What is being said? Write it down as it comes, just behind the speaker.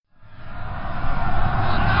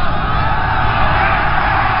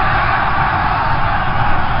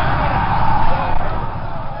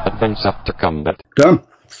Advance After Combat. Done.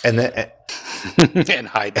 And then and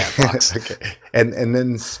hide that box. okay. And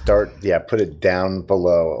then put it down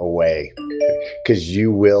below away, because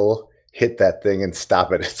you will hit that thing and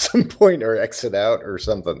stop it at some point or exit out or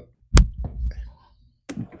something.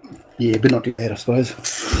 Yeah, but not do that, I suppose.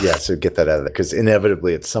 Yeah, so get that out of there, because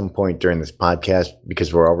inevitably at some point during this podcast,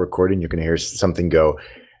 because we're all recording, you're going to hear something go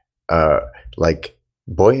like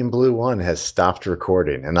Boy in Blue 1 has stopped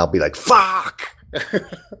recording, and I'll be like, fuck!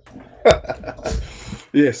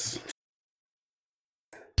 Yes.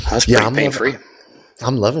 That's pretty pain-free.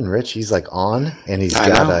 I'm loving Rich. He's like on, and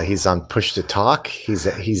he's on push to talk. He's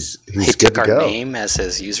He good took to our go. name as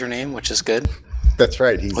his username, which is good. That's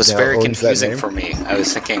right. It was very confusing for me. I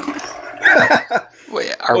was thinking,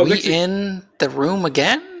 wait, are we in the room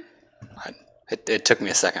again? It took me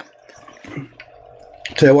a second.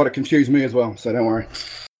 Tell you what, it confused me as well, so don't worry.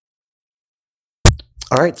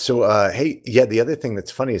 All right. So, hey, yeah, the other thing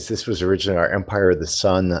that's funny is this was originally our Empire of the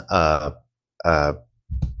Sun,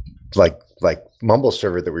 like Mumble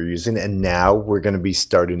server that we're using, and now we're going to be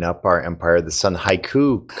starting up our Empire of the Sun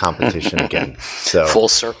haiku competition again. So Full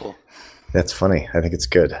circle. that's funny. I think it's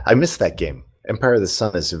good. I missed that game. Empire of the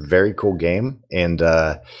Sun is a very cool game, and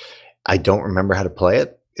I don't remember how to play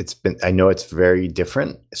it. I know it's very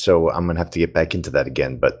different, so I'm gonna have to get back into that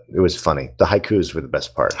again. But it was funny. The haikus were the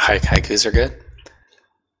best part. Haikus are good.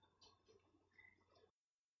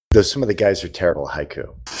 Though some of the guys are terrible at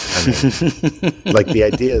haiku. I mean, like the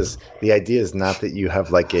idea is not that you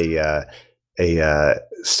have like a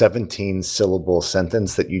 17 syllable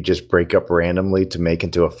sentence that you just break up randomly to make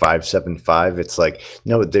into a 575. It's like,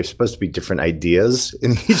 no, there's supposed to be different ideas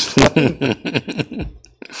in each line.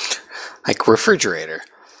 Like refrigerator,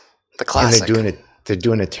 the classic. And they're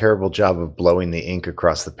doing a terrible job of blowing the ink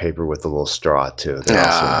across the paper with a little straw too. They're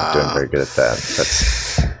also not doing very good at that.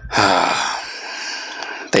 That's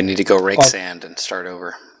they need to go rake sand and start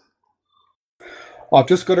over. I've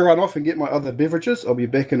just got to run off and get my other beverages. I'll be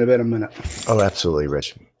back in about a minute. Oh, absolutely,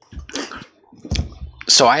 Rich.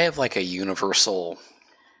 So I have like a universal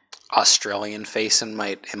Australian face in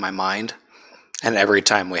my mind, and every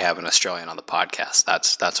time we have an Australian on the podcast,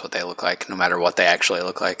 that's what they look like, no matter what they actually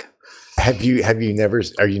look like. Have you never?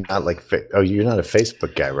 Are you not like? You're not a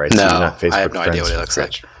Facebook guy, right? No, so you're not Facebook I have no idea what he friends looks with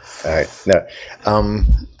like. Rich. All right, no.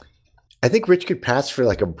 I think Rich could pass for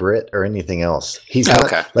like a Brit or anything else. He's not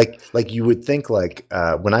Okay. like you would think. Like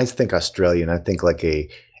when I think Australian, I think like a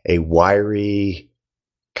wiry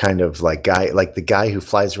kind of like guy, like the guy who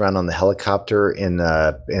flies around on the helicopter in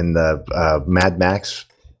the Mad Max,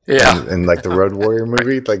 in like the Road Warrior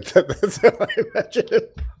movie. Like that's how I imagine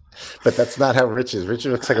it. But that's not how Rich is. Rich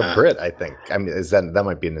looks like a Brit, I think. I mean, that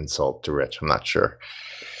might be an insult to Rich? I'm not sure.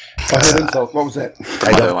 I heard insult. What was that?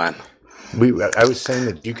 I don't. I was saying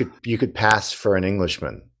that you could pass for an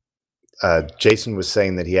Englishman. Jason was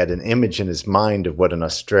saying that he had an image in his mind of what an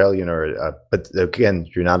Australian but again,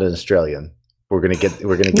 you're not an Australian. We're gonna get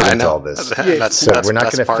into all this. So we're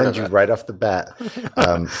not going to offend you right off the bat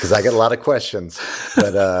because I got a lot of questions.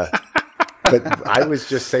 But I was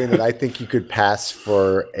just saying that I think you could pass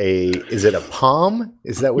for is it a palm?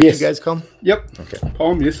 Is that what you guys call them? Yep. Okay.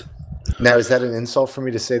 Palm, yes. Now, is that an insult for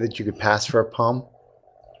me to say that you could pass for a palm?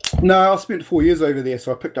 No, I spent 4 years over there,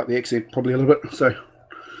 so I picked up the accent probably a little bit. So,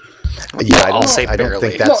 yeah, I don't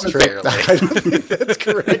think that's true. Barely. I don't think that's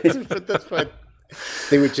correct, but that's fine.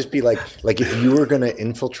 They would just be like if you were going to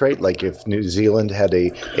infiltrate, like if New Zealand had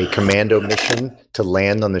a commando mission to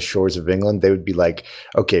land on the shores of England, they would be like,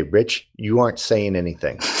 okay, Rich, you aren't saying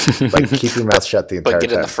anything. Like, keep your mouth shut the entire time. But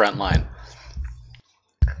get in the front line.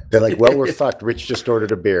 They're like, well, we're fucked. Rich just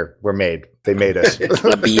ordered a beer. We're made. They made us.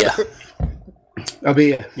 La Bia. I'll be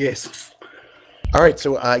here. Yes. All right,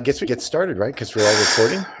 so I guess we get started, right? Because we're all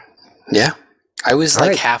recording. Yeah. I was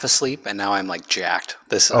like half asleep, and now I'm like jacked.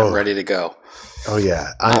 I'm ready to go. Oh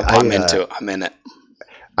yeah, I'm into it. I'm in it.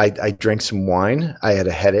 I drank some wine. I had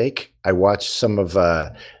a headache. I watched some of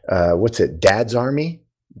Dad's Army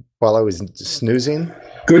while I was snoozing.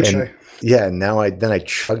 Good show. Yeah, and now I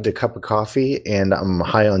chugged a cup of coffee and I'm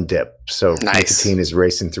high on dip. So nice. Nicotine is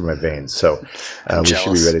racing through my veins. So we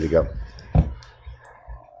should be ready to go.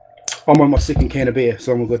 I'm on my second can of beer,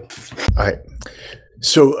 so I'm all good. All right.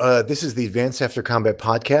 So this is the Advance After Combat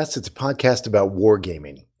podcast. It's a podcast about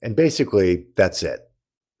wargaming. And basically, that's it.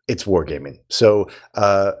 It's wargaming. So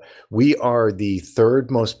we are the third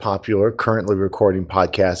most popular currently recording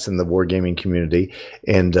podcast in the wargaming community.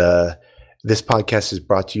 And this podcast is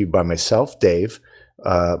brought to you by myself, Dave,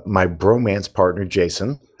 my bromance partner,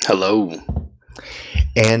 Jason. Hello.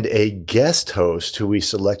 And a guest host who we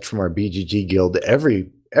select from our BGG guild every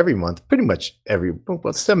every month, pretty much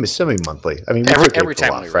semi monthly. I mean, every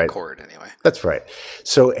time we record, anyway. That's right.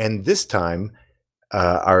 So, and this time,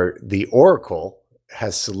 the Oracle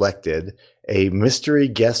has selected a mystery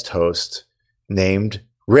guest host named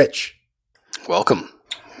Rich. Welcome.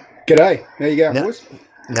 G'day. There you go, boys.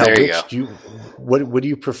 Now, there Rich, you go. What do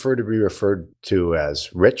you prefer to be referred to as?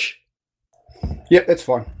 Rich? Yep, that's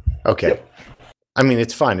fine. Okay. Yep. I mean,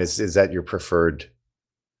 it's fine. Is that your preferred?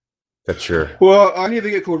 That's your. Well, I never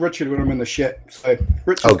get called Richard when I'm in the shit. So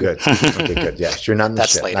Richard. Oh, good. Okay, good. Yes, you're not in the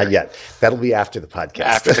shit. Later. Not yet. That'll be after the podcast.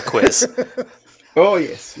 After the quiz. Oh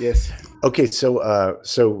yes. Okay,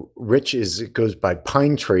 so Rich goes by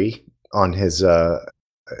Pine Tree on his on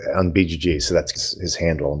BGG, so that's his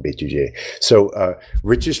handle on BGG. So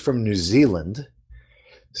Rich is from New Zealand.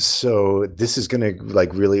 So this is going to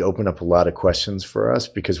like really open up a lot of questions for us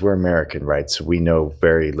because we're American, right? So we know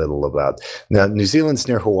very little about. Now, New Zealand's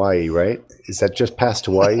near Hawaii, right? Is that just past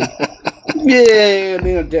Hawaii? Yeah, and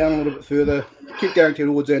then down a little bit further. Keep going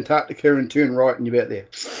towards Antarctica and turn right, and you're about there.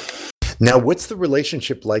 Now, what's the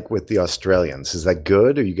relationship like with the Australians? Is that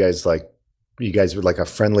good? Are you guys with like a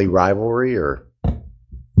friendly rivalry, or?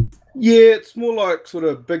 Yeah, it's more like sort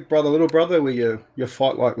of big brother, little brother, where you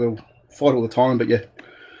fight all the time, but you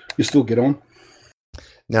still get on.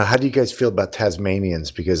 Now, how do you guys feel about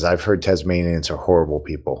Tasmanians? Because I've heard Tasmanians are horrible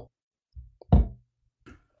people.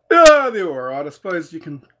 Yeah, they're all right. I suppose you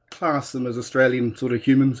can class them as Australian sort of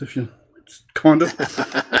humans, if you kind of.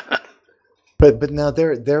 But now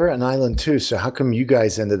they're an island too. So how come you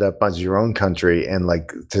guys ended up as your own country and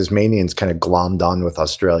like Tasmanians kind of glommed on with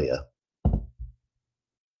Australia?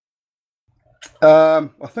 I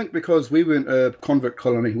think because we weren't a convict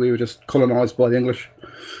colony, we were just colonised by the English,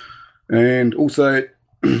 and also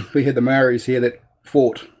we had the Maoris here that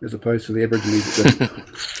fought as opposed to the Aborigines that didn't.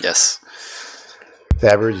 Yes. The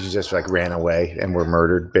Aborigines just like ran away and were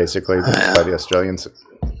murdered basically by the Australians.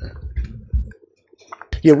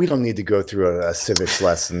 Yeah, we don't need to go through a civics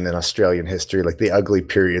lesson in Australian history, like the ugly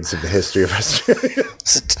periods of the history of Australia.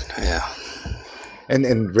 Yeah.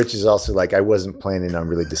 And Rich is also like, I wasn't planning on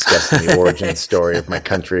really discussing the origin story of my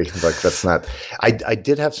country. Like, that's not. I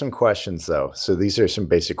did have some questions though, so these are some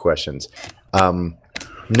basic questions.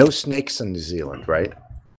 No snakes in New Zealand, right?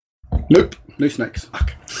 Nope, no snakes.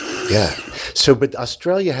 Fuck. Yeah. So, but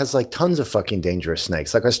Australia has like tons of fucking dangerous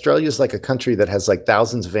snakes. Like Australia is like a country that has like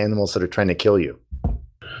thousands of animals that are trying to kill you.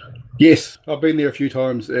 Yes, I've been there a few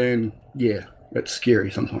times, and yeah, it's scary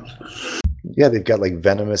sometimes. Yeah, they've got like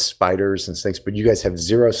venomous spiders and snakes, but you guys have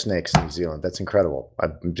zero snakes in New Zealand. That's incredible. I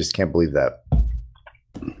just can't believe that.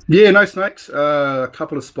 Yeah, no snakes. A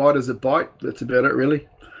couple of spiders that bite. That's about it, really.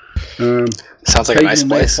 Sounds like a nice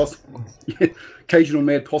place. Occasional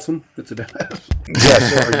mad possum. That's about it.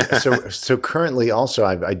 Yeah. So currently, also,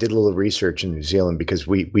 I did a little research in New Zealand because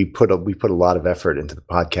we put a lot of effort into the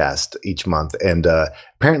podcast each month, and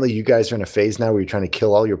apparently, you guys are in a phase now where you're trying to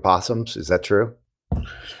kill all your possums. Is that true?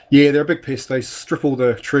 Yeah, they're a big pest. They strip all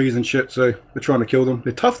the trees and shit, so they're trying to kill them.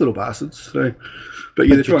 They're tough little bastards. So, but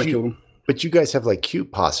yeah, they're trying to kill them. But you guys have like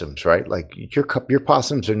cute possums, right? Like your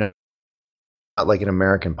possums are not like an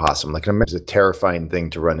American possum. Like an American is a terrifying thing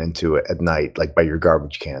to run into at night, like by your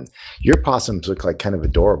garbage can. Your possums look like kind of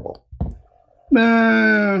adorable.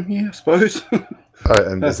 Yeah, I suppose.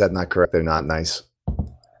 And is that not correct? They're not nice.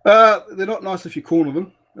 They're not nice if you corner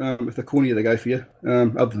them. If they're corny, they go for you.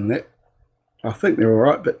 Other than that, I think they're all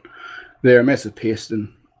right, but they're a massive pest,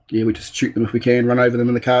 and yeah, we just shoot them if we can, run over them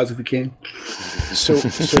in the cars if we can. So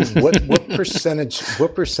what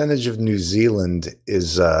percentage of New Zealand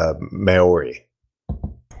is Maori?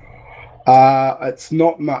 It's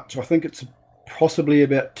not much. I think it's possibly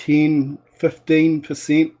about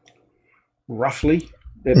 10-15%, roughly.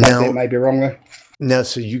 That may be wrong though. Now,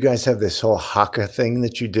 so you guys have this whole haka thing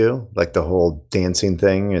that you do, like the whole dancing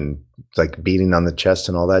thing and like beating on the chest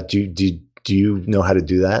and all that. Do you know how to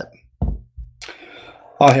do that?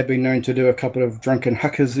 I have been known to do a couple of drunken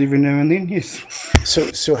huckers every now and then, yes.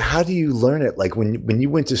 So how do you learn it? Like when you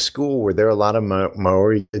went to school, were there a lot of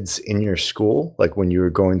Maori kids in your school? Like when you were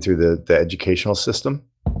going through the educational system?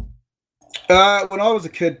 When I was a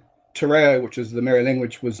kid, te reo, which is the Maori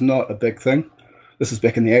language, was not a big thing. This is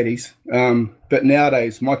back in the 80s. But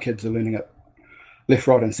nowadays, my kids are learning it left,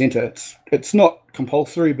 right, and centre. It's not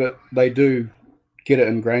compulsory, but they do get it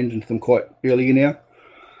ingrained into them quite early now.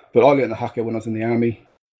 But I learned the haka when I was in the army.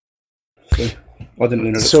 So I didn't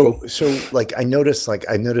learn it at school. So like I noticed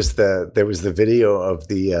there was the video of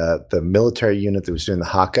the military unit that was doing the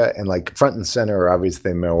haka, and like front and center are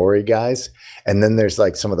obviously the Maori guys, and then there's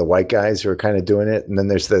like some of the white guys who are kind of doing it, and then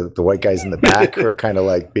there's the white guys in the back who are kind of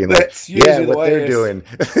like being like, yeah, what they're doing.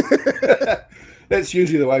 That's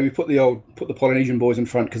usually the way we put the Polynesian boys in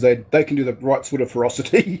front because they can do the right sort of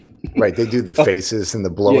ferocity. Right, they do the faces and the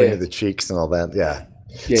blowing of the cheeks and all that. Yeah.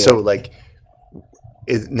 So like,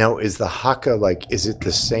 is the haka like? Is it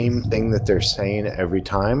the same thing that they're saying every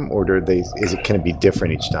time, or can it be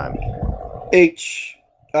different each time? Each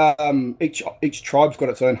tribe's got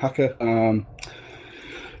its own haka.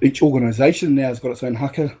 Each organisation now has got its own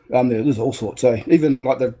haka. There's all sorts. Even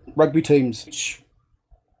like the rugby teams,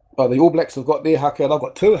 the All Blacks have got their haka. They've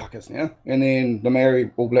got 2 hakas now, and then the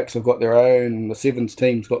Maori All Blacks have got their own. The Sevens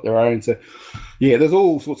team's got their own. So, yeah, there's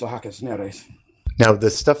all sorts of hakas nowadays. Now, the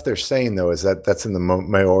stuff they're saying though that's in the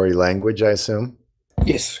Maori language, I assume.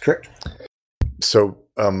 Yes, correct. So,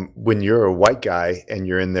 when you're a white guy and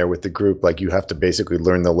you're in there with the group, like you have to basically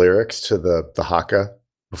learn the lyrics to the haka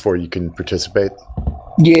before you can participate.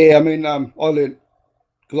 Yeah, I mean, I learned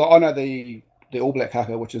because I know the All Black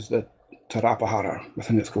haka, which is the Tarapahara, I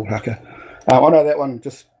think it's called haka. I know that one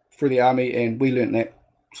just through the army, and we learnt that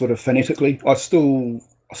sort of phonetically. I've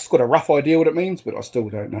got a rough idea what it means, but I still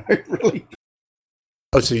don't know really.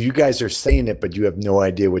 Oh, so you guys are saying it, but you have no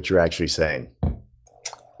idea what you're actually saying.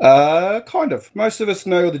 Kind of. Most of us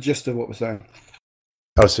know the gist of what we're saying.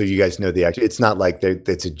 Oh, so you guys know the actual. It's not like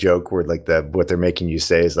it's a joke where like what they're making you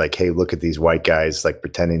say is like, "Hey, look at these white guys like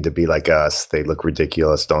pretending to be like us. They look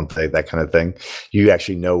ridiculous, don't they?" That kind of thing. You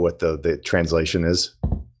actually know what the translation is.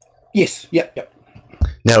 Yes. Yep.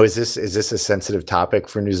 Now, is this a sensitive topic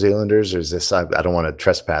for New Zealanders, or is this? I don't want to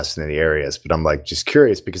trespass in any areas, but I'm like just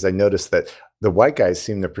curious because I noticed that the white guys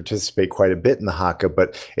seem to participate quite a bit in the haka,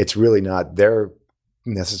 but it's really not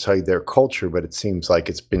necessarily their culture, but it seems like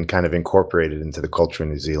it's been kind of incorporated into the culture in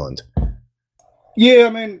New Zealand. Yeah, I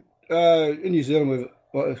mean, in New Zealand,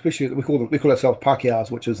 especially we call ourselves Pākehās,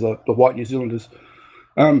 which is the white New Zealanders.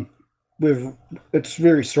 It's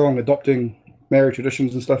very strong adopting Maori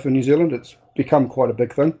traditions and stuff in New Zealand. It's become quite a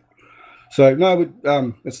big thing. So no,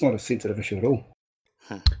 it's not a sensitive issue at all.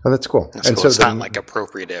 Oh, that's cool. That's cool. So it's not like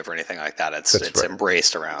appropriative or anything like that. It's right.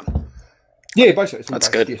 Embraced around. Yeah, basically. That's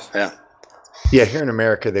good. Yes. Yeah. Yeah, here in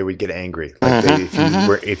America, they would get angry. Like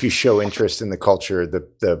if you show interest in the culture,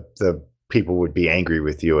 the people would be angry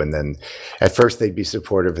with you, and then at first they'd be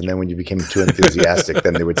supportive, and then when you became too enthusiastic,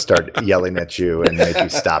 then they would start yelling at you and make you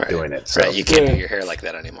stop doing it. So. Right, you can't do your hair like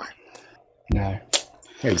that anymore. No,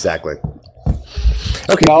 exactly.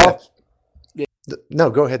 Okay. No, no,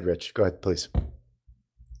 go ahead, Rich. Go ahead, please.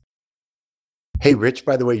 Hey, Rich,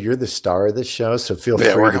 by the way, you're the star of this show, so feel free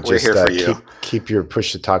to just keep your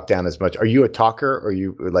push to talk down as much. Are you a talker? Or are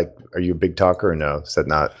you a big talker or no? Is that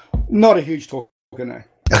not? Not a huge talker, no.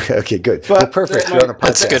 Okay, good. But well, perfect. You're on a podcast.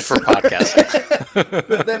 That's good for podcasting.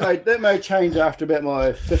 But that may change after about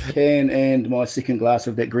my 5th can and my 2nd glass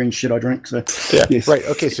of that green shit I drink. So yeah, yes. Right.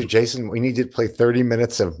 Okay, so Jason, we need you to play 30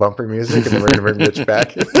 minutes of bumper music, and then we're going to bring Rich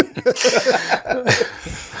back.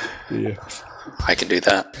 Yeah, I can do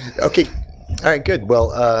that. Okay. All right, good.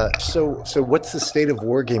 Well, so what's the state of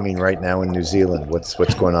wargaming right now in New Zealand? What's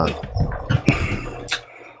going on?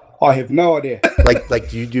 I have no idea. Like,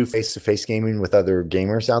 do you do face-to-face gaming with other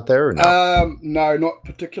gamers out there? Or no? No, not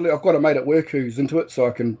particularly. I've got a mate at work who's into it, so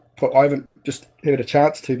I haven't just had a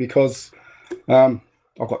chance to because I've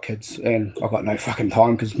got kids and I've got no fucking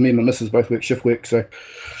time because me and my missus both work shift work. So,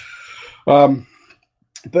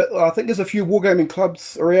 but I think there's a few wargaming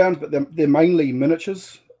clubs around, but they're mainly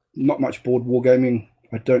miniatures. Not much board wargaming,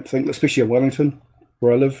 I don't think, especially in Wellington,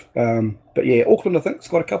 where I live. But yeah, Auckland, I think, has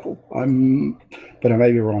got a couple. But I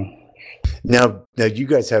may be wrong. Now, you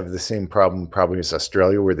guys have the same problem probably as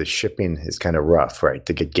Australia, where the shipping is kind of rough, right?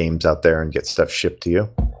 To get games out there and get stuff shipped to you.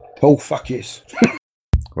 Oh, fuck yes.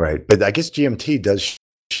 Right, but I guess GMT does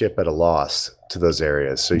ship at a loss to those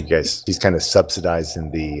areas. So he's kind of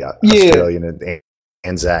subsidizing the Australian and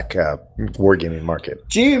Anzac wargaming market.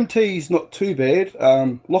 GMT's not too bad.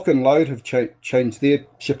 Lock and Load have changed their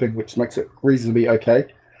shipping, which makes it reasonably okay.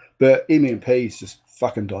 But MMP is just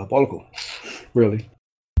fucking diabolical, really.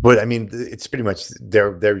 But I mean, it's pretty much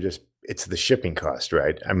they're just it's the shipping cost,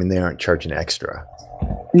 right? I mean, they aren't charging extra.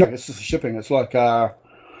 No, it's just the shipping. It's like I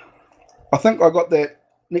think I got that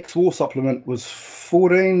Next War supplement was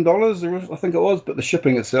 $14, I think it was, but the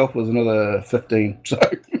shipping itself was another $15. So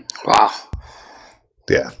wow.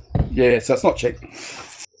 Yeah, so it's not cheap.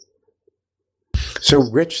 So,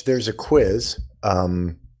 Rich, there's a quiz.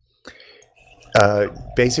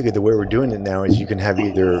 Basically, the way we're doing it now is you can have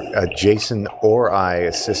either Jason or I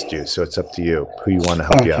assist you. So it's up to you who you want to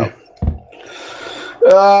help you out.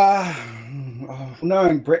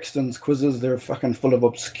 Knowing Brixton's quizzes, they're fucking full of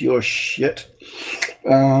obscure shit.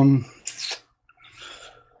 How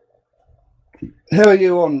are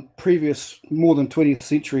you on previous more than 20th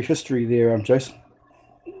century history there, Jason?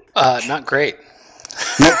 Not great.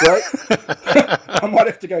 Not great. I might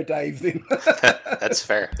have to go Dave then. That's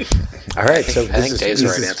fair. All right, I think Dave's the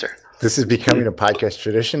right answer. This is becoming a podcast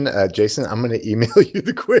tradition. Jason, I'm going to email you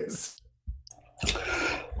the quiz.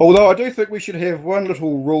 Although I do think we should have one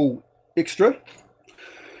little rule extra.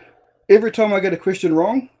 Every time I get a question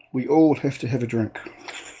wrong, we all have to have a drink.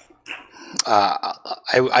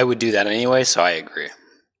 I would do that anyway, so I agree.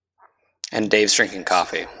 And Dave's drinking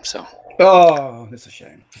coffee, so. Oh, that's a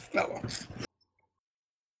shame. Oh, well.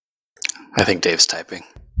 I think Dave's typing.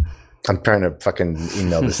 I'm trying to fucking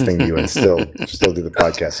email this thing to you and still do the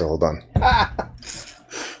podcast, so hold on.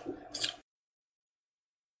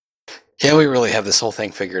 Yeah, we really have this whole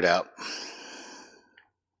thing figured out.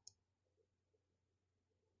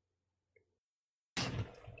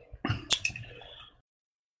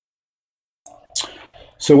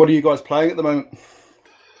 So what are you guys playing at the moment?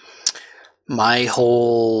 My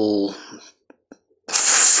whole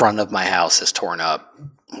front of my house is torn up,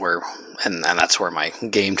 and that's where my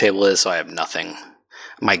game table is, so I have nothing.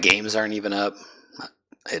 My games aren't even up.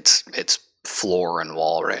 It's floor and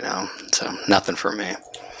wall right now, so nothing for me.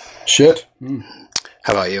 Shit.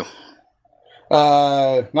 How about you?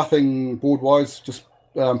 Nothing board-wise, just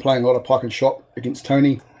playing a lot of Pike and Shot against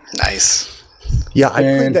Tony. Nice. Yeah, I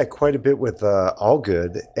played that quite a bit with All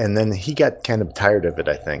Good, and then he got kind of tired of it,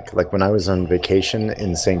 I think. Like when I was on vacation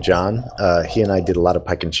in St. John, he and I did a lot of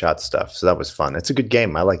Pike and Shot stuff, so that was fun. It's a good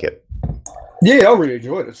game. I like it. Yeah, I really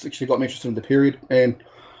enjoyed it. It's actually got me interested in the period and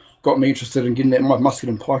got me interested in getting that musket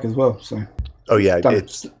and pike as well. So, oh yeah, done.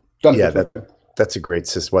 That's a great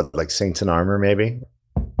system. What, like Saints and Armor, maybe?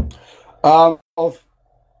 I've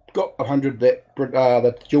got 100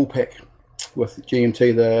 that dual pack with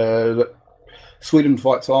GMT, the Sweden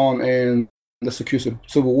fights on, and the Secusa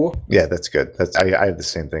Civil War. Yeah, that's good. I have the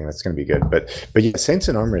same thing. That's going to be good. But yeah, Saints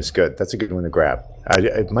and Armor is good. That's a good one to grab.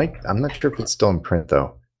 I'm not sure if it's still in print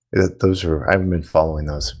though. I haven't been following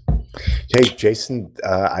those. Hey, Jason,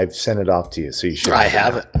 I've sent it off to you, so you should. I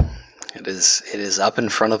have it. It is up in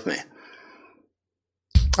front of me.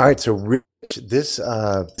 All right, so Rich, this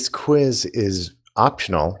quiz is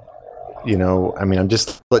optional. You know, I mean, I'm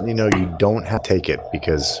just letting you know you don't have to take it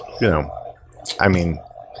because, you know, I mean,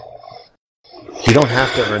 you don't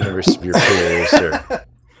have to earn the rest of your career, sir.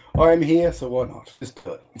 I'm here, so why not?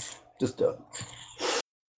 Just do it.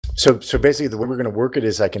 So basically, the way we're going to work it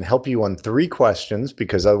is I can help you on 3 questions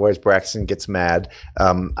because otherwise Braxton gets mad.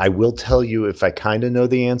 I will tell you if I kind of know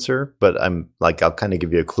the answer, but I'll kind of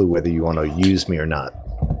give you a clue whether you want to use me or not.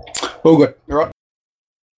 Oh, good. All right.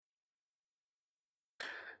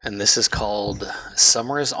 And this is called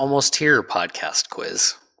Summer is Almost Here podcast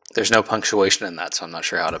quiz. There's no punctuation in that, so I'm not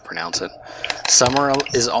sure how to pronounce it. Summer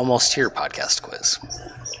is Almost Here podcast quiz.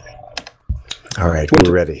 All right,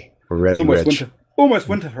 we're ready. We're ready, Rich. Almost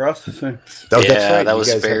winter for us. So. Yeah, that's right. That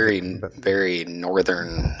was very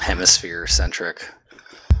northern hemisphere centric.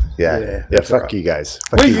 Yeah, fuck right. You guys.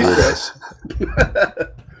 Fuck you guys.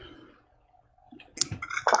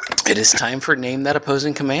 It is time for Name That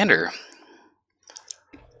Opposing Commander.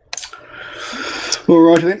 All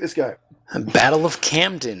right, then, let's go. Battle of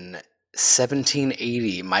Camden,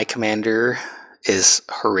 1780. My commander is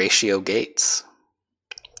Horatio Gates.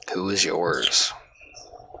 Who is yours?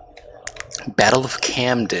 Battle of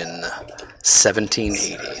Camden,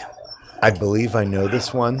 1780. I believe I know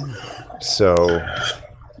this one, so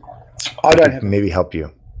I don't maybe help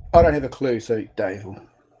you. I don't have a clue, so Dave will.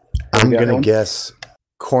 I'm going to guess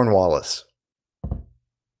Cornwallis.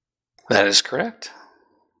 That is correct.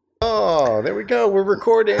 Oh, there we go. We're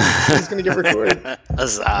recording. He's going to get recorded.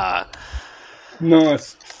 Huzzah.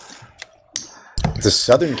 Nice. The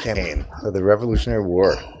Southern Campaign of the Revolutionary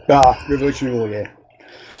War. Revolutionary War, yeah.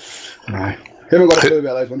 No. Haven't got a clue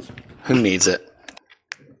about those ones. Who needs it?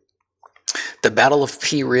 The Battle of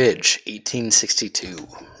Pea Ridge, 1862.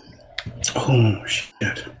 Oh,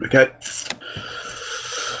 shit. Okay.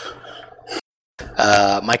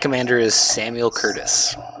 My commander is Samuel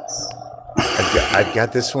Curtis. I've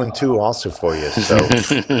got this one too, also for you. So,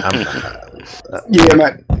 yeah,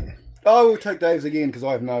 mate. I will take Dave's again because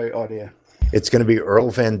I have no idea. It's going to be Earl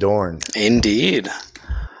Van Dorn. Indeed,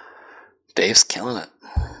 Dave's killing it.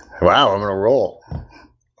 Wow, I'm going to roll.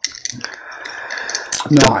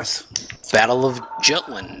 Nice. Battle of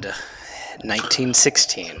Jutland,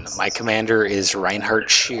 1916. My commander is Reinhard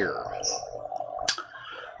Scheer.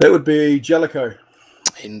 That would be Jellicoe.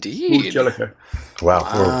 Indeed. Jellicoe.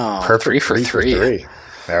 Wow, we're perfect. 3 for 3.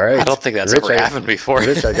 All right. I don't think that's ever happened before.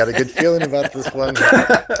 Rich, I got a good feeling about this one.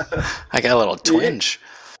 I got a little twinge.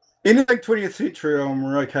 Anything 20th century, I'm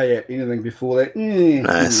okay at. Anything before that,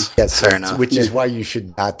 Nice. Yes, Fair enough. Which is why you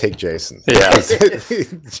should not take Jason. Yeah. Jason Yeah, if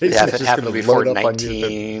is it just happened gonna before load up on you.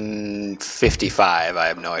 1955, I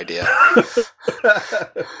have no idea.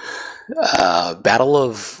 Battle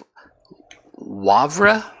of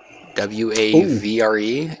Wavre,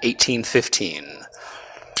 Wavre, 1815.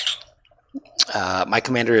 My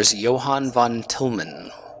commander is Johann von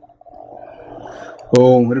Tillman.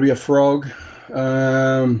 Oh, I'm going to be a frog.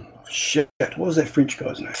 Shit, what was that French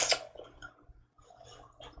guy's name?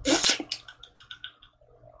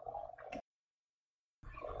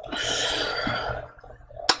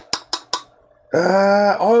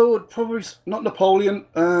 I would probably not Napoleon.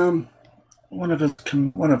 One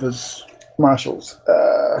of his marshals.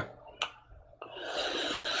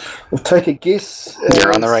 We'll take a guess.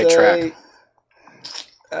 You're on the right track.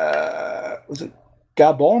 Was it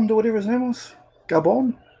Garbon or whatever his name was?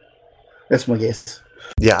 Garbon? That's my guess.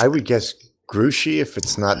 Yeah, I would guess Grouchy if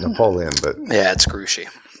it's not Napoleon, but Yeah, it's Grouchy.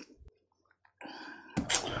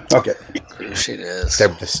 Okay. Grouchy it is.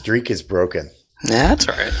 the streak is broken. Yeah, that's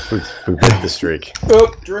all right. We broke the streak.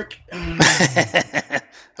 Oh, drink.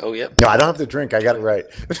 Oh, yep. No, I don't have to drink. I got it right.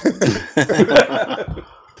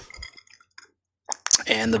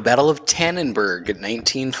 And the Battle of Tannenberg in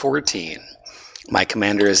 1914. My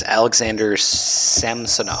commander is Alexander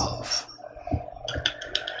Samsonov.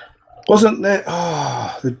 Wasn't that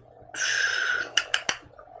the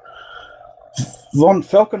von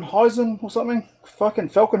Falkenhausen or something? Fucking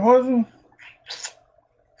Falkenhausen?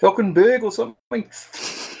 Falkenberg or something?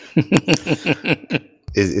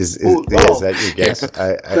 Is that your guess?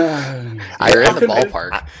 You're in the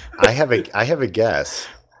ballpark. I have a guess.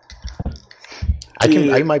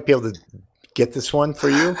 I might be able to get this one for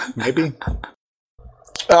you, maybe.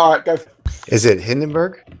 All right, go. Is it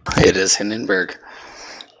Hindenburg? It is Hindenburg.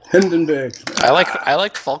 Hindenburg. I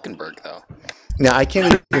liked Falkenberg though. Now I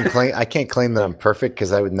can't claim that I'm perfect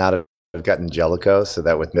because I would not have gotten Jellicoe, so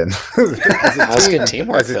that would have been That was good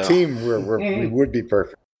teamwork. as a though. team we would be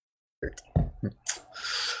perfect.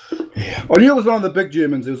 Yeah. I knew it was one of the big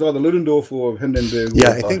Germans. It was either Ludendorff or Hindenburg. Yeah,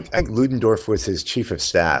 I think Ludendorff was his chief of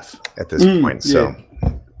staff at this point. So,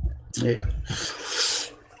 yeah.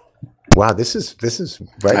 wow, this is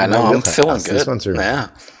right. I in know. my I'm wheelhouse. feeling good. These ones are. Yeah,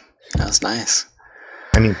 that was nice.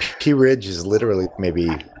 I mean, Pea Ridge is literally maybe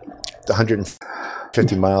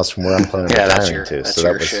 150 miles from where I'm planning on Yeah, that's retiring your to. So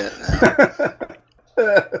that was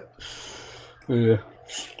shit. Yeah.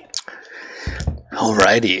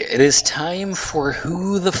 Alrighty, it is time for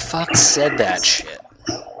Who the Fuck Said That Shit.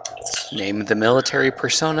 Name the military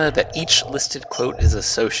persona that each listed quote is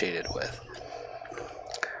associated with.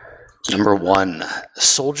 Number 1.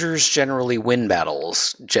 Soldiers generally win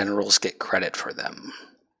battles. Generals get credit for them.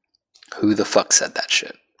 Who the fuck said that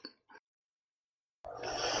shit?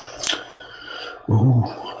 Ooh.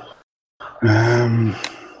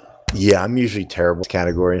 Yeah, I'm usually terrible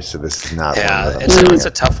category, so this is not. Yeah, one that it's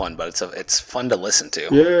a tough one, but it's fun to listen to.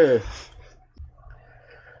 Yeah.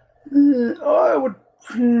 I would.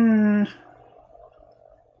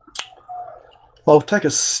 I'll take a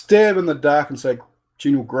stab in the dark and say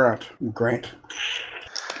General Grant.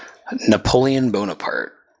 Napoleon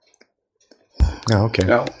Bonaparte. Oh, okay.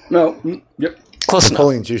 No. Yep. Close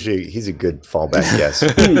Napoleon's usually he's a good fallback guess.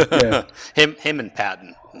 Yeah. Him and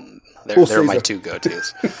Patton. Or They're my Caesar. two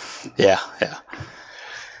go-tos. Yeah.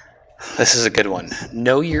 This is a good one.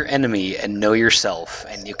 Know your enemy and know yourself,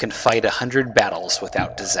 and you can fight 100 battles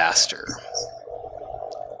without disaster.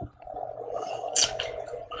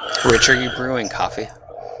 Rich, are you brewing coffee?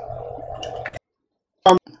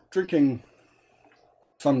 I'm drinking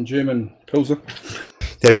some German Pilsner.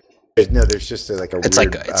 There's just like a It's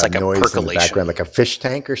weird like a noise in the percolation. background, like a fish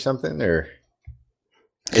tank or something, or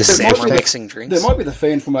Is There Sam might be- mixing drinks? There might be the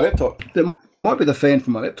fan from my laptop.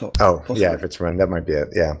 oh Possibly. yeah, if it's run, that might be it.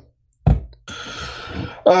 Yeah.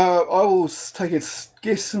 I will take a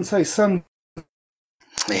guess and say sun.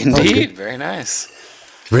 Indeed, very nice.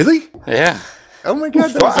 Really? Yeah. Oh my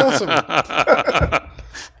god, that was awesome.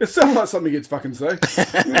 It sounds like something you'd fucking say.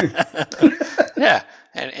 Yeah.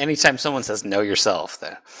 And anytime someone says know yourself,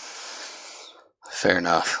 then fair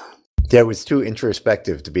enough. Yeah, it was too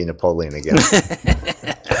introspective to be Napoleon again.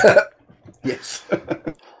 Yes.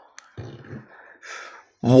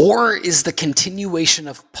 War is the continuation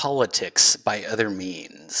of politics by other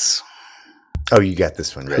means. Oh, you got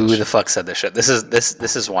this one, Rich. Who the fuck said this shit? This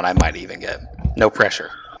is one I might even get. No pressure.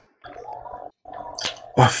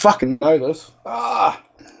 I fucking know this.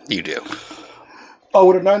 You do. I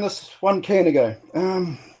would have known this one can ago.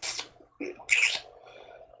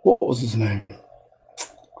 What was his name?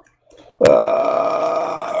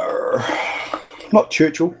 Not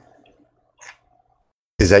Churchill.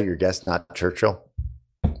 Is that your guess, not Churchill?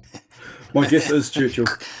 My guess is Churchill.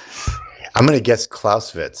 I'm going to guess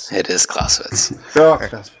Clausewitz. It is Clausewitz. Oh,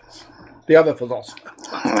 Clausewitz. The other philosopher.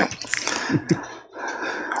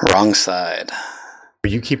 Wrong side. Are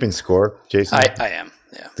you keeping score, Jason? I am.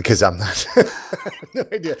 Yeah. Because I'm not. I have no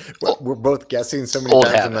idea. We're both guessing so many Old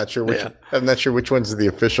times. habit, I'm not sure which. yeah. I'm not sure which ones are the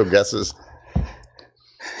official guesses.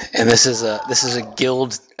 And this is a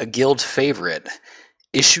guild favorite.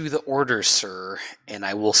 Issue the order, sir, and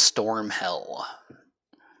I will storm hell.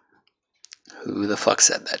 Who the fuck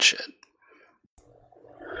said that shit?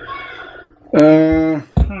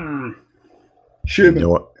 Sherman. You know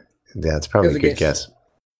what? Yeah, it's probably Here's a a good guess.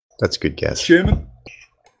 That's a good guess. Sherman.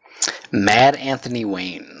 Mad Anthony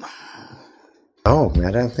Wayne. Oh,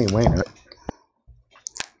 Mad Anthony Wayne.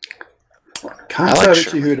 Can't I say like I've actually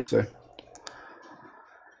Sherman. heard it. So.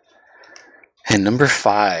 And number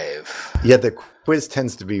 5. Yeah, the quiz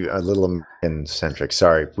tends to be a little American-centric.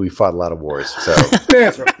 Sorry, we fought a lot of wars. So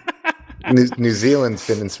Yeah, that's right. New Zealand's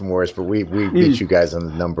been in some wars, but we beat you guys on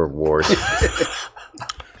the number of wars.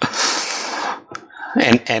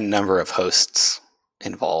 And number of hosts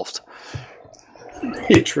involved.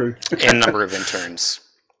 Yeah, true. And number of interns.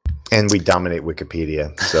 And we dominate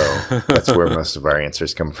Wikipedia, so that's where most of our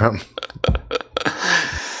answers come from.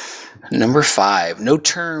 Number 5. No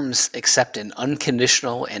terms except an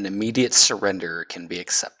unconditional and immediate surrender can be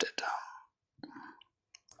accepted.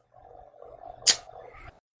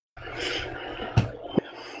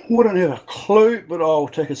 Wouldn't have a clue, but I'll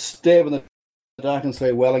take a stab in the dark and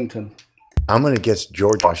say Wellington. I'm going to guess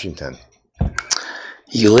George Washington.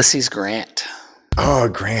 Ulysses Grant. Oh,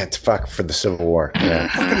 Grant. Fuck, for the Civil War. Yeah.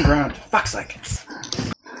 Fucking Grant. Fuck's sake.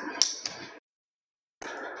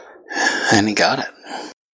 And he got it.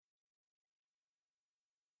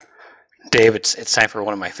 Dave, it's time for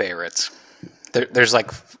one of my favorites. There's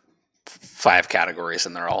like 5 categories,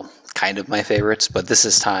 and they're all kind of my favorites, but this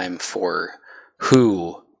is time for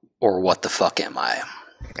who or what the fuck am I?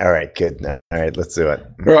 All right, good. All right, let's do it.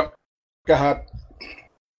 Right. Go ahead.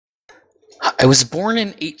 I was born in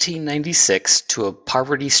 1896 to a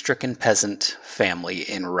poverty-stricken peasant family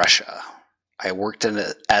in Russia. I worked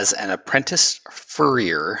as an apprentice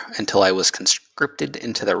furrier until I was conscripted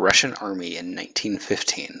into the Russian army in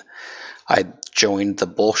 1915. I joined the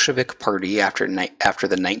Bolshevik Party after the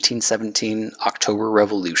 1917 October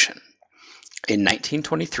Revolution. In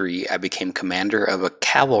 1923, I became commander of a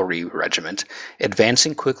cavalry regiment,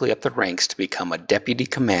 advancing quickly up the ranks to become a deputy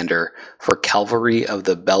commander for cavalry of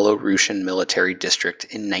the Belarusian Military District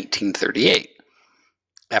in 1938.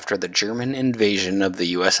 After the German invasion of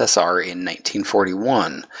the USSR in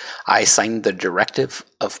 1941, I signed the Directive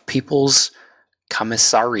of People's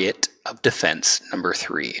Commissariat of Defense No.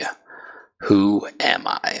 3. Who am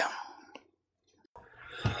I?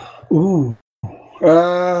 Ooh.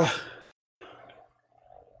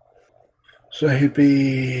 So he'd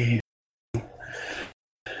be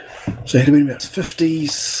about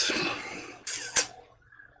 50s.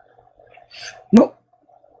 Not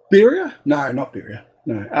Beria? No, not Beria.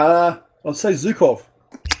 No. I'll say Zhukov.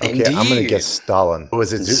 Okay, Indeed. I'm going to guess Stalin.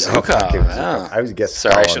 Was it Zhukov? Zhukov, Okay, it was yeah. Zhukov. I would guess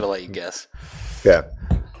Sorry, Stalin. I should have let you guess. Yeah.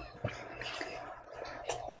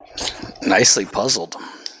 Nicely puzzled.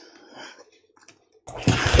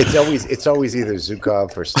 It's always either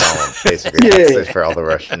Zhukov or Stalin, basically. Yeah. That's it for all the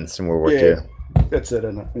Russians in World War II. That's it,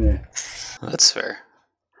 isn't it? Yeah. That's fair.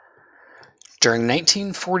 During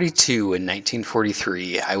 1942 and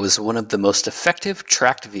 1943, I was one of the most effective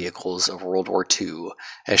tracked vehicles of World War II,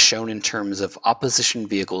 as shown in terms of opposition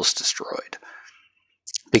vehicles destroyed.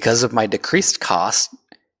 Because of my decreased cost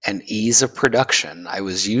and ease of production, I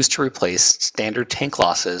was used to replace standard tank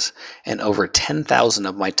losses, and over 10,000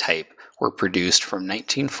 of my type were produced from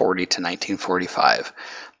 1940 to 1945.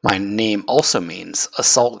 My name also means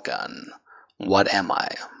assault gun. What am I?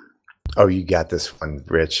 Oh, you got this one,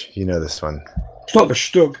 Rich. You know this one. It's not the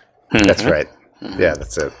Stug. That's right. Yeah,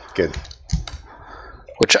 that's it. Good.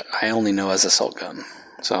 Which I only know as assault gun.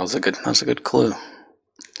 So that was a good clue.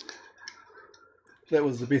 That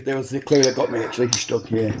was the clue that got me actually.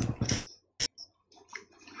 Stug, yeah.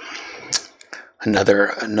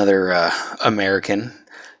 Another American.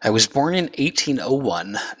 I was born in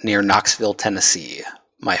 1801 near Knoxville, Tennessee.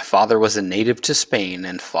 My father was a native to Spain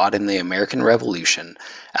and fought in the American Revolution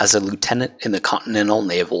as a lieutenant in the Continental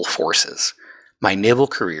Naval Forces. My naval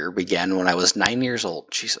career began when I was 9 years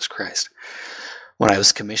old. Jesus Christ. When I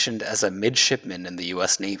was commissioned as a midshipman in the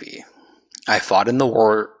U.S. Navy. I fought in the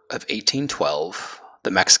War of 1812,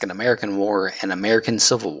 the Mexican-American War, and American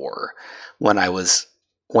Civil War when I,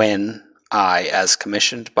 as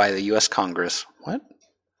commissioned by the U.S. Congress,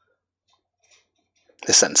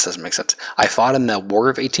 This sentence doesn't make sense. I fought in the War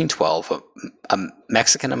of 1812, a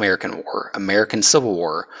Mexican-American War, American Civil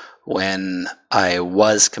War, when I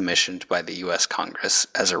was commissioned by the U.S. Congress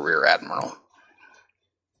as a Rear Admiral.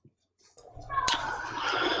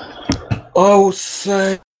 I will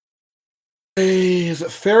say, is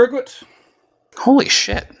it Farragut? Holy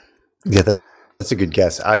shit. Yeah, that's a good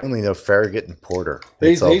guess. I only know Farragut and Porter.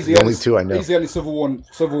 He's the only two I know. He's the only Civil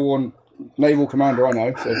War naval commander I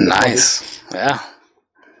know. So Nice. Yeah.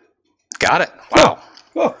 Got it. Wow.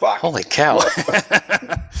 Oh, fuck. Holy cow.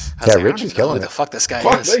 Rich is killing who it. the fuck this guy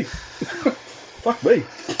Fuck is. me. Fuck me.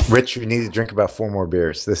 Rich, you need to drink about 4 more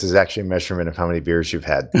beers. This is actually a measurement of how many beers you've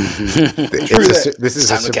had. that. This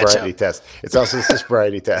is a Time to catch sobriety up. test. It's also a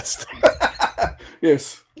sobriety test.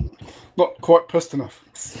 Yes. Not quite pissed enough.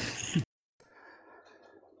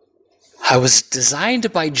 I was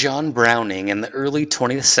designed by John Browning in the early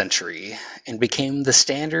 20th century and became the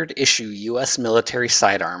standard issue U.S. military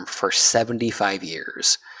sidearm for 75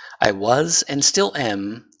 years. I was, and still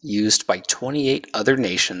am, used by 28 other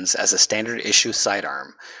nations as a standard issue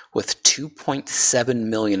sidearm, with 2.7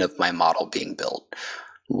 million of my model being built.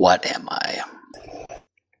 What am I?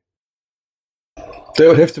 That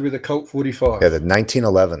would have to be the Colt 45. Yeah, the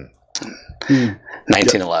 1911.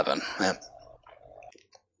 1911. Yep.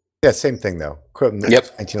 Yeah, same thing though.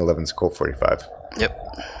 Yep. 1911's Colt 45. Yep.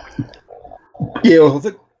 Yeah, well, I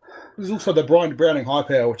think there's also the Browning High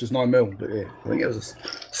Power, which is 9mm, but yeah, I think it was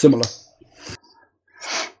similar.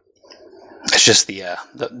 It's just the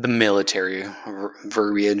military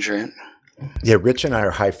verbiage, right? Yeah, Rich and I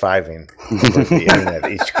are high-fiving over the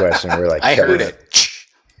internet each question. We're like, I heard shut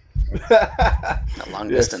it. At long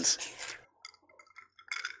distance.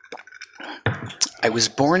 I was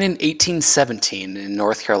born in 1817 in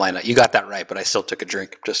North Carolina. You got that right, but I still took a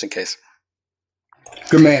drink just in case.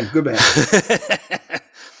 Good man, good man.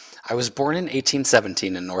 I was born in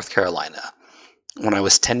 1817 in North Carolina. When I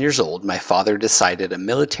was 10 years old, my father decided a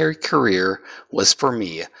military career was for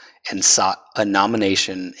me and sought a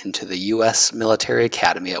nomination into the U.S. Military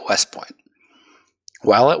Academy at West Point.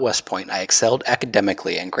 While at West Point, I excelled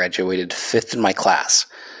academically and graduated 5th in my class.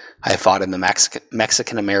 I fought in the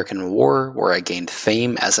Mexican-American War, where I gained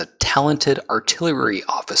fame as a talented artillery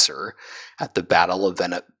officer at the Battle of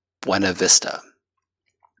Buena Vista.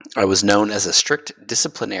 I was known as a strict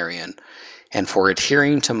disciplinarian and for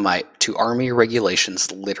adhering to Army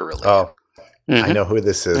regulations literally. Oh, I know who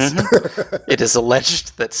this is. It is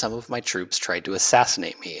alleged that some of my troops tried to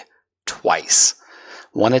assassinate me twice.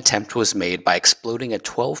 One attempt was made by exploding a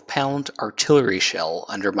 12-pound artillery shell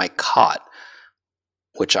under my cot,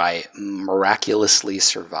 which I miraculously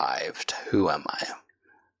survived. Who am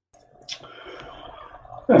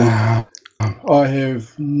I? I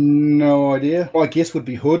have no idea. My guess would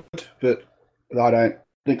be Hood, but I don't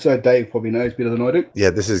think so. Dave probably knows better than I do. Yeah,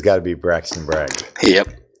 this has got to be Braxton Bragg. Yep.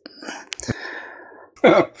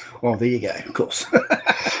 Well, there you go, of course. You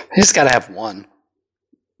just got to have one.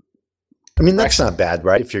 I mean, that's not bad,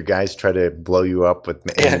 right? If your guys try to blow you up with,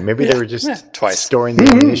 maybe they were just twice. storing the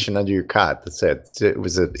ammunition under your cot. That's it. It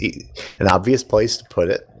was an obvious place to put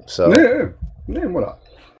it. So Yeah, what up?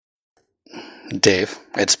 Dave,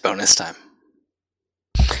 it's bonus time.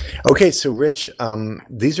 Okay, so Rich,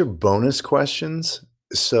 these are bonus questions.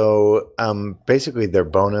 So basically, they're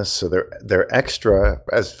bonus, so they're extra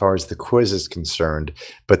as far as the quiz is concerned,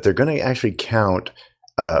 but they're going to actually count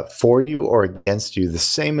for you or against you, the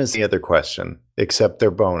same as the other question, except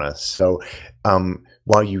they're bonus. So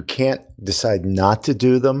while you can't decide not to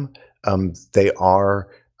do them, they are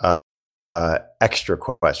extra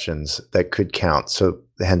questions that could count. So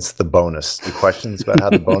hence the bonus. The questions about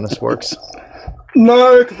how the bonus works.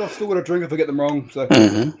 No, because I've still got a drink if I get them wrong. So.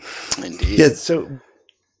 Indeed. Yeah. So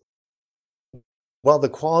while the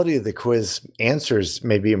quality of the quiz answers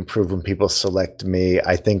may be improved when people select me,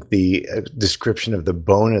 I think the description of the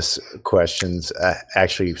bonus questions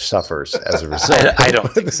actually suffers as a result. I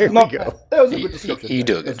don't think so. There we go. That was a good description. You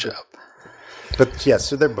do a good job. But yeah,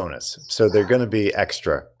 so they're bonus. So they're going to be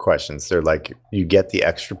extra questions. They're like, you get the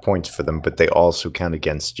extra points for them, but they also count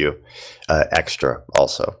against you extra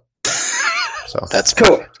also. So That's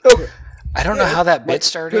Cool. Okay. I don't know how that bit makes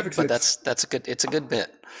started, perfect but sense. that's a good. It's a good bit.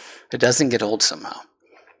 It doesn't get old somehow.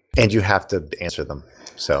 and you have to answer them.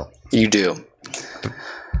 So You do.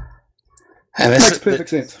 And Makes perfect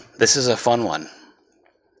sense. this is a fun one.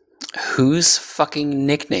 Whose fucking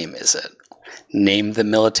nickname is it? Name the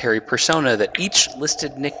military persona that each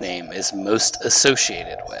listed nickname is most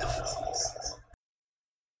associated with.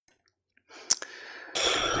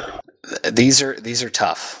 These are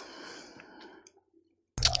tough.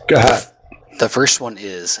 Go ahead. The first one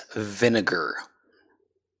is Vinegar.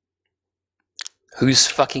 Whose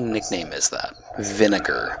fucking nickname is that?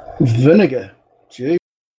 Vinegar. Vinegar. Gee.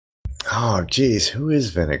 Oh, geez, who is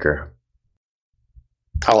Vinegar?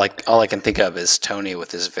 All I can think of is Tony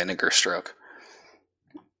with his vinegar stroke.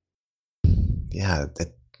 Yeah,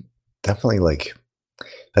 that definitely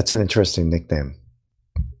that's an interesting nickname.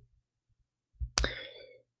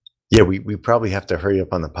 Yeah, we probably have to hurry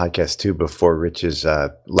up on the podcast too before Rich's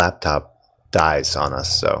laptop dies on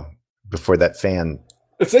us. So before that fan,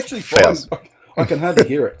 It's actually fails. fine. I can hardly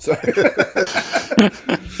hear it. So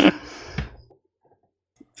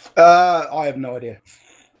I have no idea.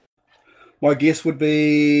 My guess would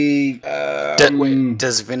be. Wait,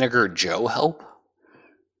 does Vinegar Joe help?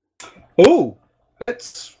 Oh,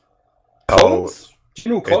 that's Collins.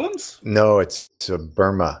 General Collins. No, it's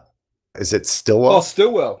Burma. Is it Stillwell? Oh,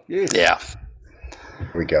 Stillwell. Yes. Yeah.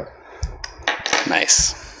 Here we go.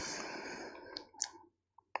 Nice.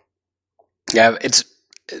 Yeah,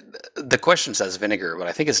 the question says Vinegar, but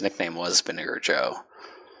I think his nickname was Vinegar Joe.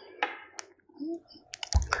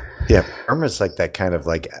 Yeah, Burma's like that kind of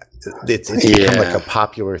it's become like a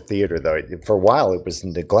popular theater though. For a while it was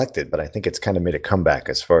neglected, but I think it's kind of made a comeback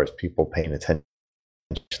as far as people paying attention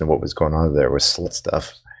to what was going on there with slut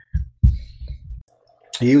stuff.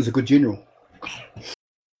 He was a good general.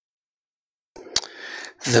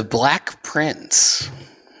 The Black Prince.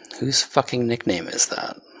 Whose fucking nickname is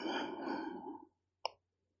that?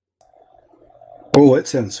 Oh, that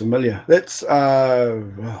sounds familiar. That's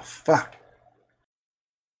oh, fuck.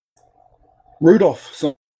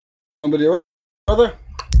 Rudolph. Somebody or other.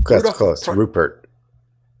 That's Rudolph, close. Rupert.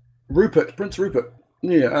 Prince Rupert.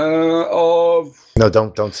 Yeah. Of. No,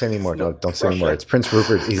 don't say anymore. No, don't say Russia. anymore. It's Prince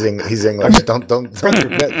Rupert. He's English. Don't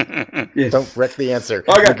Yeah. don't wreck the answer.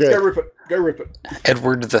 Okay, You're good. go Rupert. Go Rupert.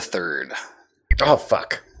 Edward the Third. Oh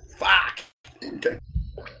fuck. Fuck. Okay.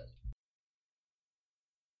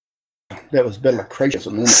 That was better gracious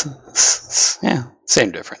than normal. Yeah,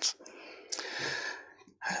 same difference.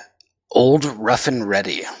 Old Rough and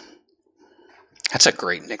Ready. That's a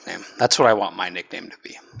great nickname. That's what I want my nickname to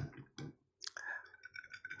be.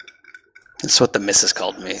 That's what the missus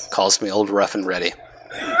calls me Old Rough and Ready.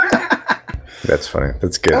 That's funny.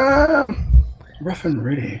 That's good. Rough and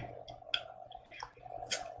Ready.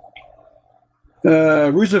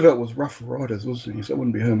 Roosevelt was Rough Riders, wasn't he? So that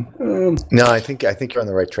wouldn't be him. No, I think you're on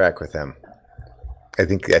the right track with him. I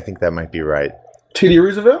think that might be right. Teddy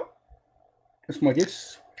Roosevelt? That's my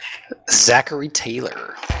guess. Zachary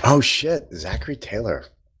Taylor. Oh shit, Zachary Taylor.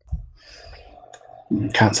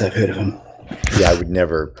 Can't say I've heard of him. Yeah, I would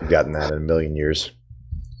never have gotten that in a million years.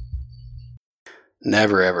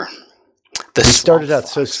 Never ever. We started out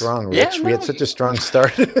so strong, Rich. Yeah, We had such a strong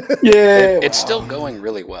start. Yeah. It's still going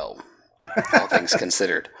really well, all things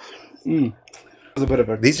considered. It was a bit of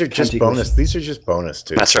a These are just cunty bonus. question. These are just bonus,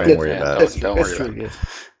 too. That's right. Don't worry Yeah, about That's, it. Don't that's worry true, about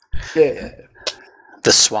yes. Yeah.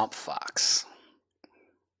 The Swamp Fox.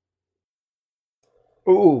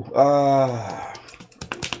 Oh,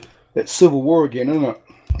 it's Civil War again, isn't it?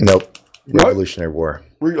 Nope. Nope. Revolutionary War.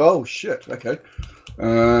 Oh, shit. Okay.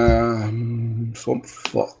 Swamp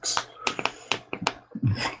Fox.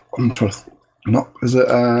 I'm trying to is it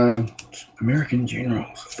American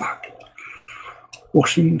generals? Fuck.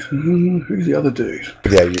 Washington. Who's the other dude?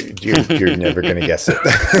 Yeah, you're never going to guess it.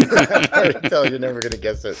 I already tell you, you're never going to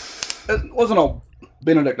guess it. It wasn't old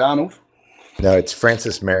Benedict Arnold. No, it's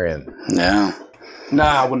Francis Marion. Yeah.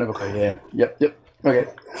 Nah, I would never go. Yeah. Yep. Okay.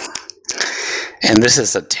 And this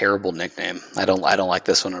is a terrible nickname. I don't like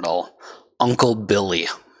this one at all. Uncle Billy.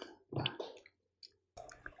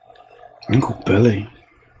 Uncle Billy.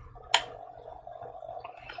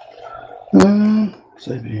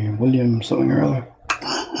 Xavier William something or other.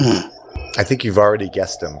 I think you've already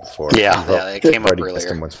guessed him before. Yeah, it came up already guessed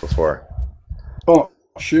him earlier. once before. Oh,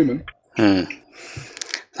 Schumann.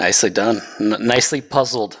 Nicely done. Nicely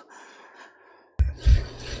puzzled.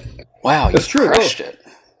 Wow, you That's true, crushed it.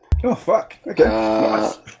 Oh, fuck. Okay.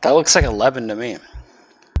 Nice. That looks like 11 to me.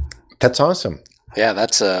 That's awesome. Yeah,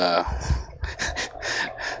 that's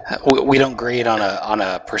we don't grade on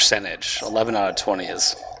a percentage. 11 out of 20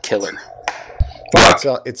 is killer.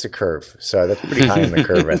 It's a curve, so that's pretty high on the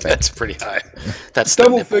curve, I think. That's pretty high. That's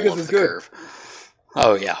Double the nipple figures of is the good. curve.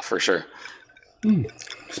 Oh yeah, for sure.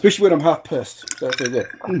 Especially when I'm half pissed. So that's good.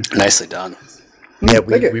 Nicely done. Yeah,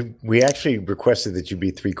 Thank you. we actually requested that you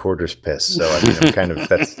be 3/4 pissed, so I mean, I'm kind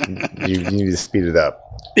of you need to speed it up.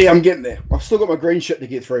 Yeah, I'm getting there. I've still got my green shit to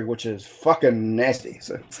get through, which is fucking nasty.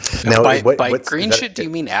 So, Now, by what's- green is that- shit, do you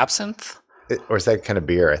mean absinthe? or is that kind of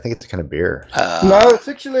beer? I think it's a kind of beer. no, it's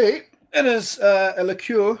actually it is a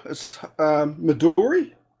liqueur. It's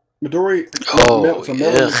Midori. Midori. Oh, it's a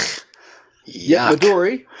melon. ugh. Yeah, Yuck.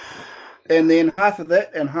 Midori. and then half of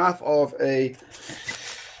that and half of a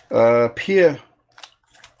pear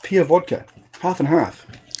vodka, half and half.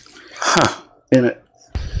 Huh. In it.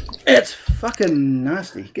 It's fucking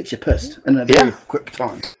nasty. Gets you pissed in a very quick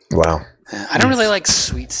time. Wow. Yeah, I don't really like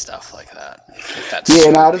sweet stuff like that.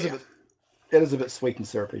 It is a bit sweet and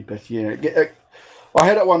syrupy, but yeah. I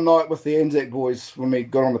had it one night with the Anzac boys when we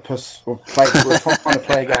got on the piss. We were trying to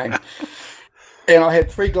play a game. And I had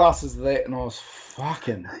 3 glasses of that, and I was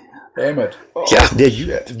fucking hammered. Oh, yeah.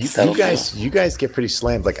 You guys get pretty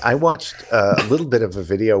slammed. Like I watched a little bit of a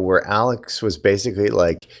video where Alex was basically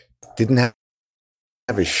like didn't have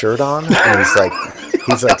his shirt on, and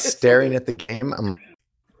he's like staring at the game.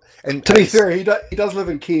 And to be fair, he does live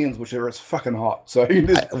in Cairns, which is fucking hot. So I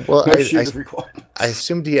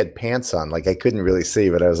assumed he had pants on. Like I couldn't really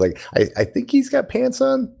see, but I was like, I think he's got pants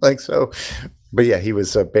on. Like so, but yeah, he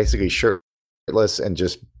was basically shirtless and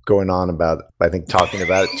just going on about, I think, talking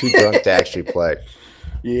about it, too drunk to actually play.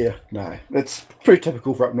 Yeah, no, that's pretty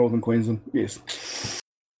typical for up northern Queensland. Yes.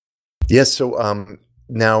 Yes. So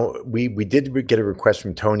now we did get a request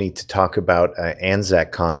from Tony to talk about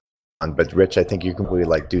Anzac Con. But Rich, I think you can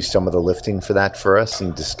really do some of the lifting for that for us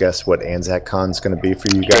and discuss what Anzac Con is going to be for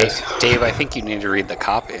you guys. Dave, I think you need to read the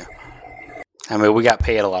copy. I mean, we got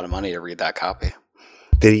paid a lot of money to read that copy.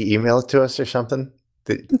 Did he email it to us or something?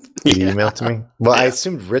 Did he email it to me? Well, I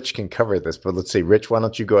assumed Rich can cover this, but let's see. Rich, why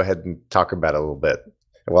don't you go ahead and talk about it a little bit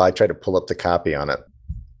while I try to pull up the copy on it.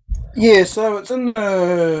 Yeah, so it's in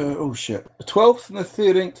the 12th and the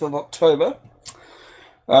 13th of October.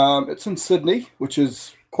 It's in Sydney, which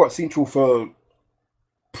is quite central for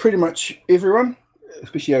pretty much everyone,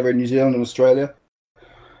 especially over in New Zealand and Australia.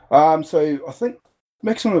 So I think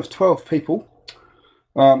maximum of 12 people.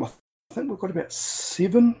 I think we've got about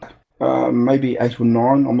 7, maybe 8 or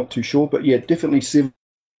 9. I'm not too sure, but yeah, definitely 7.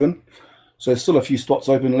 So there's still a few spots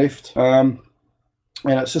open left. And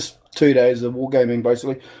it's just 2 days of wargaming,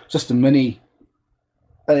 basically. Just a mini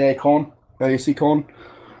ASC con.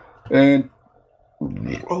 And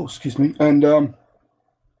excuse me. And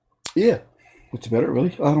yeah, that's about it,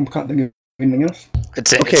 really. I can't think of anything else.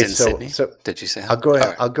 It's in Sydney. So did you say? I'll go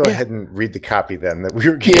ahead. I'll go ahead and read the copy then that we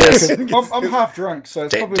were getting. Yeah, I'm half drunk, so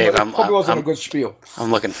it's Dave, probably wasn't a good spiel. I'm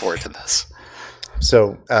looking forward to this.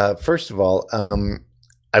 So, first of all,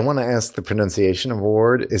 I want to ask the pronunciation of a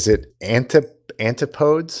word. Is it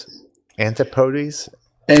antipodes? Antipodes?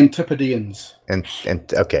 Antipodeans. And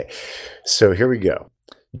okay, so here we go,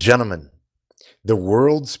 gentlemen. The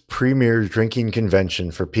world's premier drinking convention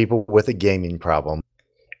for people with a gaming problem,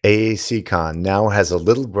 AACCon, now has a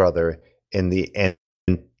little brother in the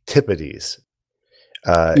Antipodes.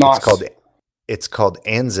 Nice. It's called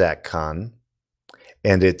Anzac Con,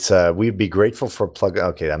 and it's we'd be grateful for plug.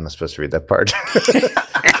 Okay, I'm not supposed to read that part.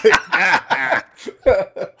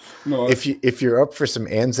 No. If you're up for some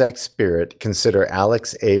Anzac spirit, consider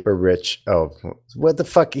Alex, Abe, or Rich. Oh, what the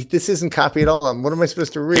fuck? This isn't copy at all. What am I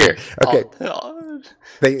supposed to read? Okay.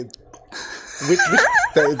 Did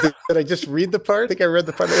I just read the part? I think I read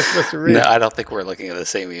the part I was supposed to read. No, I don't think we're looking at the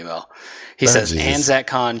same email. He says,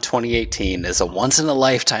 AnzacCon 2018 is a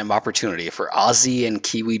once-in-a-lifetime opportunity for Aussie and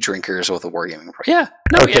Kiwi drinkers with a wargaming. Yeah.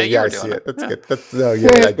 I see it. That's good. That's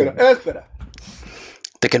better.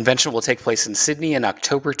 The convention will take place in Sydney in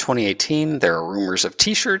October 2018. There are rumors of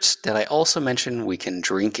T-shirts. Did I also mention we can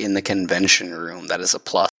drink in the convention room? That is a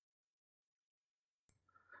plus.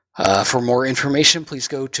 For more information, please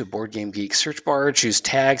go to Board Game Geek search bar, choose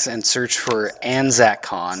tags, and search for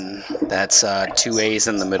AnzacCon. That's 2 A's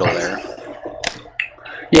in the middle there.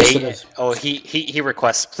 Yes, it is. Oh, he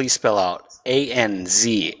requests, please spell out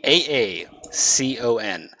ANZAACON,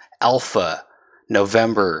 Alpha,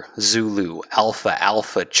 November, Zulu,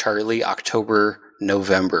 Alpha, Charlie, October,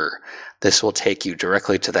 November. This will take you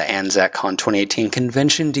directly to the AnzacCon 2018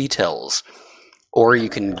 convention details. Or you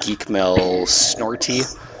can geek mail Snorty,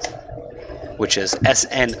 which is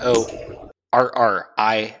SNORRIHT,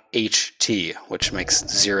 which makes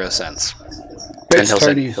 0 sense. And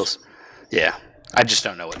yeah, I just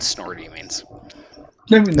don't know what Snorty means.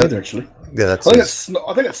 No, neither actually. Yeah, I think it's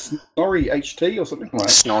Snorri HT or something like that.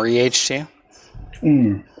 Snorri HT.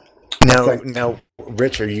 Now,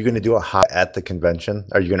 Rich, are you going to do a hot at the convention?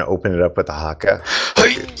 Are you going to open it up with a haka?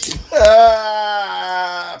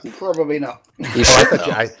 Probably not.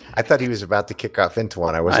 I thought he was about to kick off into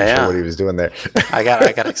one. I wasn't sure what he was doing there. I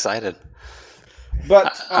got excited.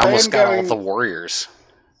 But I almost got all the Warriors.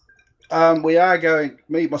 We are going.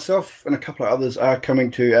 Myself, and a couple of others are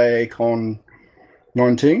coming to AACon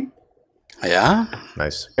 19. Yeah,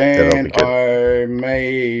 nice. And I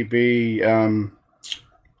may be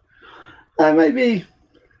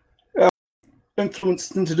in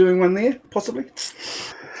influenced into doing one there, possibly.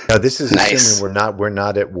 No, this is Nice. assuming we're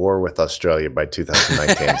not at war with Australia by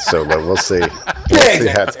 2019. So we'll see. We'll Yeah, see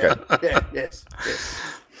how it's exactly. going. Yeah, yes.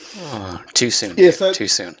 Oh, too soon. Yeah, so- too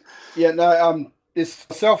soon. Yeah, no, it's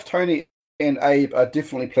myself, Tony, and Abe are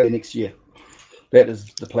definitely playing next year. That is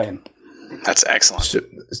the plan. That's excellent.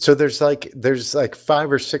 So there's like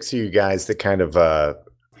 5 or 6 of you guys that kind of are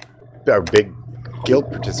big guild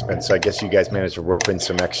participants. So I guess you guys managed to rope in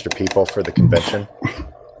some extra people for the convention.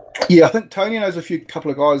 Yeah, I think Tony knows a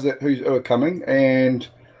couple of guys who are coming, and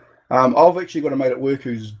I've actually got a mate at work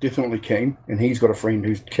who's definitely keen, and he's got a friend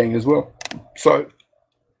who's keen as well. So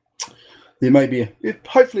there may be,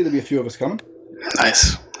 hopefully there'll be a few of us coming.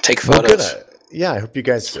 Nice. Take Well, photos. good. Yeah, I hope you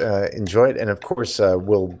guys enjoy it, and of course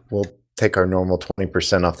we'll take our normal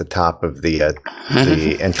 20% off the top of the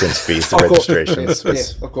entrance fees, the Of course. registrations,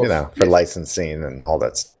 Yes, of course. for Yes. licensing and all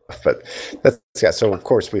that stuff. But so of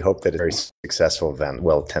course we hope that it's a very successful event,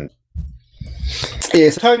 well attended. Yeah,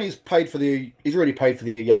 so Tony's he's already paid for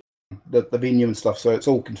the venue and stuff, so it's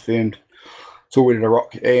all confirmed. It's all ready to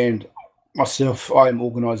rock. And myself, I am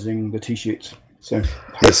organising the t-shirts. So Yeah, so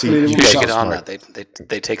hopefully there will you be You guys should some. get on smart. that.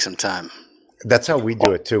 They take some time. That's how we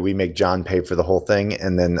do it too. We make John pay for the whole thing,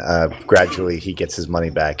 and then gradually he gets his money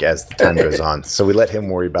back as the time goes on. So we let him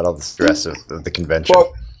worry about all the stress of the convention.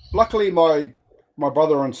 Well, luckily my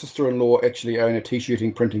brother and sister-in-law actually own a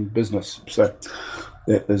t-shirting printing business, so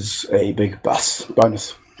that is a big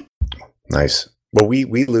bonus. Nice. Well, we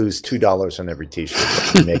lose $2 on every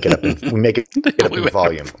T-shirt. But we make it up. We make it up in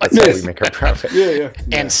volume. That's how we make our profit. Yeah.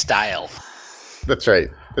 And style. That's right.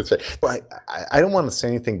 That's right. Well, I don't want to say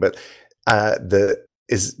anything, but the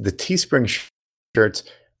Teespring shirts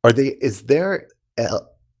is their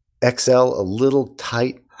XL a little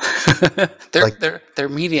tight? Their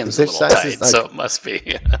medium's their a little size is tight, like- so it must be.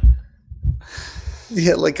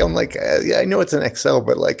 Yeah, I'm like, yeah, I know it's an XL,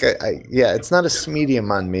 but like, it's not a medium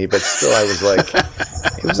on me, but still, I was like,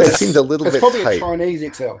 it seemed a little It's bit probably tight. a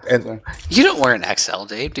Chinese XL. And- so. You don't wear an XL,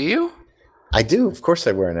 Dave, do you? I do, of course,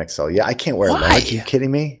 I wear an XL. Yeah, I can't wear a Why? large. Are you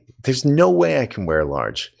kidding me? There's no way I can wear a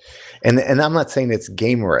large. And I'm not saying it's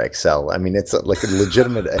gamer XL. I mean, it's like a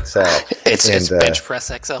legitimate XL. It's And, bench press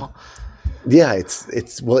XL. Yeah,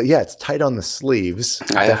 it's tight on the sleeves,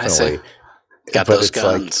 I definitely. see. Got But those it's like-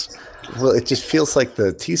 guns. Well, it just feels like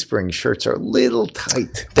the Teespring shirts are a little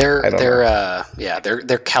tight. They're I don't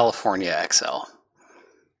they're California XL.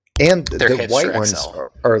 And They're the hipster white ones XL.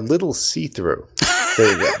 are a little see-through.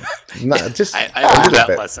 There you go. Not just I a learned little that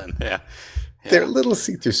bit. lesson. Yeah. They're a little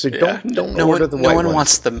see-through, so Yeah. don't no order one, the no white one ones.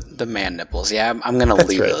 wants the man nipples. Yeah, I'm gonna That's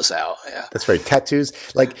leave right. those out. Yeah. That's right. Tattoos.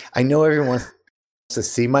 Like, I know everyone wants to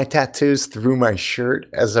see my tattoos through my shirt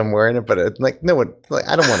as I'm wearing it, but no one. Like,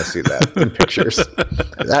 I don't want to see that in pictures.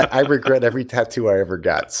 I regret every tattoo I ever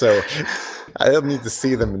got, so I don't need to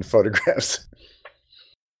see them in photographs.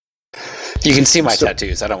 You can see my So-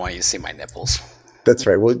 tattoos. I don't want you to see my nipples. That's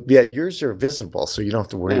right. Well, yeah, yours are visible, so you don't have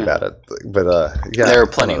to worry about it. But yeah, There are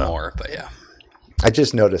I plenty don't know. more, but yeah. I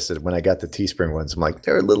just noticed it when I got the Teespring ones. I'm like,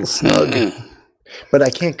 they're a little snug, but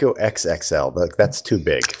I can't go XXL. Like, that's too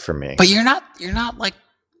big for me. But you're not like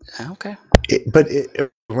okay.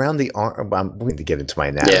 Around the arm, I'm going to get into my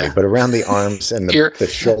anatomy, Yeah. but around the arms and You're- the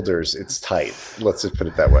shoulders, it's tight. Let's just put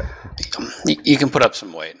it that way. You can put up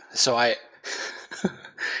some weight. So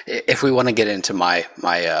if we want to get into my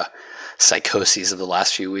psychoses of the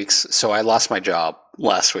last few weeks, so I lost my job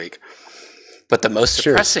last week. But the most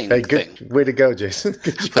depressing Hey, thing, good way to go, Jason.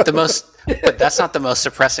 Good but job. but that's not the most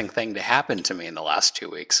depressing thing to happen to me in the last 2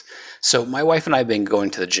 weeks. So my wife and I have been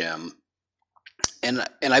going to the gym, and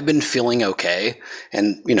I've been feeling okay,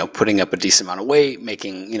 and putting up a decent amount of weight,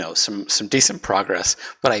 making some decent progress.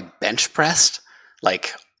 But I bench pressed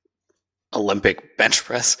like Olympic bench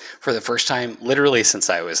press for the first time, literally since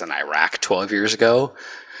I was in Iraq 12 years ago.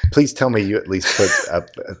 Please tell me you at least put.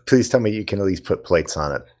 Please tell me you can at least put plates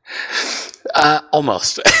on it.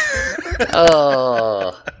 Almost.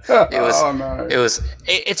 Oh, no.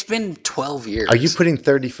 It's been 12 years. are you putting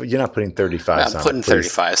 30? You're not putting 35s on. I'm putting it,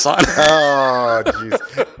 please. 35s on. Oh,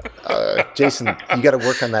 jeez. Jason, you got to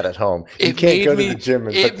work on that at home. You can't go to the gym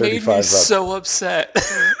and put 35s made me up. so upset.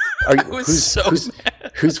 Are you, I was so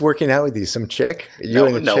mad. who's working out with you? Some chick? You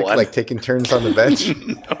and a No chick one. like taking turns on the bench?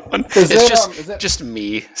 It's that- just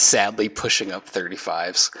me sadly pushing up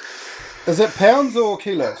 35s. Is it pounds or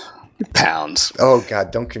kilos? Pounds. Oh God,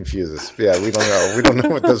 don't confuse us. Yeah, we don't know. We don't know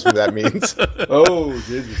what that means. Oh,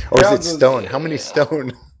 Jesus. Or is it Pounds stone? How many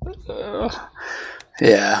stone?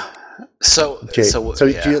 Yeah. So Okay, so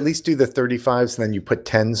yeah. do you at least do the 35s and then you put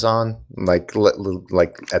 10s on?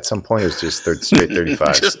 Like at some point it was just straight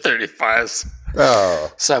 35s. Just 35s.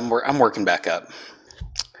 Oh, So I'm working back up.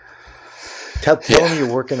 tell me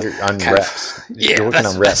you're working on reps. You're working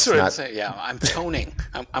on reps. That's what I'm saying. Yeah, I'm toning.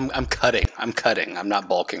 I'm cutting. I'm not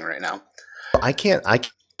bulking right now. I can't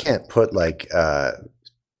put like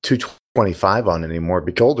 225 on anymore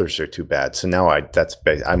because shoulders are too bad. So now I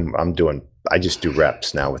just do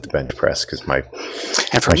reps now with the bench press because my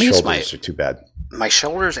shoulders are too bad. My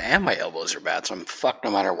shoulders and my elbows are bad, so I'm fucked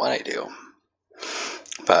no matter what I do.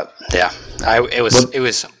 But yeah, it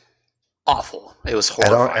was awful. It was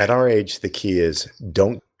horrifying. At our age, the key is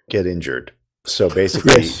don't get injured. So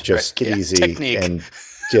basically, just get easy technique. And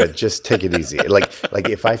just take it easy. Like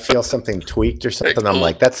if I feel something tweaked or something, I'm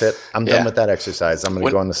like, that's it. I'm done with that exercise. I'm going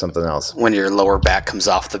to go on to something else. When your lower back comes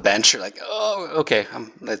off the bench, you're like, oh, okay,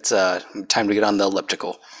 it's time to get on the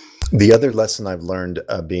elliptical. The other lesson I've learned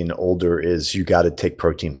being older is you got to take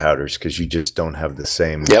protein powders because you just don't have the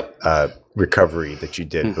same recovery that you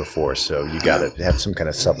did before. So you got to have some kind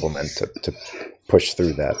of supplement to push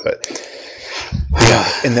through that. But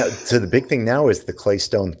and so the big thing now is the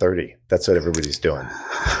Claystone 30. That's what everybody's doing.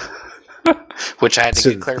 Which I had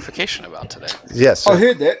to get clarification about today. Yes. I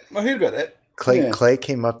heard that. I heard about that. Clay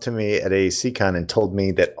came up to me at AACCon and told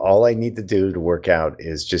me that all I need to do to work out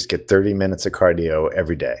is just get 30 minutes of cardio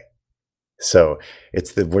every day. So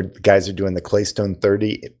it's the guys are doing the Claystone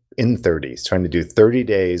 30 in 30s, trying to do 30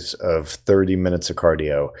 days of 30 minutes of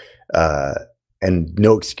cardio, and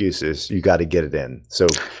no excuses. You got to get it in. So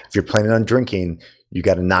if you're planning on drinking, you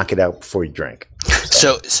got to knock it out before you drink.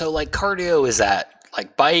 So like cardio, is that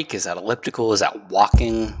like bike? Is that elliptical? Is that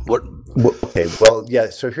walking? What? Okay. Well, yeah.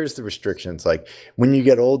 So here's the restrictions. Like when you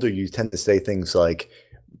get older, you tend to say things like,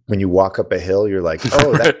 when you walk up a hill, you're like,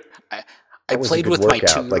 oh, that. I played with my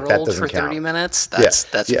 2-year-old for 30 minutes. That's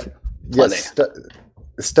plenty. Yes,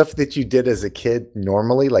 stuff that you did as a kid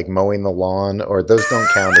normally, like mowing the lawn, or those don't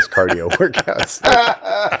count as cardio workouts.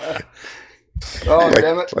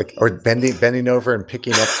 Damn it! Or bending over and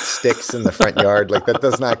picking up sticks in the front yard, like that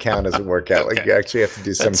does not count as a workout. Okay. Like you actually have to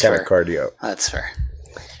do some kind of cardio. That's fair.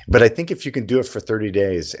 But I think if you can do it for 30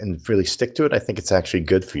 days and really stick to it, I think it's actually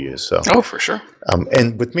good for you. So, for sure.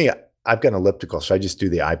 And with me, I've got an elliptical, so I just do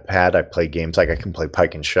the iPad. I play games like I can play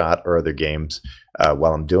Pike and Shot or other games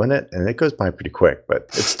while I'm doing it, and it goes by pretty quick. But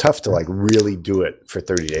it's tough to like really do it for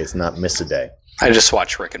 30 days, not miss a day. I just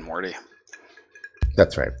watch Rick and Morty.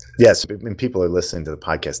 That's right. Yes, and people are listening to the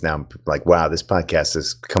podcast now, like, wow, this podcast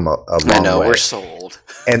has come a long way. I know, we're so old,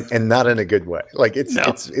 and not in a good way. Like it's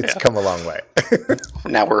come a long way.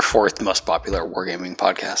 Now we're 4th most popular wargaming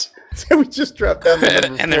podcast. We just dropped down to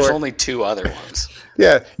number 4. There's only 2 other ones.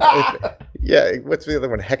 Yeah. What's the other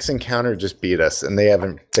one? Hex Encounter just beat us, and they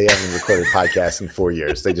haven't recorded podcasts in 4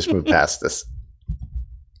 years. They just moved past us.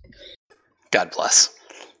 God bless.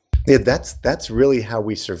 Yeah, that's really how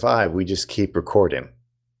we survive. We just keep recording.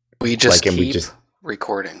 We just keep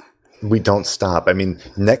recording. We don't stop. I mean,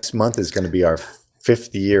 next month is going to be our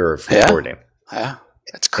 5th year of recording. Yeah,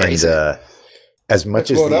 that's crazy. And as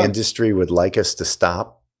much as the industry would like us to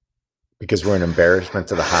stop, because we're an embarrassment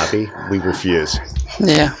to the hobby, we refuse.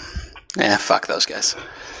 Yeah, fuck those guys.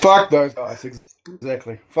 Fuck those guys,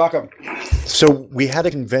 exactly. Fuck them. So we had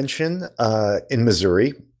a convention in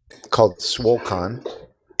Missouri called SwoleCon,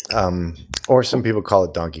 or some people call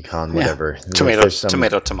it Donkey Con, whatever.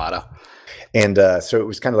 Tomato. And so it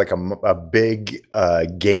was kind of like a big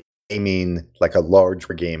gaming, like a large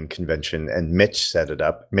game convention, and Mitch set it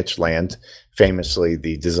up. Mitch Land, famously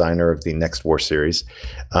the designer of the Next War series.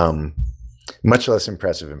 Much less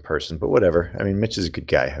impressive in person, but whatever. I mean, Mitch is a good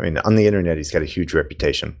guy. I mean, on the internet, he's got a huge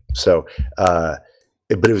reputation. So, but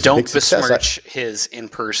it was a big success. Don't besmirch his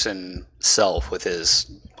in-person self with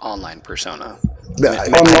his online persona.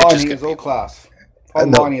 Online, he is all class.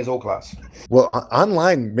 Online, he is all class. Well,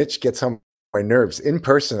 online, Mitch gets on my nerves. In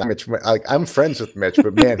person, Mitch, I'm friends with Mitch,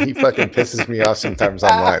 but man, he fucking pisses me off sometimes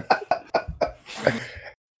online.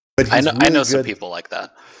 But I know some people like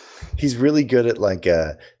that. He's really good at like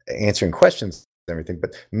answering questions and everything,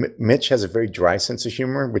 but Mitch has a very dry sense of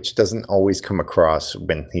humor, which doesn't always come across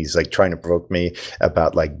when he's like trying to provoke me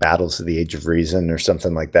about like Battles of the Age of Reason or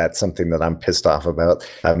something like that, something that I'm pissed off about.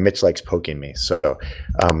 Mitch likes poking me. So,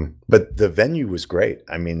 but the venue was great.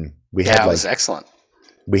 I mean, it was excellent.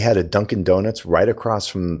 We had a Dunkin' Donuts right across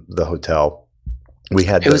from the hotel. We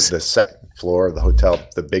had the second floor of the hotel,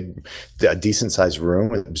 the decent sized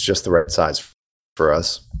room. It was just the right size for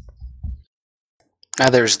us. Now,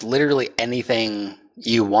 there's literally anything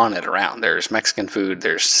you wanted around. There's Mexican food.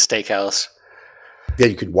 There's steakhouse. Yeah,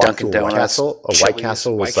 you could walk Dunkin' to a White Donuts, Castle. A Chili's, White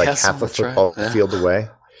Castle was like half a football field away.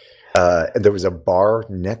 And there was a bar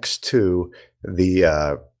next to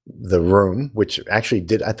the the room, which actually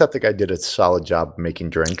I thought the guy did a solid job making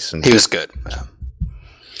drinks. And he was good.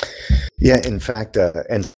 Yeah, in fact,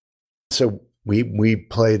 and so we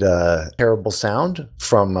played Terrible Sound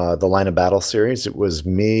from the Line of Battle series. It was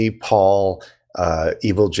me, Paul,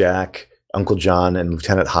 Evil Jack, Uncle John, and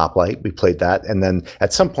Lieutenant Hoplite. We played that, and then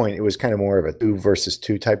at some point it was kind of more of a 2 versus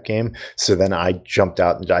 2 type game. So then I jumped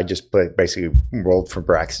out and I just basically rolled for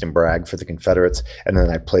Braxton Bragg for the Confederates, and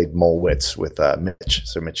then I played Molwitz with Mitch.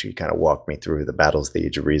 So Mitch kind of walked me through the battles of the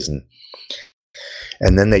Age of Reason.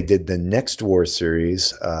 And then they did the Next War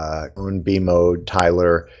series. B Mode,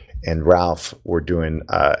 Tyler, and Ralph were doing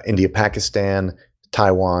India, Pakistan,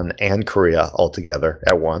 Taiwan, and Korea all together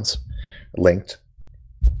at once, linked.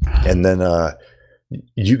 And then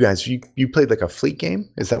you guys, you played like a fleet game?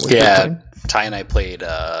 Is that what you played? Ty and I played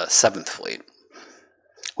 7th Fleet,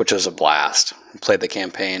 which was a blast. We played the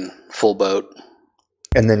campaign, full boat.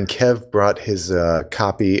 And then Kev brought his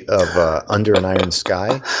copy of Under an Iron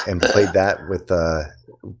Sky and played that with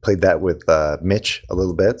Mitch a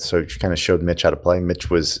little bit. So she kind of showed Mitch how to play. Mitch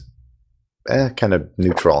was kind of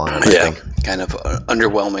neutral on it, I think. Kind of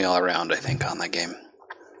underwhelming all around, I think, on that game.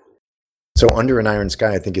 So Under an Iron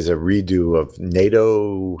Sky, I think, is a redo of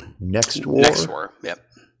NATO Next War. Next War, yep.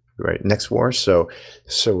 Right, Next War. So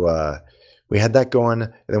we had that going.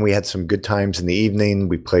 And then we had some good times in the evening.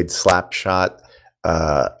 We played Slapshot.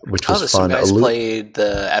 Which was fun. Some guys played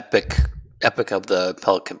the epic of the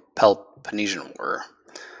Peloponnesian War.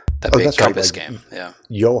 That big compass game. Yeah.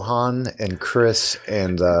 Johan and Chris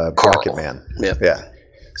and Rocket Man. Yeah.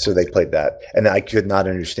 So they played that. And I could not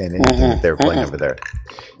understand anything that they were playing over there.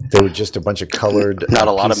 They were just a bunch of colored not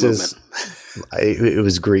a lot pieces. of movement. It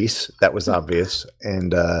was Greece. That was obvious.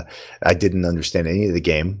 And I didn't understand any of the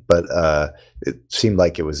game, but it seemed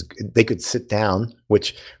like they could sit down,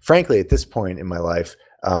 which frankly, at this point in my life,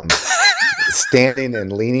 standing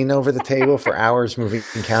and leaning over the table for hours moving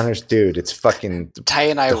counters, dude, it's fucking. Ty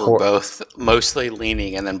and I were both mostly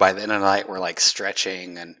leaning, and then by the end of the night, we're like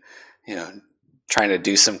stretching and, trying to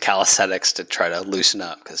do some calisthenics to try to loosen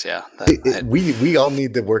up. Because we all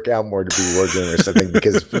need to work out more to be wargamers, I think,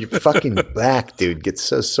 because your fucking back, dude, gets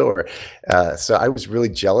so sore. So I was really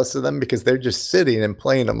jealous of them because they're just sitting and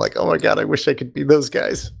playing. I'm like, oh my god, I wish I could be those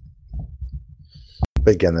guys.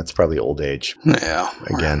 But again, that's probably old age. Yeah.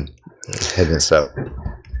 Again, hitting us up.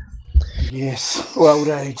 Yes, old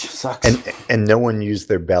age sucks. And no one used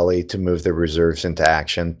their belly to move their reserves into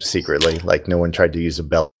action secretly. Like no one tried to use a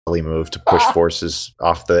belly move to push forces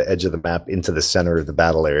off the edge of the map into the center of the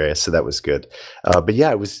battle area. So that was good. But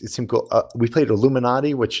yeah, it seemed cool. We played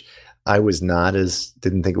Illuminati, which I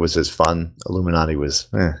didn't think it was as fun. Illuminati was.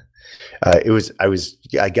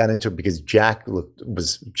 I got into it because Jack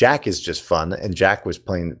is just fun, and Jack was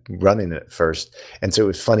running it first, and so it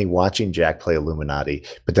was funny watching Jack play Illuminati.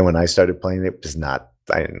 But then when I started playing it, was not.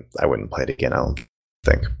 I wouldn't play it again. I don't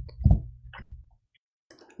think.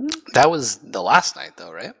 That was the last night,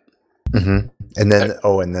 though, right? Mm-hmm. And then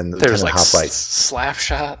there was like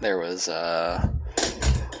Slapshot. There was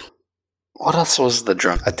what else was the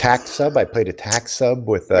drunk? Attack Sub. I played Attack Sub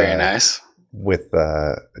with very nice with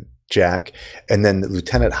Jack, and then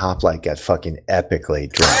Lieutenant Hoplite got fucking epically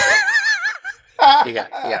drunk. he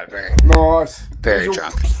got very nice, very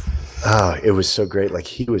drunk. Oh, it was so great. Like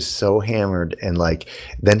he was so hammered, and like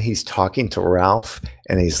then he's talking to Ralph,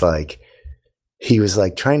 and he was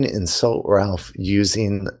like trying to insult Ralph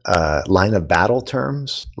using line of battle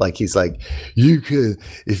terms. Like he's like,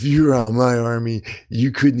 if you were on my army,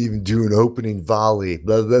 you couldn't even do an opening volley.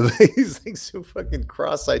 Blah, blah, blah. He's like so fucking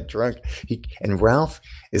cross-eyed drunk. And Ralph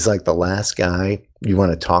is like the last guy you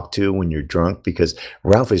want to talk to when you're drunk because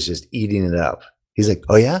Ralph is just eating it up. He's like,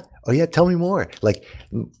 oh yeah, tell me more. Like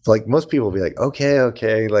most people will be like,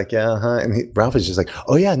 okay, like yeah, huh. And Ralph is just like,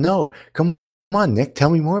 oh yeah, no, come on, Nick, tell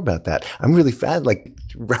me more about that. I'm really fat. Like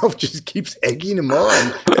Ralph just keeps egging him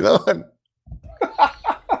on and on.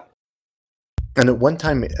 And at one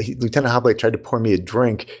time, Lieutenant Hoplite tried to pour me a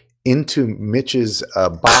drink into Mitch's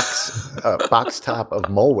box top of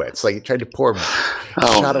Molwitz. Like he tried to pour a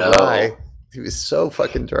shot of rye. He was so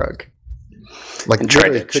fucking drunk. Like and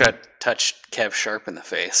tried to touch Kev Sharp in the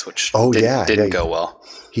face, which didn't go well.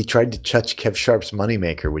 He tried to touch Kev Sharp's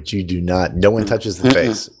moneymaker, which you do not. No one touches the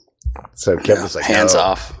face. So Kev was like, hands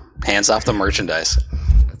off the merchandise.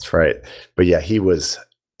 That's right. But yeah, he was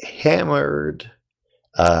hammered,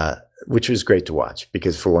 which was great to watch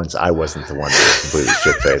because for once I wasn't the one that was completely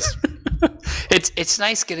shit-faced. It's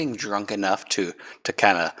nice getting drunk enough to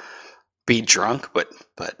kind of be drunk, but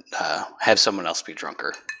have someone else be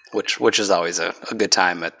drunker, which is always a good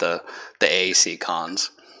time at the AAC cons.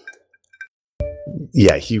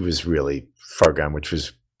 Yeah, he was really far gone, which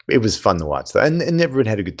was it was fun to watch, though, and everyone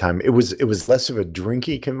had a good time. It was less of a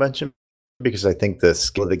drinky convention because I think the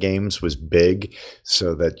skill of the games was big,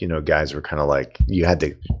 so that guys were kind of like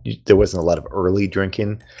there wasn't a lot of early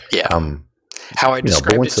drinking. Yeah. How I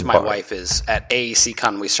described it to my bar. wife is at AAC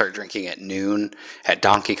Con we start drinking at noon. At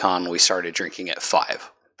Donkey Con we started drinking at 5.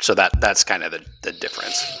 So that's kind of the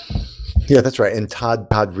difference. Yeah, that's right. And Todd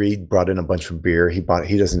Reed brought in a bunch of beer. He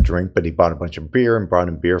doesn't drink, but he bought a bunch of beer and brought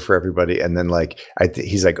in beer for everybody. And then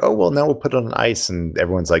he's like, oh, well, now we'll put it on ice. And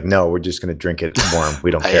everyone's like, no, we're just going to drink it warm.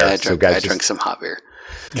 We don't care. I drank some hot beer.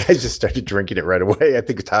 Guys just started drinking it right away. I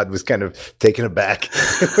think Todd was kind of taken aback.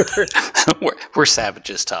 we're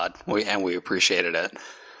savages, Todd. We appreciated it.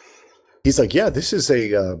 He's like, yeah, this is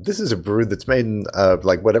a brew that's made in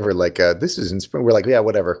this is in spring. We're like, yeah,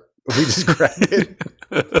 whatever. We just grabbed it.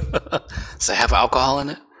 Does it have alcohol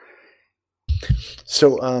in it?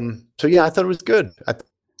 So yeah, I thought it was good. I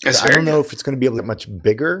don't know if it's going to be able to get much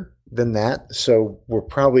bigger than that. So we're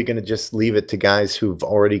probably going to just leave it to guys who've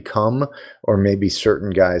already come, or maybe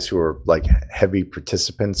certain guys who are like heavy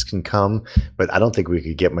participants can come. But I don't think we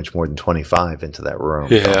could get much more than 25 into that room.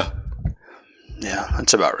 Yeah,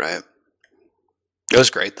 that's about right. It was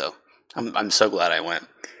great though. I'm so glad I went.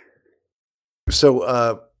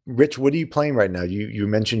 So, Rich, what are you playing right now? You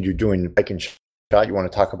mentioned you're doing Bike and Shot. You want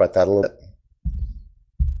to talk about that a little bit?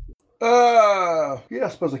 Yeah, I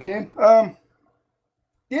suppose I can.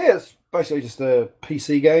 Yeah, it's basically just a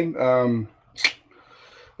PC game.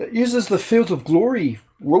 It uses the Fields of Glory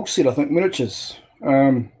rule set, I think, miniatures.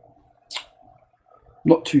 Not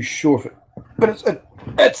too sure if it, but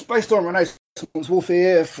it's based on Renaissance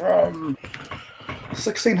warfare from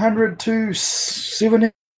 1600 to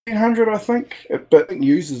 1700, I think. But I think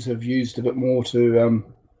users have used a bit more to. I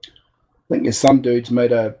think there's some dudes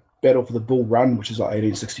made a Battle for the Bull Run, which is like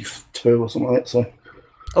 1862 or something like that. So.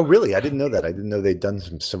 Oh, really? I didn't know that. I didn't know they'd done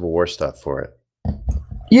some Civil War stuff for it.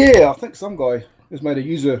 Yeah, I think some guy has made a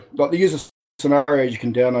user, like the user scenarios you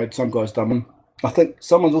can download, some guy's done them. I think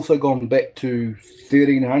someone's also gone back to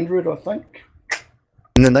 1300, I think.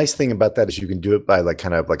 And the nice thing about that is you can do it by like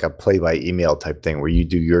kind of like a play-by-email type thing where you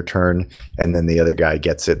do your turn and then the other guy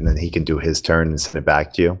gets it and then he can do his turn and send it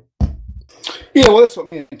back to you. Yeah, well, that's what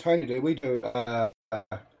me and Tony do. We do...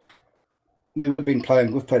 we've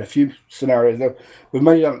played a few scenarios. We've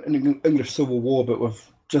mainly done an English Civil War, but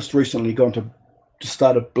we've just recently gone to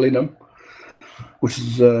start a Blenheim, which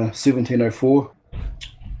is 1704.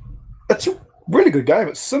 It's a really good game.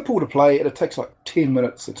 It's simple to play, and it takes like 10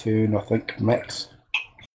 minutes a turn, I think, max.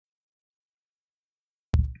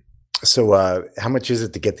 So, how much is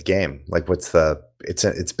it to get the game? Like,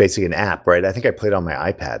 it's basically an app, right? I think I played on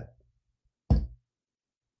my iPad.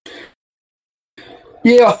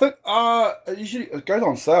 Yeah, I think usually it goes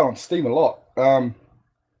on sale on Steam a lot. I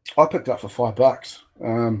picked it up for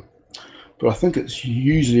 $5, but I think it's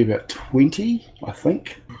usually about 20. I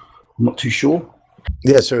think I'm not too sure.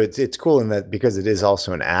 Yeah, so it's cool in that because it is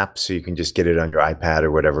also an app, so you can just get it on your iPad or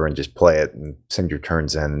whatever and just play it and send your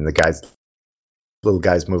turns in. And little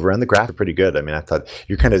guys move around. The graphics are pretty good. I mean, I thought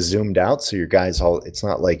you're kind of zoomed out, so your guys it's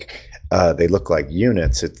not like they look like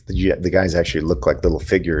units. The guys actually look like little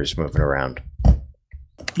figures moving around.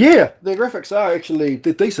 Yeah, the graphics are actually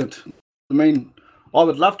decent. I mean, I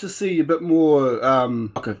would love to see a bit more,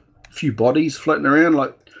 like a few bodies floating around,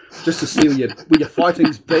 like just to see where your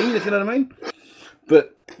fighting's been, if you know what I mean.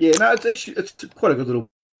 But yeah, no, it's quite a good little,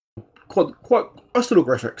 quite nice little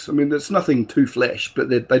graphics. I mean, it's nothing too flash, but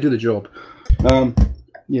they do the job. Yeah.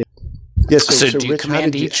 Yeah. So do you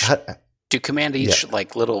command each? Do you command each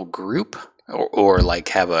like little group, or like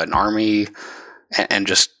have an army and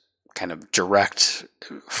just kind of direct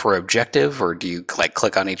for objective, or do you like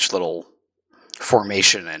click on each little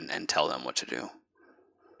formation and tell them what to do?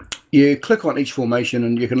 You click on each formation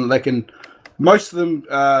and they can most of them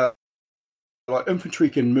like infantry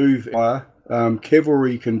can move,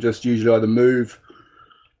 cavalry can just usually either move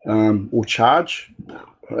or charge.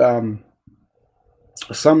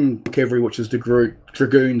 Some cavalry, which is the group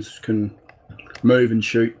dragoons, can move and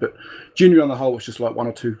shoot, but generally on the whole it's just like 1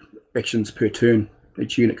 or 2 actions per turn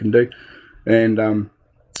each unit can do. And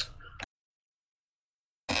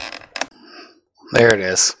there it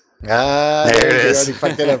is. There it is. You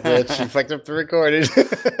fucked it up, Rich. You fucked up the recording.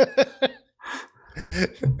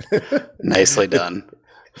 Nicely done.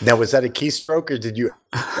 Now, was that a keystroke or did you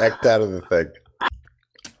act out of the thing?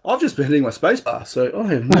 I've just been hitting my spacebar, so I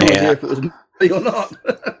have no idea if it was me or not.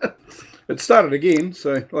 It started again,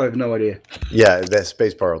 so I have no idea. Yeah, that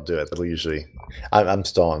spacebar will do it. That'll usually. I'm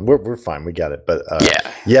stalling. We're fine. We got it. But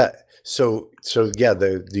yeah. So yeah,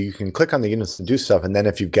 you can click on the units and do stuff, and then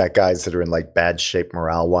if you've got guys that are in like bad shape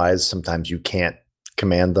morale wise, sometimes you can't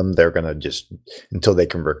command them, they're going to just, until they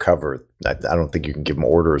can recover. I don't think you can give them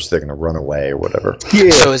orders. They're going to run away or whatever.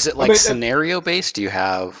 Yeah. So is it like scenario based? Do you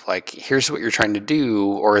have like, here's what you're trying to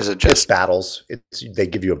do, or is it just It's battles? They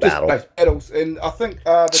give you a battle. Battles, and I think.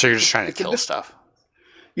 So you're just trying to kill stuff.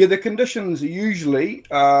 Yeah, the conditions are usually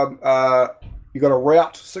you got to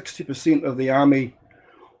rout 60% of the army,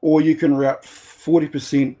 or you can rout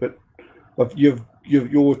 40%, but of your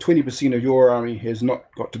 20% of your army has not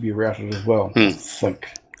got to be routed as well. I think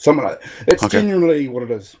something like that. It's genuinely what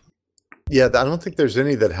it is. Yeah, I don't think there's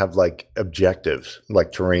any that have like objectives,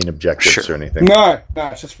 like terrain objectives or anything. No,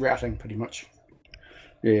 it's just routing pretty much.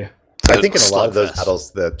 Yeah. So I think in a lot of those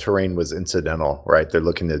battles, the terrain was incidental, right? They're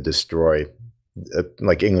looking to destroy,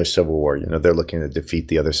 like English Civil War. They're looking to defeat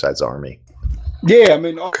the other side's army. Yeah, I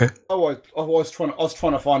mean, I was trying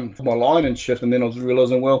to find my line and shit, and then I was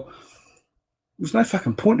realizing, well, there's no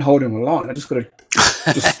fucking point holding the line. I just got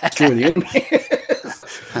to destroy the enemy.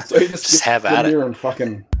 So you just have at it and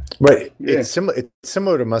fucking. Right. Yeah. It's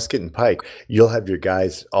similar to musket and pike. You'll have your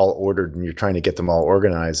guys all ordered, and you're trying to get them all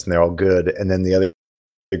organized, and they're all good, and then the other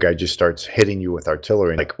guy just starts hitting you with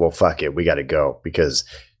artillery. Like, well, fuck it, we got to go, because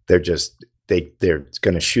they're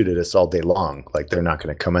going to shoot at us all day long. Like, they're not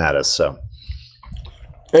going to come at us. So.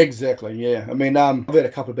 Exactly. Yeah. I mean, I've had a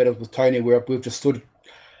couple of battles with Tony where we've just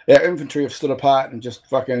our infantry have stood apart and just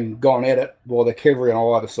fucking gone at it, while the cavalry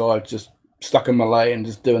on either side just stuck in melee and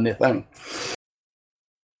just doing their thing.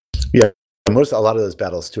 Yeah, a lot of those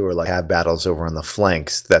battles too are like have battles over on the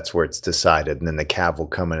flanks. That's where it's decided, and then the cav will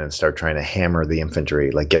come in and start trying to hammer the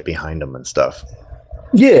infantry, like get behind them and stuff.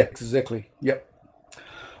 Yeah, exactly. Yep.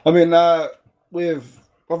 I mean, I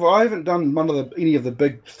haven't done any of the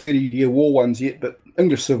big 30-year war ones yet, but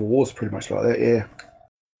English Civil War is pretty much like that. Yeah.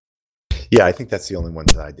 Yeah, I think that's the only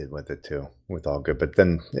ones that I did with it too, with all good. But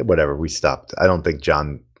then whatever, we stopped. I don't think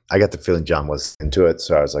John. I got the feeling John was into it,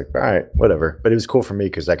 so I was like, all right, whatever. But it was cool for me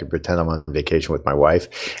because I could pretend I'm on vacation with my wife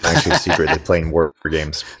and actually secretly playing war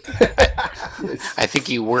games. I think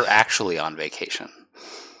you were actually on vacation.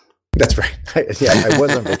 That's right. I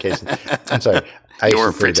was on vacation. I'm sorry. You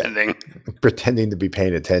were pretending to be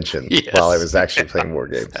paying attention while I was actually playing war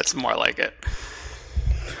games. That's more like it.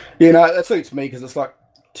 Yeah, no, that suits me because it's like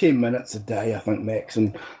 10 minutes a day, I think, max,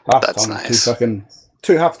 and half the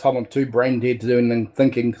time I'm too brain dead to do anything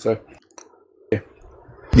thinking. So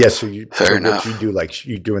yeah. So you do like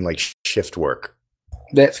you're doing like shift work.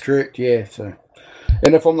 That's correct. Yeah. So,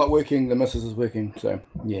 and if I'm not working, the missus is working. So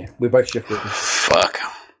yeah, we're both shift workers. Fuck.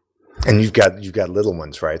 And you've got little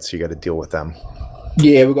ones, right? So you got to deal with them.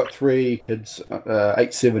 Yeah, we've got 3 kids,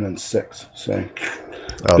 8, 7, and 6. So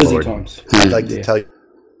busy Lord. times. I'd like to tell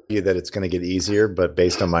you that it's going to get easier, but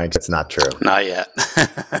based on mine, it's not true. Not yet.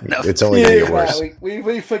 No. It's only going to get worse.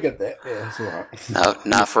 We figured that. Yeah, it's all right. No,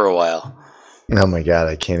 not for a while. Oh my God,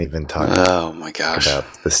 I can't even talk about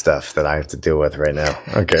the stuff that I have to deal with right now.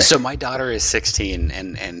 Okay. So my daughter is 16,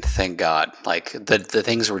 and thank God, like the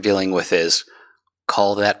things we're dealing with is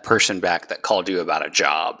call that person back that called you about a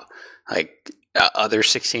job. Like other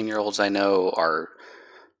 16-year-olds I know are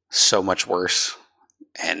so much worse.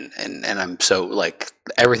 And I'm so like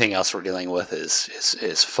everything else we're dealing with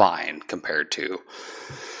is fine compared to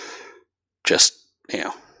just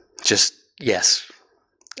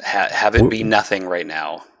have it be nothing right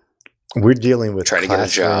now. We're dealing with try to get a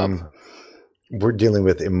job. We're dealing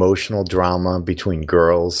with emotional drama between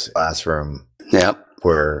girls classroom. Yep.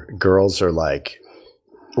 Where girls are like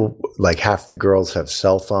half girls have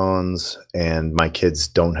cell phones and my kids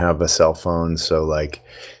don't have a cell phone, so like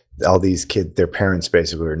all these kids, their parents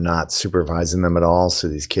basically are not supervising them at all. So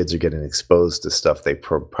these kids are getting exposed to stuff they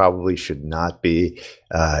probably should not be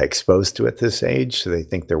exposed to at this age. So they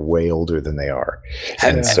think they're way older than they are.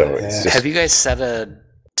 It's just, have you guys set a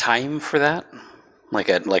time for that? Like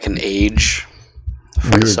an age?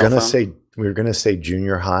 We were gonna say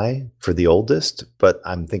junior high for the oldest, but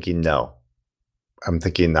I'm thinking no. I'm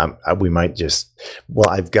thinking we might just. Well,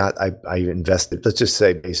 I invested. Let's just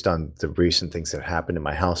say, based on the recent things that happened in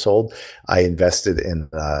my household, I invested in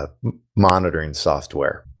monitoring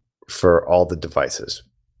software for all the devices.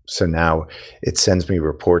 So now it sends me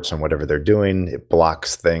reports on whatever they're doing. It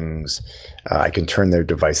blocks things. I can turn their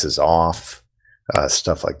devices off,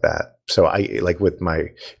 stuff like that. So I like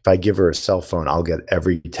if I give her a cell phone, I'll get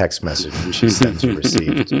every text message she sends or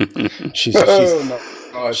received.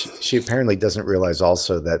 She apparently doesn't realize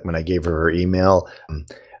also that when I gave her email,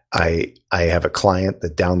 I have a client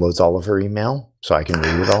that downloads all of her email so I can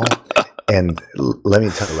read it all. And let me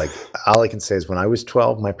tell you, like, all I can say is when I was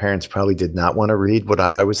 12, my parents probably did not want to read what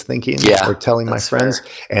I was thinking or telling my friends. Fair.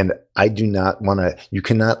 And I do not want to, you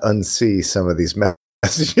cannot unsee some of these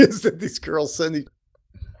messages that these girls send.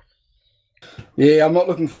 Yeah, I'm not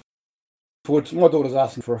looking forward to. My daughter's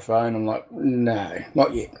asking for a phone. I'm like, no,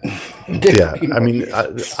 not yet. Yeah, Definitely I not mean,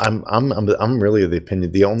 yet. I'm really of the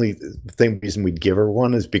opinion. The only reason we'd give her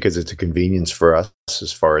one is because it's a convenience for us,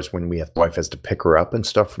 as far as when wife has to pick her up and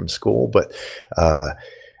stuff from school. But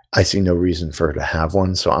I see no reason for her to have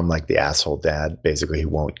one. So I'm like the asshole dad. Basically, he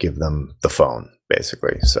won't give them the phone.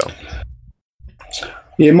 Basically, so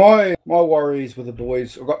Yeah, my worries with the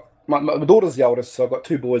boys. I've got my daughter's the eldest, so I've got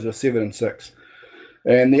two boys who are 7 and 6,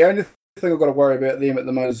 and the only thing I've got to worry about them at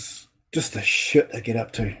the moment is just the shit they get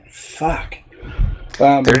up to. Fuck.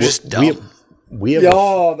 They're just dumb. we have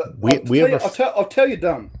I'll tell you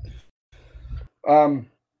dumb.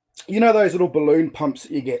 You know those little balloon pumps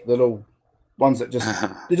that you get, the little ones that just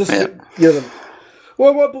they just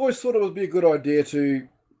well, my boys thought it would be a good idea to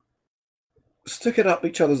stick it up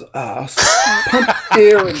each other's ass, pump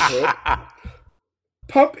air into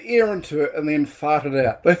it, and then fart it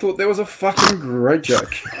out. They thought that was a fucking great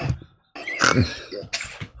joke.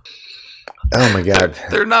 Oh my god,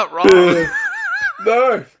 they're not wrong.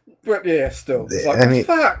 No, but yeah, still. It's like, I mean,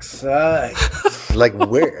 fuck's sake. like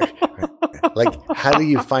where? Like, how do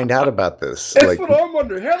you find out about this? That's like, what I'm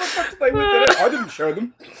wondering. How the fuck did they work that out? I didn't show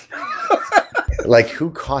them. like,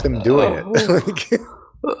 who caught them doing it?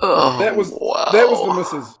 That was the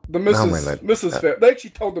missus. The missus. They actually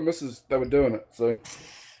told the missus they were doing it. So,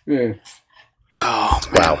 yeah. Oh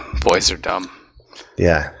man, wow, boys are dumb.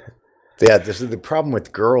 Yeah. The problem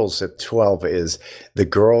with girls at 12 is the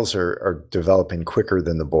girls are developing quicker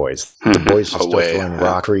than the boys. The boys just start throwing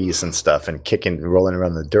rock trees and stuff and rolling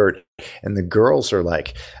around in the dirt, and the girls are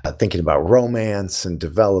like thinking about romance and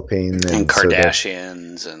developing and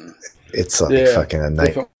Kardashians, and it's like fucking a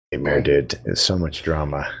nightmare, dude. There's so much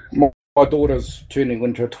drama. My daughter's turning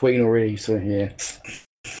into a tween already, so yeah.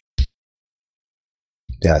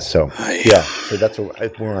 Yeah, so that's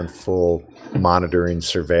what we're on full monitoring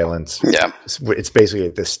surveillance. Yeah, it's basically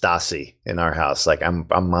the Stasi in our house. Like I'm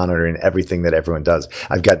monitoring everything that everyone does.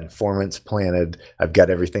 I've got informants planted. I've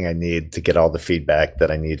got everything I need to get all the feedback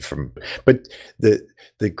that I need from. But the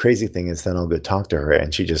crazy thing is, then I'll go talk to her,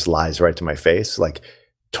 and she just lies right to my face, like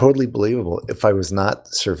totally believable. If I was not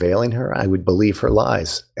surveilling her, I would believe her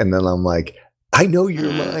lies, and then I'm like, I know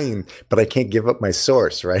you're lying, but I can't give up my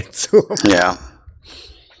source, right? So yeah.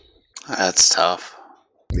 That's tough.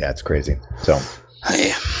 Yeah, it's crazy. So,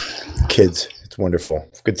 hey, kids, it's wonderful.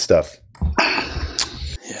 It's good stuff.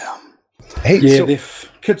 Yeah. Hey, yeah,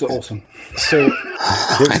 kids are awesome. So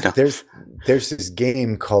there's this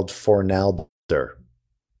game called Fornalder,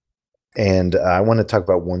 and I want to talk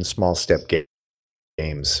about one small step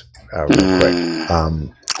games real quick.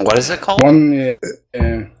 What is it called?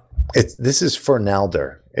 This is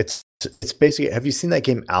Fornalder. It's basically. Have you seen that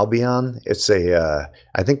game Albion? It's I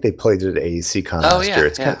think they played it at AEC Con last year.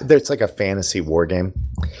 It's like a fantasy war game.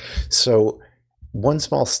 So, One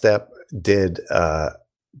Small Step did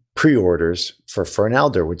pre-orders for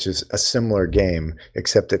Fornalder, which is a similar game,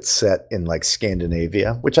 except it's set in like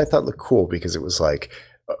Scandinavia, which I thought looked cool because it was like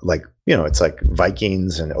it's like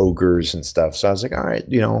Vikings and ogres and stuff. So I was like, all right,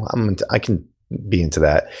 I can be into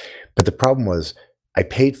that. But the problem was, I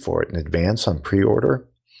paid for it in advance on pre-order.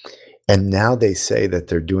 And now they say that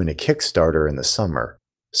they're doing a Kickstarter in the summer.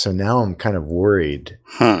 So now I'm kind of worried.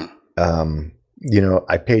 I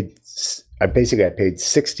paid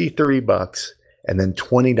 $63 and then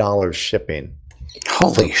 $20 shipping.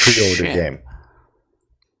 Holy for a pre-order game.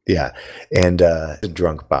 Yeah. And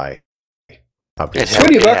drunk by.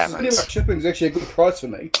 $20 shipping is actually a good price for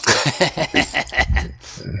me.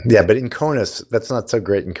 Yeah, but in Conus, that's not so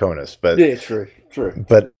great in Conus. But yeah, true.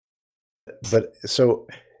 But so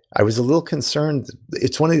I was a little concerned.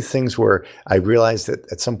 It's one of these things where I realized that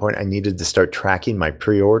at some point I needed to start tracking my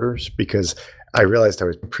pre-orders, because I realized I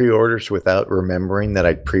was pre-orders without remembering that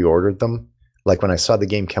I'd pre-ordered them. Like when I saw the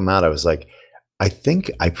game come out, I was like, I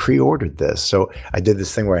think I pre-ordered this. So I did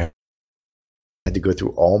this thing where I had to go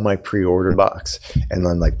through all my pre-order box and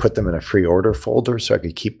then like put them in a pre-order folder so I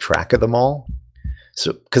could keep track of them all.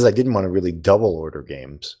 So because I didn't want to really double order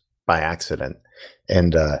games by accident.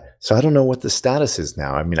 And so I don't know what the status is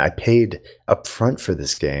now. I mean, I paid up front for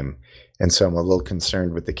this game, and so I'm a little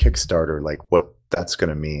concerned with the Kickstarter, like what that's going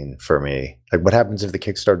to mean for me. Like, what happens if the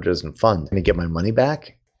Kickstarter doesn't fund? Can I get my money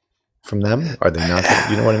back from them? Are they not?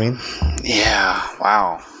 You know what I mean? Yeah.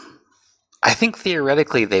 Wow. I think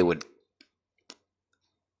theoretically they would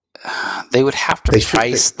have to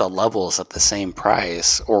price the levels at the same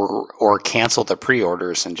price, or cancel the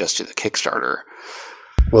pre-orders and just do the Kickstarter.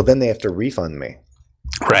 Well, then they have to refund me.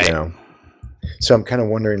 Right. So I'm kind of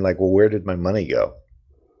wondering, like, well, where did my money go?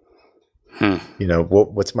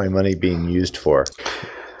 What's my money being used for?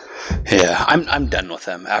 Yeah, I'm done with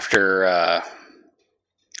them. After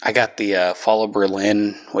I got the Fall of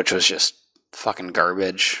Berlin, which was just fucking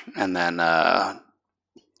garbage, and then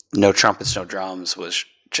No Trumpets, No Drums was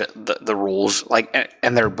the rules, like,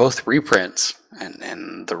 and they're both reprints,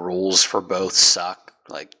 and the rules for both suck,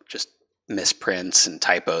 like just misprints and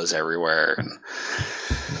typos everywhere. And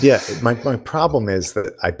Yeah, my problem is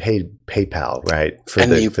that I paid PayPal, right, for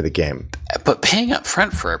the game. But paying up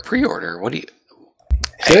front for a pre-order, what do you?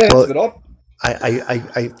 Yeah, Well, it's a bit odd.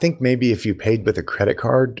 I think maybe if you paid with a credit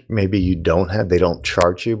card, maybe they don't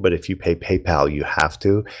charge you, but if you pay PayPal, you have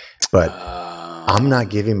to. But I'm not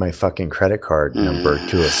giving my fucking credit card number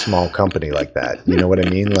to a small company like that. You know what I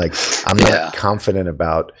mean? Like, I'm not confident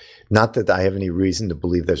about, not that I have any reason to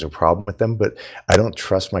believe there's a problem with them, but I don't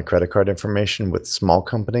trust my credit card information with small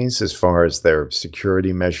companies as far as their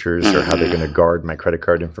security measures or how they're going to guard my credit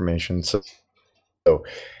card information. So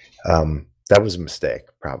that was a mistake,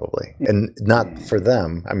 probably. And not for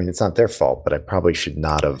them. I mean, it's not their fault, but I probably should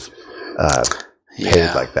not have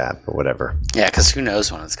paid like that, but whatever. Yeah, because who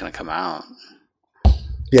knows when it's going to come out.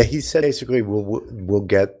 Yeah, he said basically we'll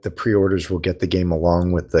get the pre-orders, we'll get the game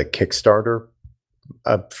along with the Kickstarter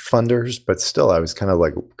funders, but still I was kind of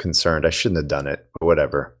like concerned. I shouldn't have done it, but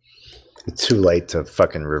whatever. It's too late to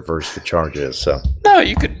fucking reverse the charges. So no,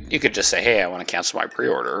 you could just say, hey, I want to cancel my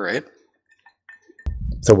pre-order, right?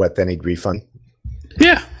 So what, then he'd refund?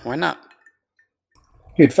 Yeah, why not?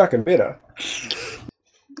 You'd fucking better.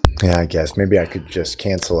 Yeah, I guess maybe I could just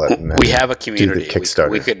cancel it. And then we have a community. Do the Kickstarter.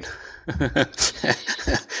 We could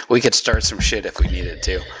we could start some shit if we needed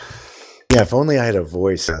to. Yeah, if only I had a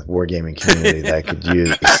voice in the wargaming community that I could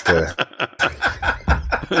use to.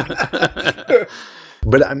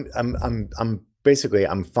 But I'm basically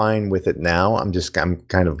I'm fine with it now. I'm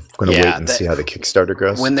kind of going to wait and see how the Kickstarter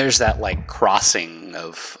goes. When there's that like crossing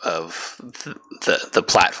of the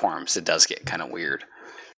platforms, it does get kind of weird.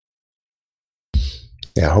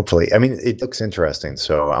 Yeah, hopefully. I mean, it looks interesting,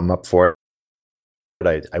 so I'm up for it.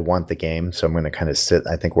 But I want the game, so I'm going to kind of sit,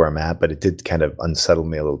 I think, where I'm at. But it did kind of unsettle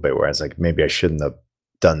me a little bit, where I was like, maybe I shouldn't have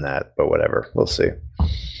done that, but whatever. We'll see.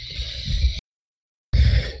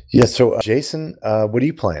 Yeah, so Jason, what are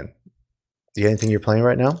you playing? Do you have anything you're playing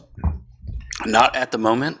right now? Not at the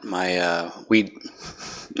moment. We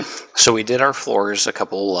did our floors a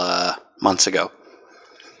couple months ago,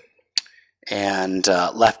 and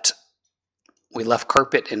we left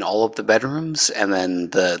carpet in all of the bedrooms, and then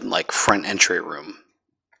the like front entry room.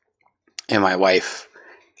 And my wife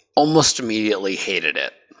almost immediately hated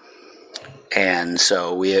it, and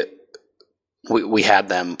so we had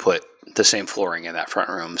them put the same flooring in that front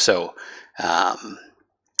room. So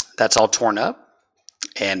that's all torn up,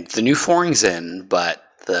 and the new flooring's in, but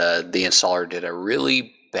the installer did a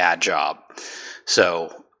really bad job.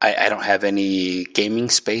 So I don't have any gaming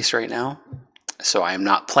space right now. So I'm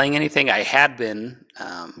not playing anything. I had been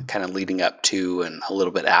kind of leading up to and a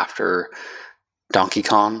little bit after Donkey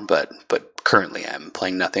Kong, but currently I'm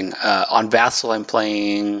playing nothing. On Vassal, I'm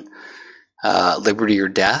playing Liberty or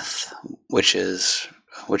Death, which is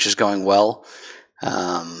going well.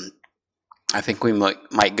 I think we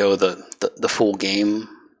might go the full game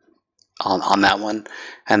on that one,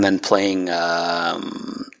 and then playing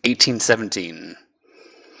 1817,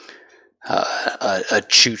 a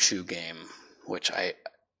choo-choo game, which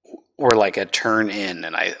we're like a turn in,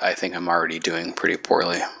 and I think I'm already doing pretty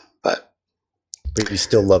poorly. But you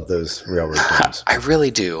still love those railroad games. I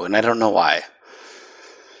really do, and I don't know why.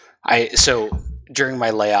 So during my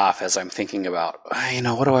layoff, as I'm thinking about,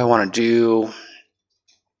 what do I want to do?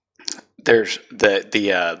 There's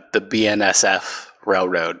the BNSF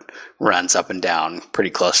railroad runs up and down pretty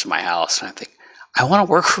close to my house, and I think I want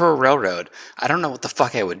to work for a railroad. I don't know what the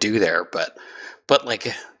fuck I would do there, but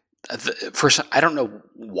like, first, I don't know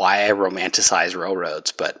why I romanticize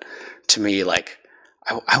railroads, but to me, like,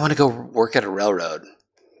 I want to go work at a railroad.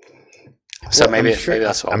 So maybe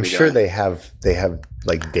that's what I'm sure doing. They have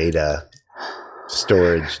like data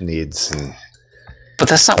storage needs, and but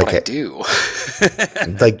that's not what I do.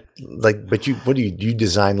 but what do you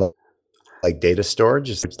design like data storage?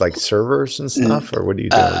 Is it like servers and stuff, or what do you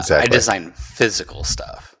do exactly? I design physical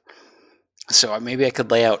stuff. So maybe I could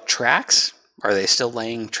lay out tracks. Are they still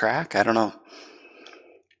laying track? I don't know.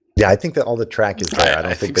 Yeah, I think that all the track is there. I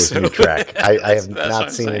don't think there's new track. I have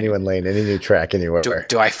not seen anyone laying any new track anywhere.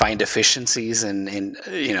 Do I find efficiencies in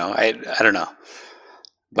I don't know.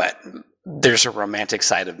 But there's a romantic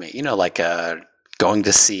side of me, like going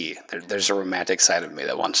to sea. There's a romantic side of me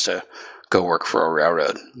that wants to go work for a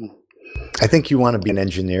railroad. I think you want to be an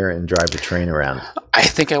engineer and drive the train around. I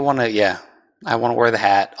think I want to, I want to wear the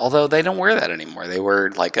hat. Although they don't wear that anymore. They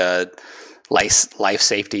wear like a life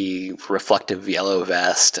safety reflective yellow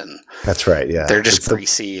vest, and that's right. Yeah, they're just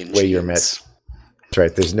greasy and way you're jeans. That's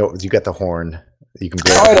right. There's no. You got the horn. You can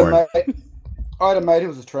blow I the horn. I had a mate who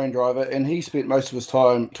was a train driver, and he spent most of his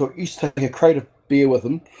time used to take a crate of beer with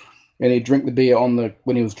him, and he'd drink the beer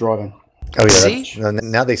when he was driving. Oh yeah.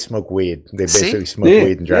 Now they smoke weed. They basically smoke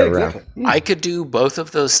weed and drive around. I could do both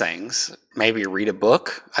of those things. Maybe read a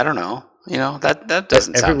book. I don't know. That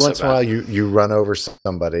doesn't sound so bad. Every once in a while, you run over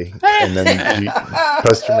somebody, and then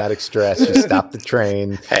post-traumatic stress. You stop the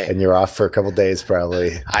train, and you're off for a couple of days,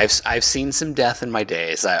 probably. I've seen some death in my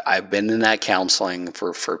days. I've been in that counseling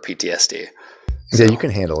for PTSD. So. Yeah, you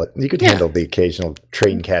can handle it. You can handle the occasional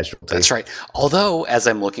train casualty. That's right. Although, as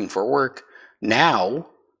I'm looking for work now,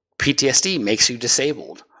 PTSD makes you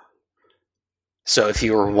disabled. So if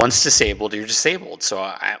you were once disabled, you're disabled.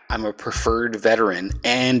 So I'm a preferred veteran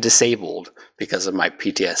and disabled because of my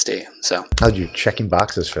PTSD. So you're checking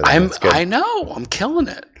boxes for that. I know. I'm killing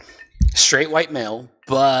it. Straight white male,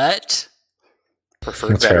 but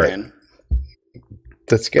preferred veteran. Right.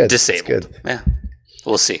 That's good. Disabled. That's good. Yeah.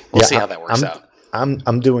 We'll see. We'll see how that works out.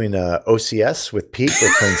 I'm doing OCS with Pete.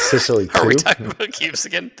 We're playing Sicily 2. Are we talking about cubes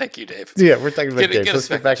again? Thank you, Dave. Yeah, we're talking about games. Let's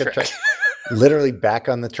get back on track. Literally back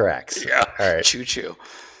on the tracks. Yeah. All right. Choo-choo.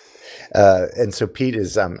 And so Pete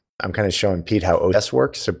is, I'm kind of showing Pete how OCS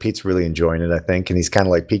works. So Pete's really enjoying it, I think. And he's kind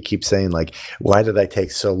of like, Pete keeps saying, like, why did I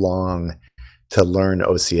take so long to learn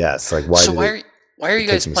OCS? Like, why are you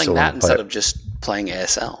guys playing that instead of just playing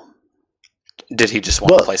ASL? Did he just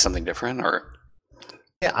want to play something different, or?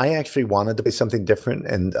 Yeah, I actually wanted to play something different,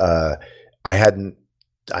 and I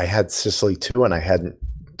had Sicily 2, and I hadn't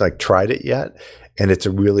tried it yet, and it's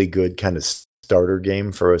a really good kind of starter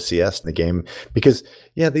game for OCS in the game because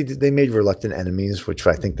they made Reluctant Enemies, which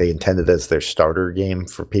I think they intended as their starter game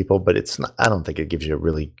for people, but it's not. I don't think it gives you a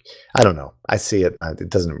really. I don't know. I see it. It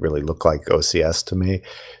doesn't really look like OCS to me.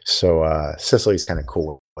 So Sicily's kind of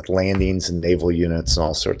cool with landings and naval units and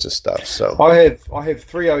all sorts of stuff. So I have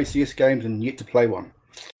 3 OCS games and yet to play one.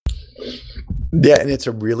 Yeah, and it's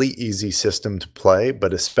a really easy system to play,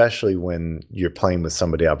 but especially when you're playing with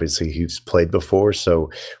somebody obviously who's played before. So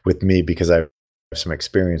with me, because I have some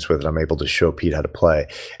experience with it, I'm able to show Pete how to play.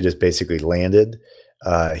 He just basically landed.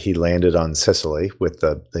 He landed on Sicily with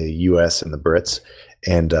the U.S. and the Brits,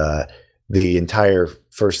 and the entire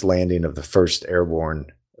first landing of the 1st Airborne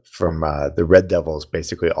from the Red Devils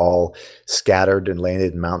basically all scattered and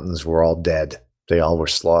landed in mountains were all dead. They all were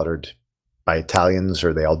slaughtered by Italians,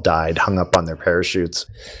 or they all died, hung up on their parachutes.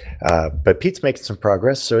 But Pete's making some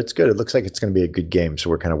progress, so it's good. It looks like it's going to be a good game, so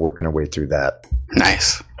we're kind of working our way through that.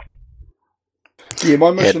 Nice. Yeah, my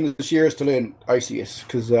mission this year is to learn OCS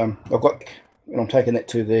because I'm taking that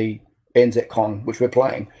to the Anzac Con, which we're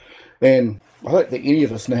playing, and I don't think any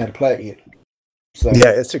of us know how to play it yet. So yeah,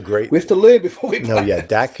 it's a great. We have to learn before we play. No, yeah,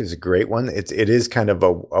 DAC is a great one. It is kind of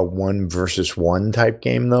a 1 versus 1 type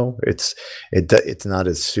game, though. It's not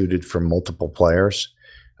as suited for multiple players,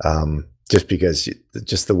 just because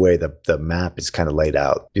just the way the map is kind of laid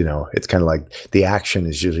out. It's kind of like the action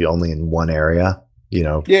is usually only in one area.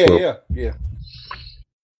 Yeah.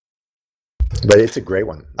 But it's a great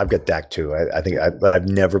one. I've got DAC 2. I think I've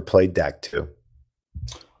never played DAC 2.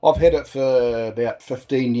 I've had it for about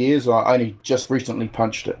 15 years. I only just recently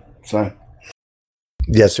punched it. So,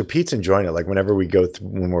 yeah. So Pete's enjoying it. Like whenever we go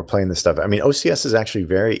when we're playing this stuff. I mean, OCS is actually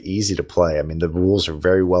very easy to play. I mean, the rules are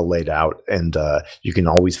very well laid out, and you can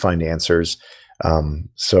always find answers.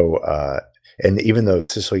 And even though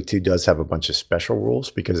Sicily 2 does have a bunch of special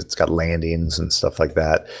rules because it's got landings and stuff like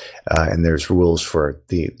that, and there's rules for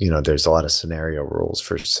there's a lot of scenario rules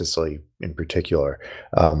for Sicily in particular.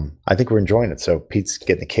 I think we're enjoying it. So Pete's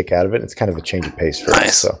getting a kick out of it. It's kind of a change of pace for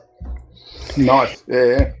us. So nice.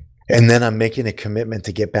 Yeah. And then I'm making a commitment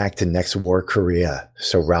to get back to Next War Korea.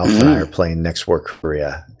 So Ralph and I are playing Next War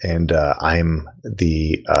Korea, and I'm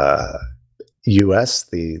the U.S.,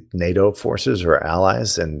 the NATO forces or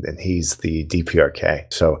allies, and he's the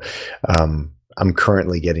DPRK. So I'm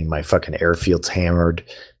currently getting my fucking airfields hammered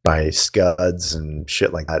by Scuds and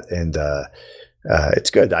shit like that, and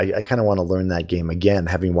it's good. I kind of want to learn that game again.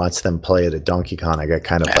 Having watched them play it at Donkey Kong, I got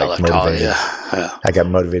kind of motivated. Yeah. I got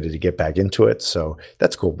motivated to get back into it, so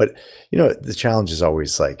that's cool. But the challenge is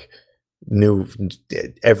always like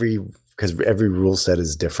because every rule set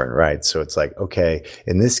is different, right? So it's like, okay,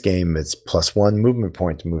 in this game, it's +1 movement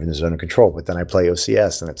point to move in the zone of control, but then I play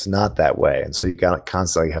OCS and it's not that way. And so you got to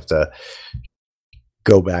constantly have to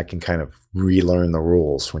go back and kind of relearn the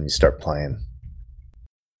rules when you start playing.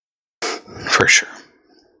 For sure.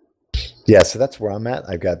 Yeah, so that's where I'm at.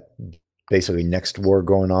 I've got basically Next War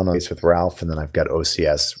going on with Ralph, and then I've got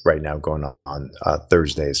OCS right now going on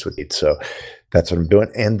Thursdays with Pete. So that's what I'm doing.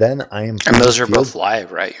 And then I am. And those are both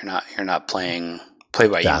live, right? You're not playing play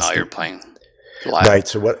by email. You're playing live, right?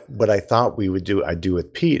 So what I thought we would do, I'd do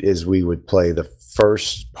with Pete, is we would play the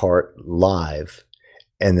first part live,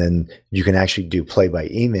 and then you can actually do play by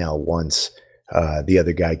email once the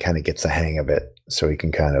other guy kind of gets the hang of it, so he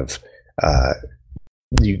can kind of.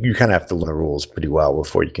 You kind of have to learn the rules pretty well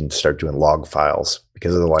before you can start doing log files,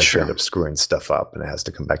 because otherwise you end up screwing stuff up and it has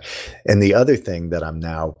to come back. And the other thing that I'm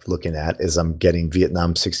now looking at is I'm getting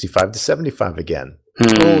Vietnam 65 to 75 again.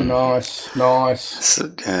 Oh, nice.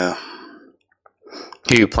 So, yeah.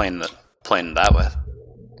 Who are you playing that with?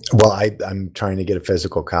 Well, I'm trying to get a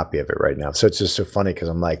physical copy of it right now. So it's just so funny because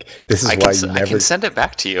I'm like, this is why you never. I can send it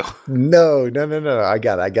back to you. No. I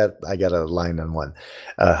got a line on one.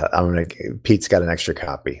 Pete's got an extra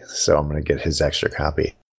copy, so I'm gonna get his extra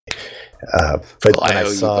copy. But when I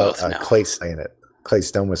saw Clay playing it, Clay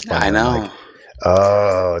Stone was playing. I know. I'm like,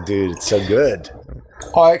 oh, dude, it's so good.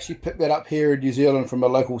 I actually picked that up here in New Zealand from a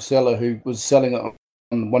local seller who was selling it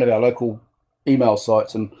on one of our local email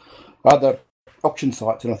sites and other auction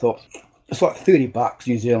sites, and I thought it's like $30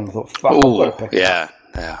 New Zealand. I thought, fuck, I've got to pick it up.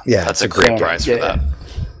 Yeah, that's a great price for that.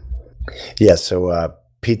 Yeah, so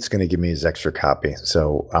Pete's going to give me his extra copy,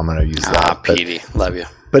 so I'm going to use that. Petey, love you.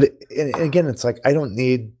 But again, it's like I don't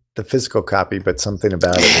need the physical copy, but something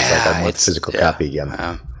about it is like I want the physical copy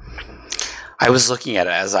again. I was looking at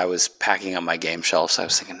it as I was packing up my game shelves. I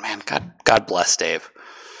was thinking, man, God bless Dave.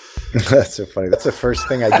 That's so funny. That's the first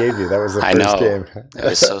thing I gave you. That was the first game. It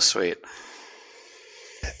was so sweet.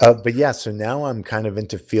 But yeah, so now I'm kind of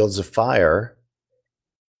into Fields of Fire,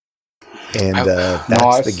 and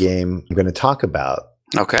that's the game I'm going to talk about.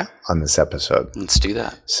 Okay. On this episode, let's do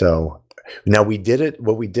that. So now we did it.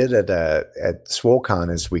 What we did at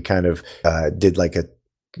SwoleCon is we kind of did like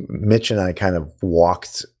Mitch and I kind of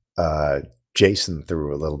walked Jason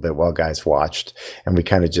through a little bit while guys watched, and we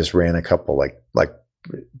kind of just ran a couple like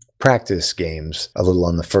practice games a little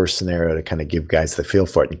on the first scenario to kind of give guys the feel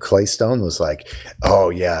for it. And Clay Stone was like,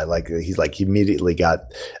 oh yeah, like he immediately got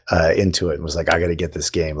into it and was like, I got to get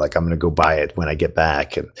this game. Like I'm going to go buy it when I get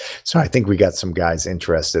back. And so I think we got some guys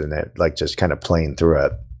interested in it, like just kind of playing through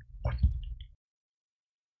it.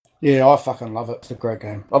 Yeah, I fucking love it. It's a great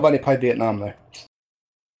game. I've only played Vietnam though.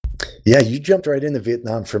 Yeah, you jumped right into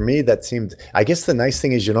Vietnam. For me, that seemed, I guess the nice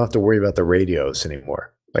thing is you don't have to worry about the radios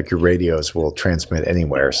anymore. Like your radios will transmit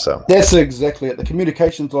anywhere. So that's exactly it. The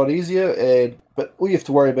communication's a lot easier, but all you have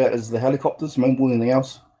to worry about is the helicopters, more than anything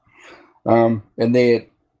else. And they're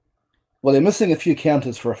missing a few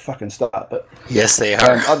counters for a fucking start. But yes, they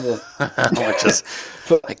are. Other than, which is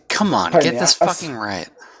like, come on, get this fucking right.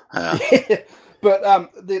 Yeah, but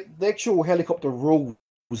the actual helicopter rules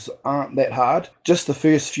aren't that hard. Just the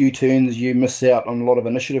first few turns, you miss out on a lot of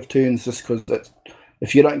initiative turns, just because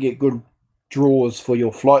if you don't get good draws for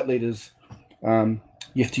your flight leaders, you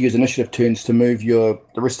have to use initiative turns to move the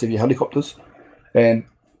rest of your helicopters.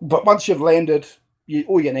 But once you've landed,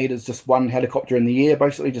 all you need is just one helicopter in the air,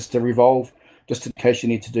 basically, just to revolve, just in case you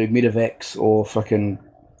need to do medevacs or fucking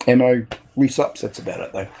ammo resups. That's about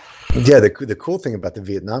it, though. Yeah, the cool thing about the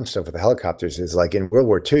Vietnam stuff with the helicopters is, like in World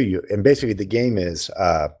War II, and basically the game is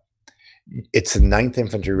it's the 9th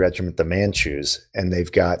Infantry Regiment, the Manchus, and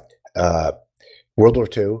they've got World War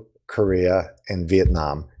II, Korea, and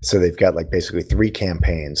Vietnam. So they've got like basically 3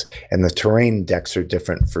 campaigns, and the terrain decks are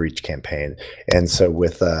different for each campaign. And so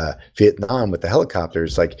with Vietnam, with the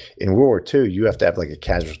helicopters, like in World War II, you have to have like a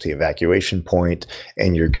casualty evacuation point,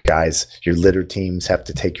 and your litter teams have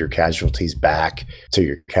to take your casualties back to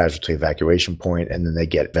your casualty evacuation point, and then they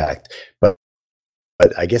get back. But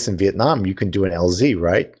I guess in Vietnam, you can do an LZ,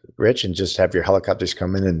 right, Rich, and just have your helicopters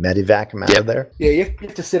come in and medevac them out of there? Yeah, you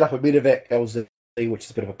have to set up a medevac LZ, which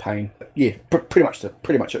is a bit of a pain. But yeah, pretty much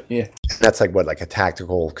it. Yeah, that's like what, like a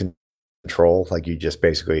tactical control, like you just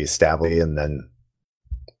basically establish and then.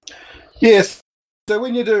 Yes. So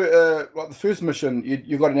when you do like the first mission,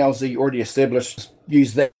 you've got an LZ already established.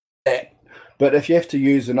 Use that. But if you have to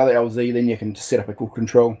use another LZ, then you can set up a good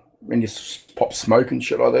control and just pop smoke and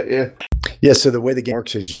shit like that. Yeah. Yeah. So the way the game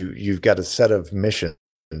works is you've got a set of missions.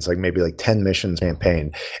 Like maybe like 10 missions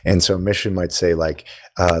campaign, and so a mission might say like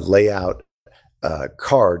lay out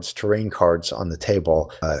terrain cards on the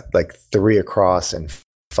table, like 3 across and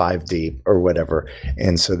 5 deep or whatever.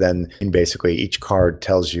 And so then basically each card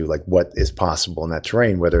tells you like what is possible in that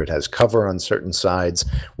terrain, whether it has cover on certain sides,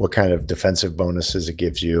 what kind of defensive bonuses it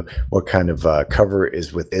gives you, what kind of cover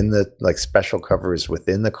is within the, like special cover is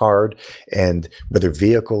within the card, and whether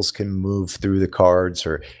vehicles can move through the cards.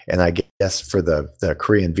 And I guess for the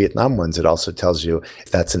Korean Vietnam ones, it also tells you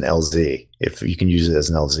if that's an LZ, if you can use it as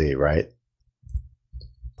an LZ, right?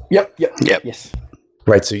 Yep. Yes.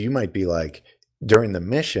 Right. So you might be like, during the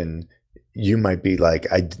mission, you might be like,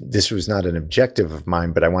 this was not an objective of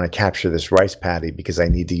mine, but I want to capture this rice paddy because I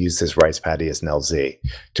need to use this rice paddy as an LZ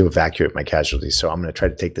to evacuate my casualties. So I'm going to try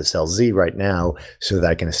to take this LZ right now so that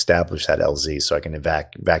I can establish that LZ so I can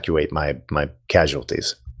evacuate my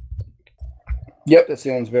casualties. Yep, that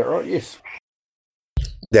sounds about right, yes.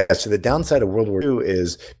 Yeah, so the downside of World War II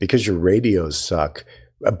is because your radios suck.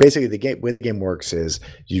 Basically, the way the game works is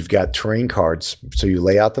you've got terrain cards, so you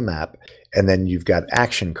lay out the map, and then you've got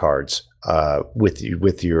action cards with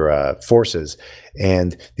your forces,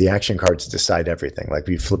 and the action cards decide everything. Like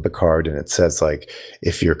you flip a card, and it says like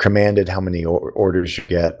if you're commanded, how many orders you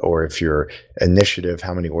get, or if you're initiative,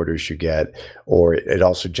 how many orders you get, or it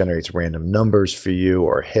also generates random numbers for you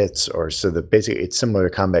or hits, or so that basically it's similar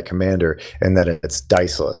to Combat Commander in that it's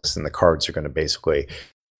diceless, and the cards are going to basically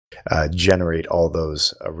generate all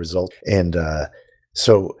those results. And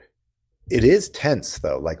so it is tense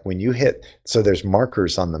though. Like when you hit, so there's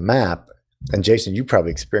markers on the map, and Jason, you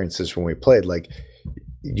probably experienced this when we played, like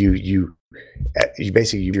you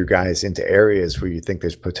basically your guys into areas where you think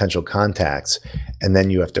there's potential contacts, and then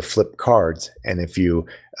you have to flip cards, and if you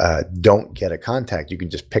don't get a contact, you can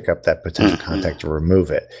just pick up that potential contact and remove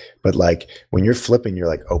it. But like when you're flipping, you're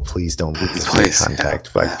like, oh, please don't leave this be a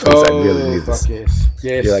contact. Like, please, I really need this. Yes.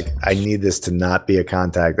 You're like, I need this to not be a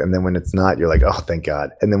contact. And then when it's not, you're like, oh, thank God.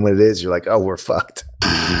 And then when it is, you're like, oh, we're fucked.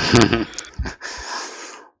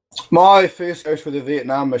 My first go for the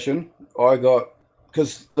Vietnam mission, I got,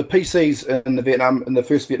 because the PCs in the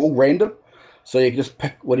first Vietnam all random, so you can just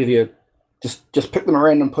pick whatever you just pick them at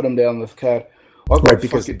random, put them down the card. Right,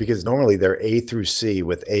 because normally they're A through C,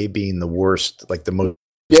 with A being the worst, like the most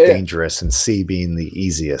dangerous, and C being the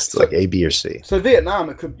easiest, like A, B, or C. So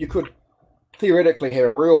Vietnam, you could theoretically have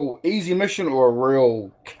a real easy mission or a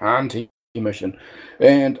real cunty mission,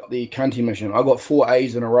 and the cunty mission, I got 4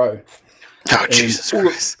 A's in a row. Oh, Jesus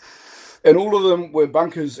Christ! And all of them were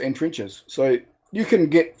bunkers and trenches, so you can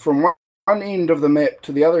get from one end of the map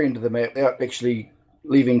to the other end of the map without actually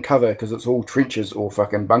leaving cover, because it's all trenches or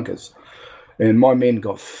fucking bunkers. And my men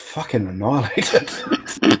got fucking annihilated.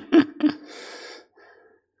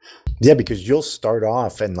 Yeah, because you'll start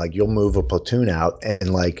off and like you'll move a platoon out,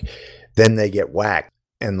 and like then they get whacked,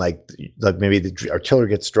 and like maybe the artillery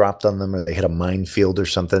gets dropped on them, or they hit a minefield or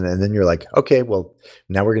something, and then you're like, okay, well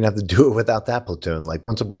now we're gonna have to do it without that platoon. Like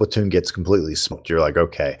once a platoon gets completely smoked, you're like,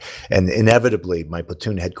 okay. And inevitably my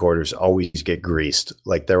platoon headquarters always get greased.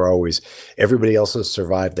 Like everybody else has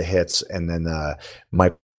survived the hits, and then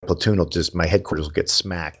my platoon my headquarters will get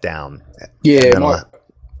smacked down. Yeah,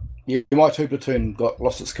 my 2 platoon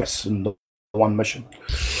lost its cuss in the one mission.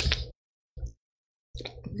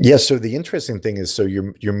 Yeah, so the interesting thing is, so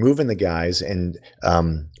you're moving the guys, and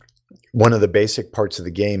one of the basic parts of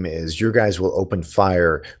the game is your guys will open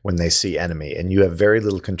fire when they see enemy, and you have very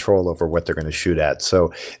little control over what they're going to shoot at.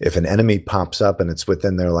 So if an enemy pops up and it's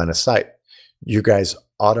within their line of sight, you guys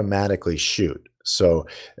automatically shoot. So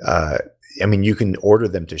I mean, you can order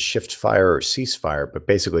them to shift fire or cease fire, but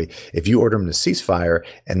basically if you order them to cease fire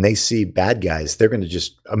and they see bad guys, they're going to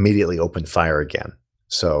just immediately open fire again.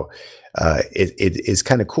 So it is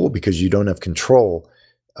kind of cool because you don't have control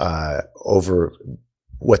over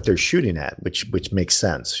what they're shooting at, which makes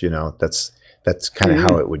sense. You know, that's kind of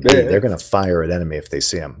how it would be. They're going to fire at enemy if they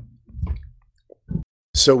see them.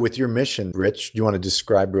 So with your mission, Rich, do you want to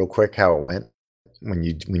describe real quick how it went when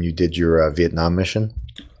you did your Vietnam mission?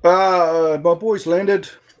 My boys landed.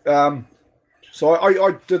 So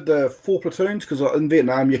I did the 4 platoons, because in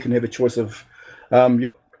Vietnam you can have a choice of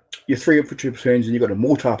your 3 infantry platoons, and you've got a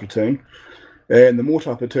mortar platoon. And the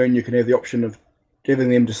mortar platoon, you can have the option of giving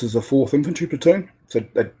them just as a 4th infantry platoon, so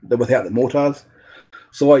they're without the mortars.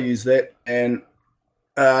 So I used that, and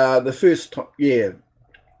the first time,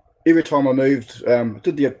 every time I moved,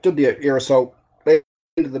 did the air assault,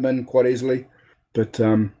 landed them in quite easily, but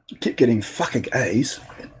kept getting fucking A's,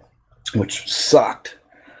 which sucked.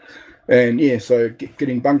 And so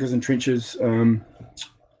getting bunkers and trenches.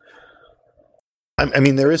 I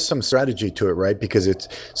mean, there is some strategy to it, right? Because it's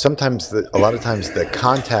sometimes a lot of times the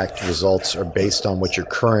contact results are based on what your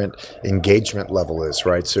current engagement level is,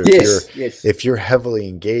 right? So if you're heavily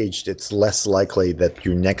engaged, it's less likely that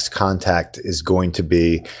your next contact is going to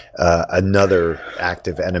be another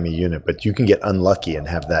active enemy unit, but you can get unlucky and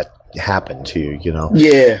have that happen to you, you know?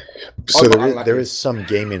 Yeah. So there is some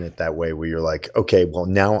game in it that way where you're like, okay, well,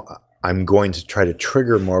 now I'm going to try to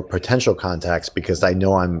trigger more potential contacts because I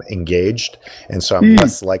know I'm engaged, and so I'm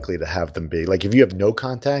less likely to have them be. Like if you have no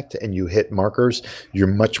contact and you hit markers, you're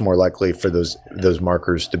much more likely for those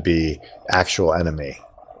markers to be actual enemy.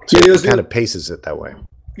 So it kind of paces it that way.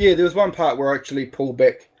 Yeah, there was one part where I actually pulled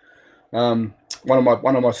back one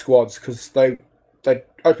of my squads because they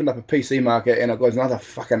opened up a PC market and it was another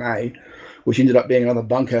fucking A, which ended up being another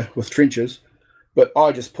bunker with trenches. But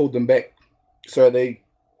I just pulled them back, so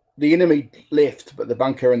the enemy left, but the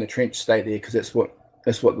bunker and the trench stayed there because that's what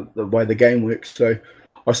the way the game works. So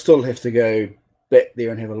I still have to go back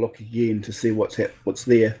there and have a look again to see what's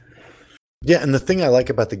there. Yeah, and the thing I like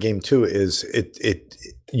about the game too is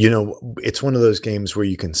it's one of those games where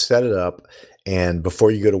you can set it up, and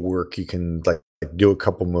before you go to work, you can like do a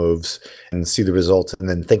couple moves and see the results, and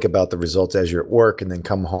then think about the results as you're at work, and then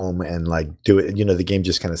come home and like do it. You know, the game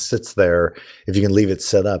just kind of sits there. If you can leave it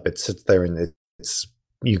set up, it sits there, and it's.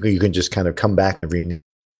 You can just kind of come back if you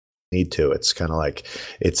need to. It's kind of like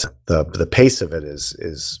it's the pace of it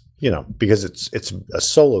is because it's a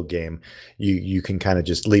solo game. You can kind of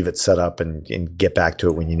just leave it set up and get back to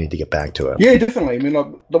it when you need to get back to it. Yeah, definitely. I mean,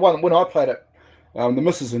 like, the one when I played it, the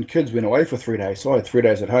missus and kids went away for 3 days, so I had 3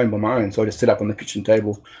 days at home by my own. So I just set up on the kitchen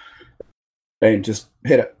table and just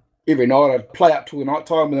hit it every night. I'd play up till the night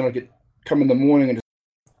time, and then I'd come in the morning and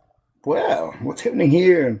just, wow, what's happening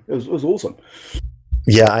here? And it was awesome.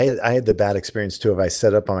 Yeah, I had the bad experience too. If I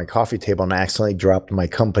set up on my coffee table and I accidentally dropped my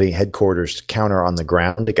company headquarters counter on the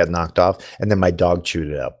ground, it got knocked off, and then my dog chewed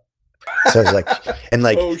it up. So I was like, and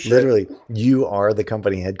like literally, you are the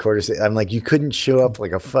company headquarters. I'm like, you couldn't show up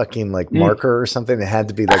like a fucking like marker or something. It had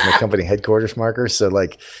to be like my company headquarters marker. So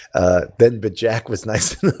like, but Jack was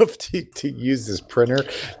nice enough to use this printer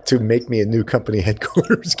to make me a new company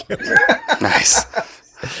headquarters counter. Nice.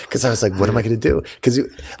 Because I was like, what am I going to do? Because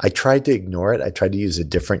I tried to ignore it. I tried to use a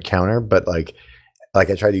different counter, but like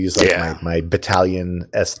I tried to use my battalion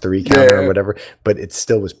S3 counter or whatever, but it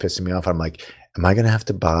still was pissing me off. I'm like, am I going to have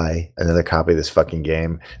to buy another copy of this fucking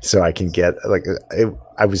game so I can get like,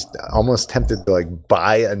 I was almost tempted to like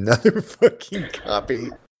buy another fucking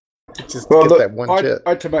copy. Just get that one chip. I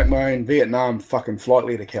had to make my own Vietnam fucking flight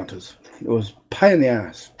leader counters. It was a pain in the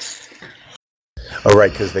ass. Oh,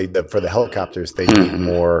 right, because for the helicopters they need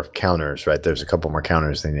more counters, right? There's a couple more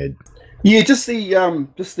counters they need. Yeah, just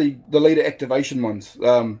the leader activation ones. They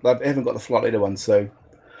haven't got the flight leader ones, so.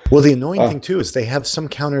 Well, the annoying thing too is they have some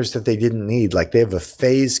counters that they didn't need. Like they have a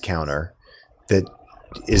phase counter that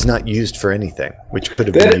is not used for anything, which could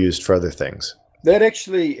have been used for other things. That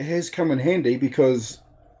actually has come in handy because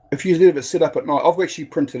if you leave it set up at night, I've actually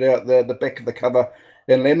printed out the back of the cover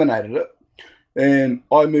and laminated it. And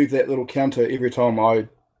I move that little counter every time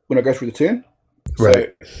when I go through the turn.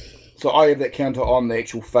 Right. So I have that counter on the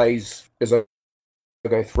actual phase as I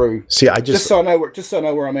go through. See, just so I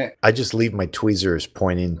know where I'm at. I just leave my tweezers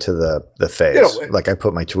pointing to the phase. Like I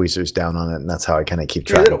put my tweezers down on it, and that's how I kind of keep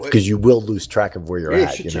track of, because you will lose track of where you're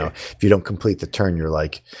at. You know, if you don't complete the turn, you're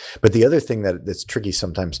like. But the other thing that's tricky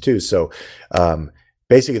sometimes too. So.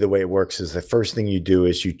 Basically, the way it works is the first thing you do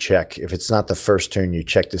is you check. If it's not the first turn, you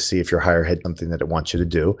check to see if your higher head something that it wants you to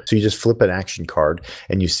do. So you just flip an action card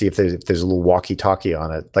and you see if there's a little walkie-talkie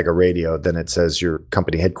on it, like a radio. Then it says your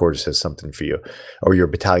company headquarters has something for you, or your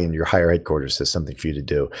battalion, your higher headquarters has something for you to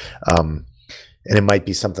do. And it might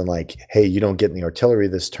be something like, hey, you don't get in the artillery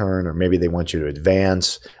this turn, or maybe they want you to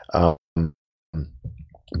advance.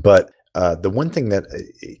 But the one thing that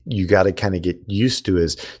you got to kind of get used to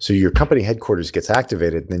is, so your company headquarters gets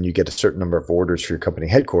activated, and then you get a certain number of orders for your company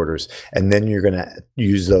headquarters, and then you're going to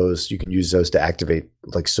use those. You can use those to activate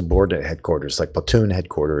like subordinate headquarters, like platoon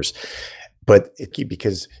headquarters. But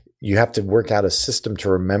because you have to work out a system to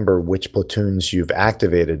remember which platoons you've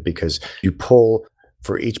activated, because you pull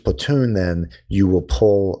for each platoon, then you will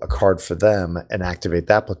pull a card for them and activate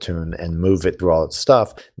that platoon and move it through all its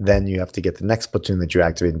stuff. Then you have to get the next platoon that you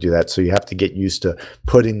activate and do that. So you have to get used to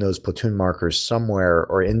putting those platoon markers somewhere,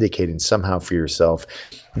 or indicating somehow for yourself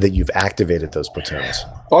that you've activated those platoons.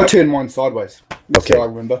 I turn mine sideways. That's okay. What I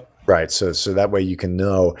remember. Right. So that way you can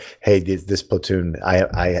know, hey, this platoon,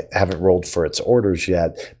 I haven't rolled for its orders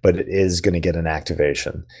yet, but it is going to get an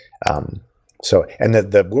activation. So, and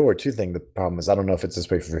the World War II thing, the problem is, I don't know if it's this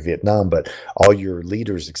way for Vietnam, but all your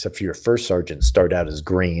leaders, except for your first sergeant, start out as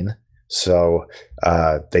green. So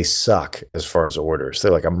they suck as far as orders.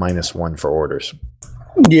 They're like a -1 for orders.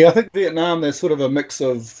 Yeah, I think Vietnam, they're sort of a mix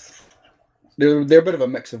of, they're a bit of a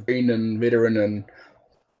mix of green and veteran and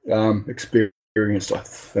experienced, I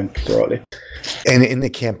think, rightly. And in the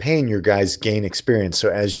campaign, your guys gain experience. So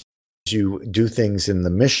as you do things in the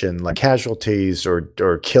mission, like casualties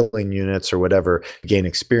or killing units or whatever, you gain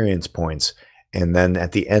experience points. And then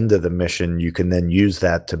at the end of the mission, you can then use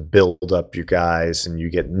that to build up your guys, and you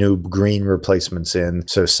get new green replacements in.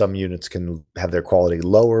 So some units can have their quality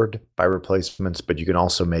lowered by replacements, but you can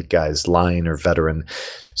also make guys line or veteran.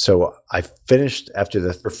 So I finished after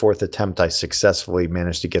the fourth attempt. I successfully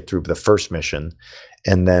managed to get through the first mission.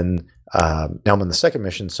 And then now I'm on the second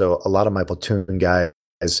mission. So a lot of my platoon guys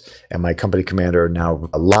and my company commander are now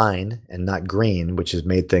a line and not green, which has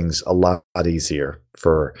made things a lot easier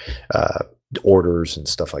for orders and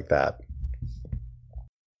stuff like that.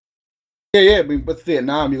 Yeah. I mean, with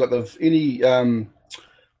Vietnam, you got any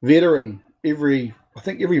veteran, I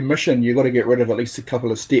think every mission you got to get rid of at least a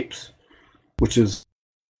couple of steps, which is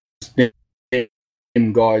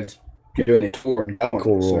them guys doing their tour and going.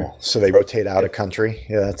 Cool rule. So they rotate out of country.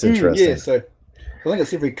 Yeah, that's interesting. Yeah, so I think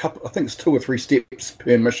it's every couple. I think it's 2 or 3 steps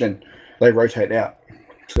per mission. They rotate out.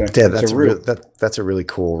 So yeah, that's a really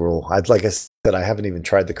cool rule. Like I said, I haven't even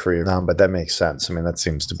tried the Korea, but that makes sense. I mean, that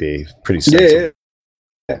seems to be pretty sensible. Yeah.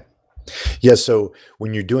 Yeah, so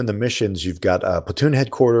when you're doing the missions, you've got platoon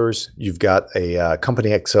headquarters, you've got a company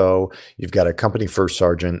XO, you've got a company first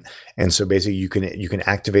sergeant, and so basically you can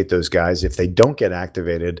activate those guys. If they don't get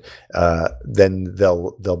activated, then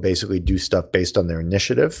they'll basically do stuff based on their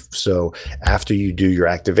initiative. So after you do your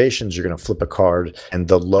activations, you're going to flip a card, and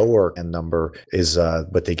the lower end number is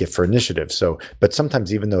what they get for initiative. So, but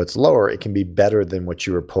sometimes even though it's lower, it can be better than what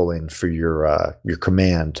you were pulling for your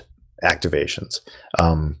command activations.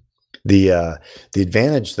 The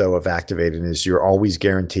advantage, though, of activating is you're always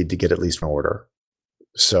guaranteed to get at least one order.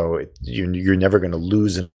 So you're never going to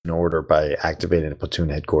lose an order by activating a platoon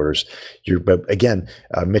headquarters. But again,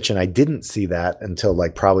 Mitch and I didn't see that until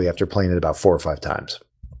like probably after playing it about 4 or 5 times.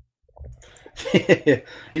 You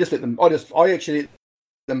just let them. I actually let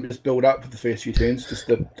them just build up for the first few turns, just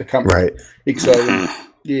the company. Right. So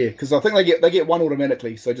yeah, because I think they get one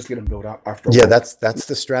automatically, so just let them build up after. Yeah, that's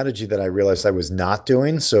the strategy that I realized I was not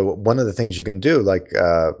doing. So one of the things you can do, like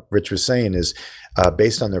Rich was saying, is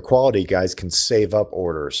based on their quality, guys can save up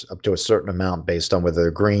orders up to a certain amount based on whether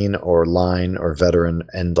they're green or line or veteran,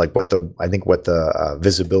 and like what the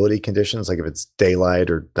visibility conditions, like if it's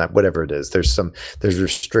daylight or whatever it is. There's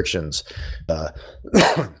restrictions, but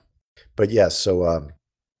yeah. So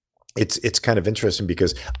it's kind of interesting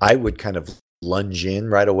because I would kind of lunge in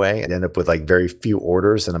right away and end up with like very few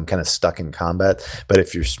orders, and I'm kind of stuck in combat. But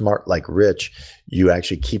if you're smart like Rich, you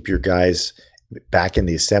actually keep your guys back in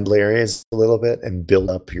the assembly areas a little bit and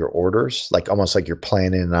build up your orders, like almost like you're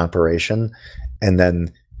planning an operation, and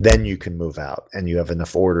then you can move out and you have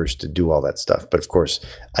enough orders to do all that stuff. But of course,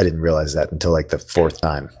 I didn't realize that until like the 4th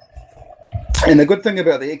time. And the good thing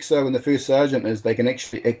about the XO and the first sergeant is they can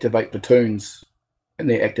actually activate platoons in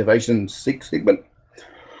their activation segment.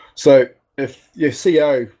 So if your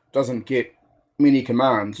CO doesn't get many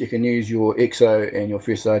commands, you can use your XO and your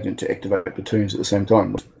first sergeant to activate platoons at the same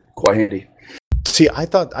time. It's quite handy. See, I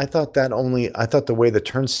thought the way the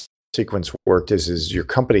turn sequence worked is your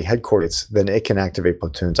company headquarters, then it can activate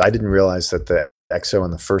platoons. I didn't realize that the XO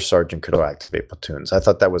and the first sergeant could activate platoons. I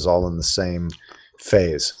thought that was all in the same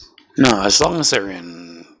phase. No, as long as they're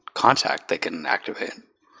in contact, they can activate.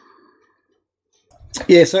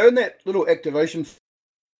 Yeah, so in that little activation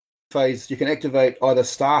phase, you can activate either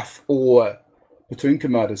staff or platoon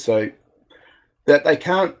commanders, so that they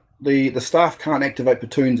can't. The staff can't activate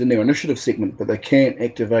platoons in their initiative segment, but they can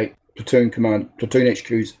activate platoon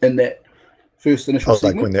HQs in that first initial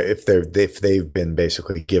segment. Like if they've been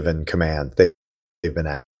basically given command, they've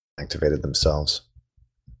been activated themselves.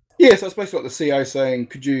 Yeah, so it's basically like the CO saying,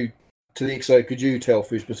 could you tell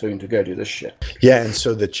first platoon to go do this shit? Yeah, and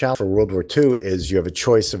so the challenge for World War II is you have a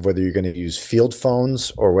choice of whether you're going to use field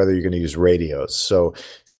phones or whether you're going to use radios. So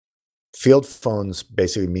field phones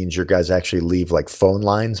basically means your guys actually leave like phone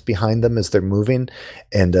lines behind them as they're moving.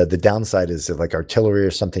 And the downside is if like artillery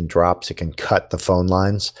or something drops, it can cut the phone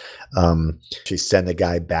lines. Actually send a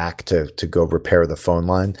guy back to go repair the phone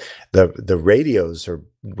line. The radios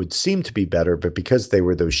would seem to be better, but because they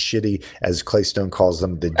were those shitty, as Claystone calls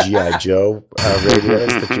them, the G.I. Joe radios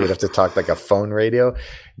that you would have to talk like a phone radio,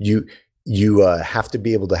 you have to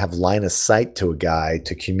be able to have line of sight to a guy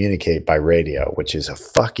to communicate by radio, which is a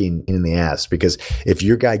fucking in the ass. Because if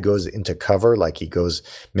your guy goes into cover, like he goes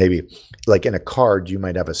maybe like in a card, you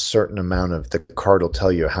might have a certain amount of the card will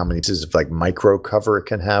tell you how many pieces of like micro cover it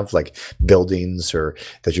can have, like buildings or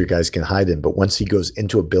that your guys can hide in. But once he goes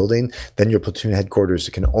into a building, then your platoon headquarters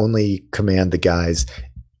can only command the guys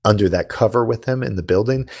under that cover with him in the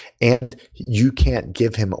building, and you can't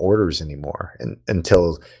give him orders anymore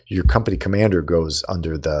until your company commander goes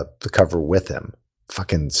under the cover with him.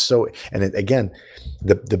 Fucking so, and again,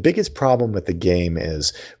 the biggest problem with the game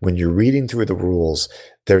is when you're reading through the rules,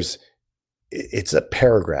 it's a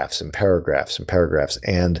paragraphs and paragraphs and paragraphs,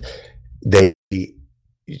 and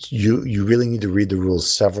you really need to read the rules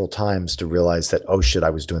several times to realize that, oh shit, I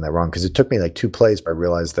was doing that wrong. Because it took me like 2 plays, but I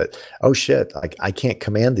realized that, oh shit, like I can't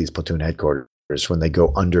command these platoon headquarters when they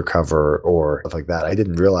go undercover or stuff like that. I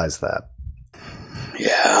didn't realize that.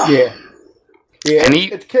 Yeah.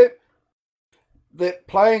 And that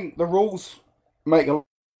playing the rules make a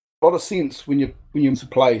lot of sense when you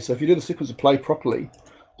play. So if you do the sequence of play properly,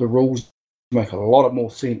 the rules make a lot of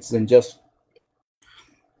more sense than just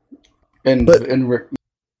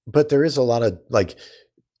But there is a lot of like,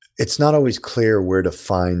 it's not always clear where to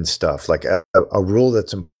find stuff. Like a rule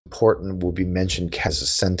that's important will be mentioned as a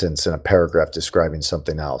sentence in a paragraph describing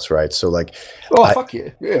something else, right? So like, fuck yeah.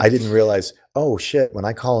 I didn't realize, oh shit, when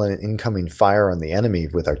I call in an incoming fire on the enemy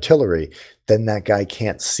with artillery, then that guy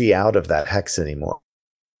can't see out of that hex anymore,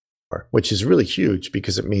 which is really huge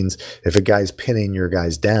because it means if a guy's pinning your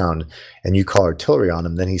guys down and you call artillery on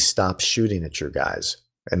him, then he stops shooting at your guys.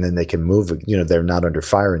 And then they can move, they're not under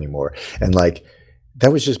fire anymore. And like,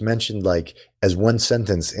 that was just mentioned like as one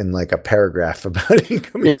sentence in like a paragraph about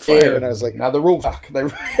incoming fire. And I was like, now the rules suck. They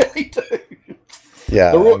really do.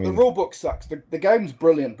 Yeah. The rule book sucks. The game's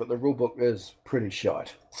brilliant, but the rule book is pretty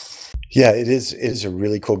shite. Yeah, it is a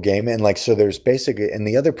really cool game. And like, so there's basically, and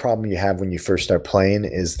the other problem you have when you first start playing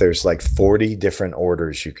is there's like 40 different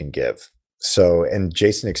orders you can give. So, and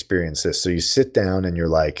Jason experienced this. So you sit down and you're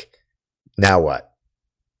like, now what?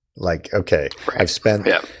 Like, okay, right. I've spent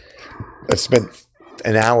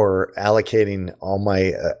an hour allocating all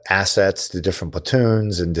my assets to different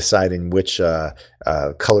platoons and deciding which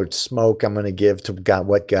colored smoke I'm going to give to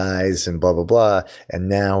what guys and blah, blah, blah. And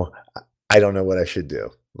now I don't know what I should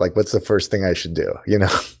do. Like, what's the first thing I should do?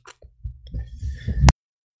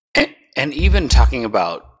 And even talking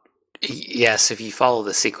about, yes, if you follow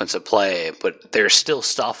the sequence of play, but there's still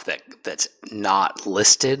stuff that's not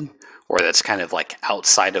listed, or that's kind of like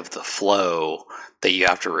outside of the flow that you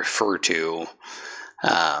have to refer to,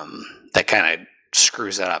 that kind of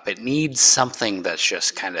screws that up. It needs something that's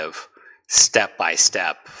just kind of step by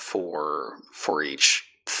step for each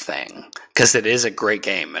thing, because it is a great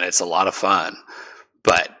game and it's a lot of fun.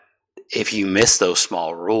 But if you miss those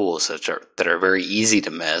small rules that are very easy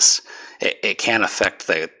to miss, it can affect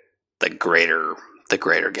the greater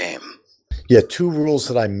game. Yeah, 2 rules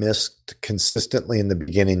that I missed consistently in the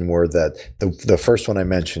beginning were that the first one I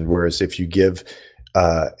mentioned, whereas if you give,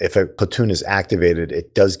 if a platoon is activated,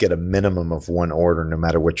 it does get a minimum of 1 order no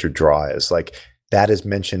matter what your draw is. Like that is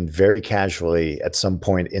mentioned very casually at some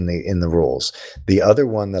point in the rules. The other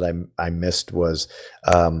one that I missed was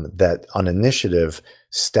that on initiative,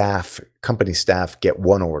 company staff get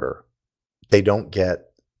 1 order. They don't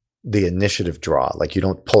get the initiative draw. Like you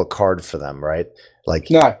don't pull a card for them, right? Like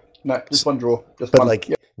No, just 1 draw. Just but one. Like,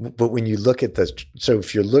 but when you look at so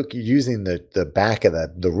if you're using the back of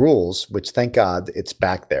the rules, which thank God it's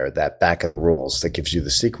back there, that back of the rules that gives you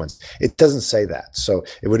the sequence, it doesn't say that. So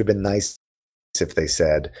it would have been nice if they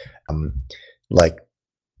said, like,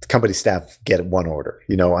 company staff get 1 order,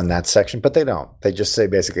 on that section, but they don't. They just say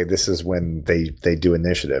basically this is when they do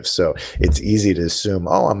initiative. So it's easy to assume,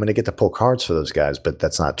 oh, I'm going to get to pull cards for those guys, but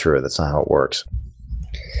that's not true. That's not how it works.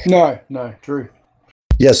 No, true.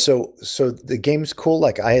 Yeah, so the game's cool.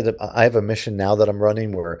 Like I have a mission now that I'm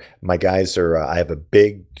running where my guys are. I have a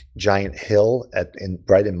big giant hill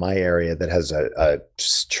right in my area that has a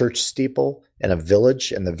church steeple and a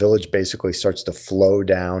village, and the village basically starts to flow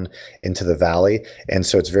down into the valley. And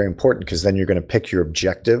so it's very important because then you're going to pick your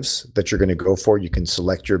objectives that you're going to go for. You can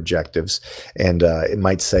select your objectives, and it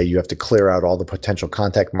might say you have to clear out all the potential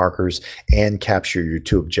contact markers and capture your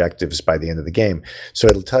 2 objectives by the end of the game. So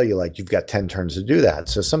it'll tell you like you've got 10 turns to do that.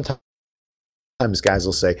 So sometimes guys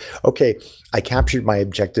will say, okay, I captured my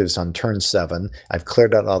objectives on turn 7. I've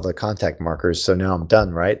cleared out all the contact markers. So now I'm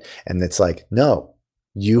done, right? And it's like, no,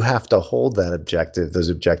 you have to hold those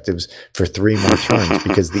objectives for 3 more turns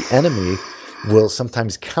because the enemy will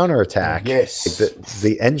sometimes counterattack. Yes.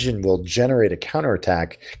 The engine will generate a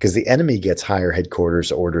counterattack because the enemy gets higher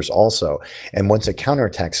headquarters orders also. And once a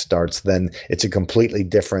counterattack starts, then it's a completely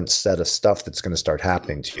different set of stuff that's going to start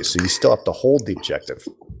happening to you. So you still have to hold the objective.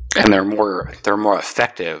 And they're more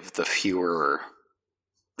effective the fewer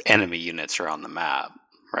enemy units are on the map,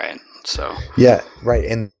 right? So yeah, right.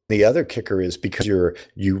 And the other kicker is because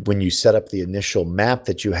when you set up the initial map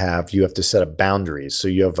that you have to set up boundaries. So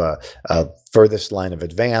you have a furthest line of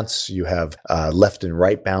advance, you have left and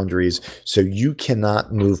right boundaries. So you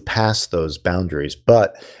cannot move past those boundaries,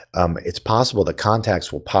 but it's possible that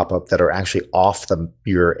contacts will pop up that are actually off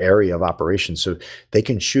your area of operation. So they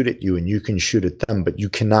can shoot at you and you can shoot at them, but you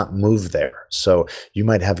cannot move there. So you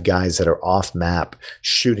might have guys that are off map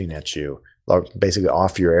shooting at you, basically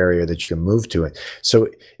off your area that you can move to it. So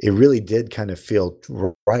it really did kind of feel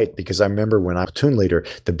right, because I remember when I was platoon leader,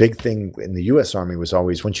 the big thing in the U.S. Army was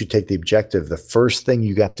always, once you take the objective, the first thing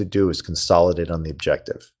you got to do is consolidate on the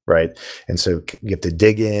objective, right? And so you have to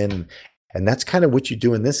dig in, and that's kind of what you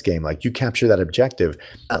do in this game. Like, you capture that objective,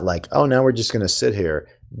 not like, oh, now we're just going to sit here.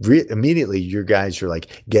 Immediately you're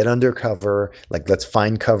like, get under cover, like, let's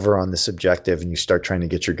find cover on this objective, and you start trying to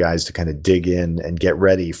get your guys to kind of dig in and get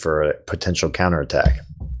ready for a potential counterattack.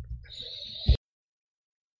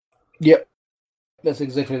 Yep, that's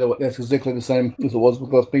exactly the same as it was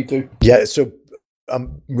with Lost P2. Yeah. So,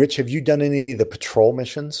 Rich, have you done any of the patrol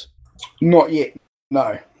missions? Not yet.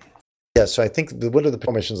 No. Yeah, so I think what are the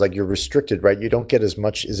patrol missions like? You're restricted, right? You don't get as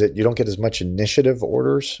much. You don't get as much initiative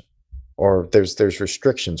orders? Or there's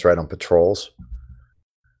restrictions, right, on patrols?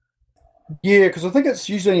 Yeah, because I think it's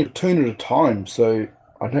usually a platoon at a time, so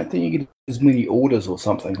I don't think you get as many orders or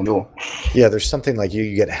something. I'm sure. Yeah, there's something like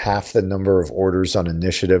you get half the number of orders on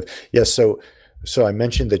initiative. Yeah, so I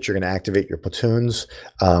mentioned that you're going to activate your platoons,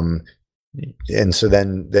 and so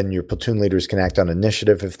then your platoon leaders can act on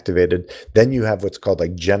initiative if activated. Then you have what's called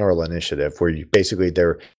like general initiative, where you basically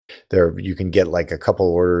you can get like a couple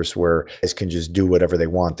orders where guys can just do whatever they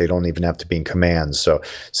want. They don't even have to be in command. So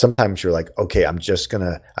sometimes you're like, okay, I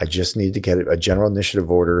just need to get a general initiative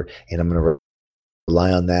order, and I'm going to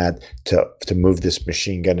rely on that to move this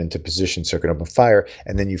machine gun into position so it can open fire.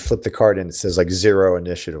 And then you flip the card and it says like 0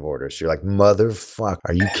 initiative orders. You're like, motherfucker,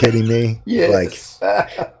 are you kidding me? Yes.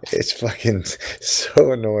 Like, it's fucking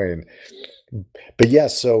so annoying. But yeah,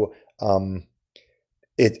 so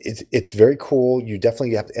it's very cool. You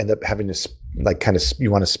definitely have to end up having to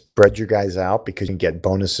you want to spread your guys out, because you can get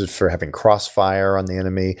bonuses for having crossfire on the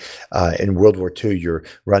enemy. In World War II, you're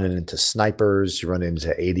running into snipers, you're running into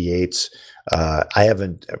 88s. I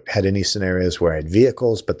haven't had any scenarios where I had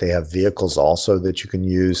vehicles, but they have vehicles also that you can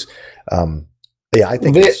use. Yeah, I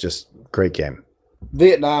think it's just a great game.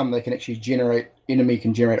 Vietnam, they can actually enemy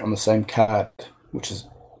can generate on the same card, which is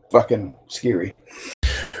fucking scary.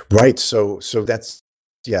 Right. So that's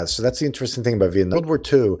the interesting thing about Vietnam. World War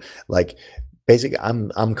II, like, basically,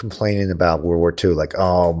 I'm complaining about World War II, like,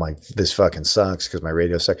 oh my, this fucking sucks because my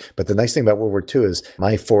radio sucks. But the nice thing about World War II is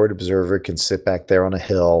my forward observer can sit back there on a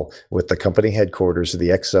hill with the company headquarters of the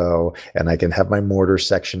XO, and I can have my mortar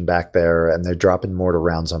section back there, and they're dropping mortar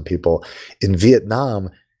rounds on people. In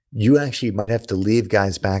Vietnam, you actually might have to leave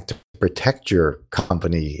guys back to protect your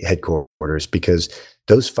company headquarters, because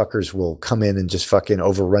those fuckers will come in and just fucking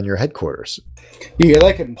overrun your headquarters. Yeah,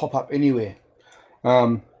 they can pop up anywhere.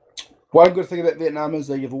 One good thing about Vietnam is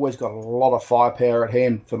that you've always got a lot of firepower at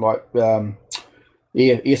hand for like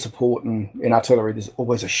air support and artillery. There's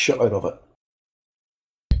always a shitload of it.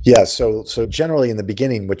 Yeah, so generally in the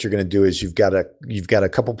beginning, what you're going to do is you've got a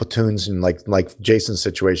couple platoons, and like Jason's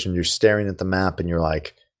situation, you're staring at the map and you're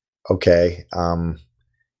like, okay,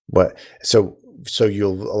 what? So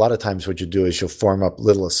you'll, a lot of times what you do is you'll form up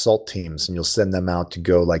little assault teams, and you'll send them out to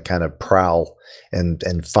go like kind of prowl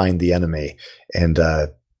and find the enemy. And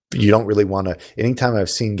you don't really want to. Anytime I've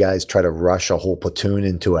seen guys try to rush a whole platoon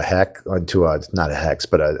into not a hex,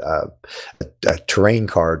 but a terrain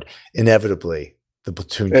card, inevitably the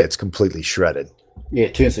platoon gets completely shredded. Yeah,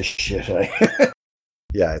 it turns to shit. Eh?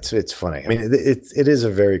 Yeah, it's funny. I mean, it is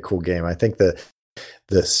a very cool game. I think the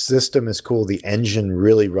system is cool. The engine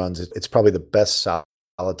really runs. It's probably the best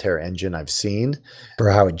solitaire engine I've seen for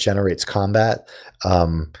how it generates combat.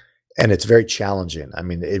 And it's very challenging. I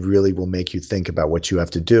mean, it really will make you think about what you have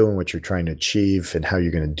to do and what you're trying to achieve and how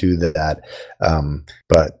you're going to do that.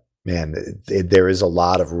 But man, there is a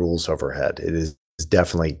lot of rules overhead. It is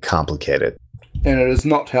definitely complicated. And it is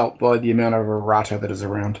not helped by the amount of errata that is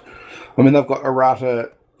around. I mean, they've got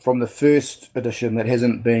errata from the first edition that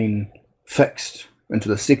hasn't been fixed into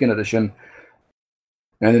the second edition.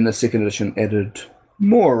 And then the second edition added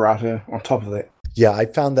more errata on top of that. Yeah, I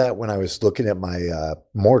found that when I was looking at my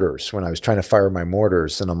mortars, when I was trying to fire my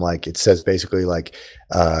mortars, and I'm like, it says basically like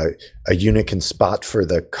uh, a unit can spot for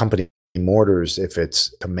the company mortars if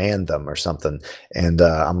it's command them or something. And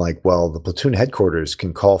I'm like, well, the platoon headquarters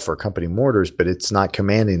can call for company mortars, but it's not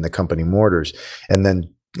commanding the company mortars. And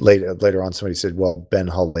then later on, somebody said, well, Ben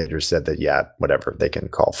Hull later said that, yeah, whatever, they can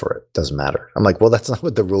call for it. Doesn't matter. I'm like, well, that's not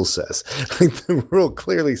what the rule says. Like, the rule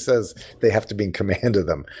clearly says they have to be in command of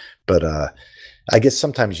them. But I guess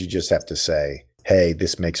sometimes you just have to say, hey,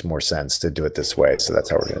 this makes more sense to do it this way. So that's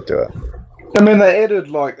how we're going to do it. I mean, they added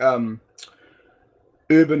like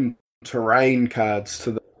urban terrain cards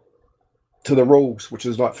to the rules, which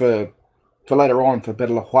is like for later on for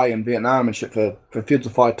Battle of Hue and Vietnam and shit for Fields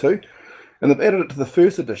of Fire 2. And they've added it to the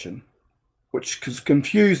first edition, which has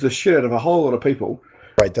confused the shit out of a whole lot of people.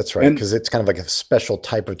 Right, that's right, because it's kind of like a special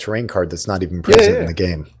type of terrain card that's not even present in the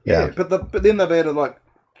game. Yeah. But then they've added like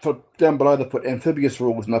for down below they put amphibious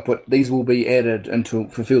rules and they put these will be added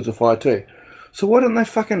for Fields of Fire 2. So why didn't they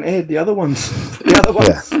fucking add the other ones? Yeah.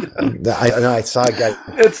 I saw a guy.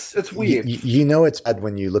 It's weird. You know it's bad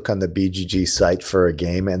when you look on the BGG site for a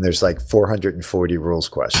game and there's like 440 rules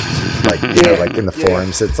questions. Like, you know, like in the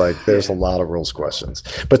forums, it's like there's a lot of rules questions.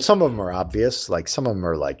 But some of them are obvious. Like some of them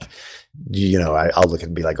are like, you know, I'll look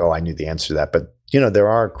and be like, oh, I knew the answer to that. But, you know, there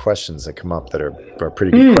are questions that come up that are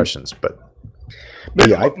pretty good questions. But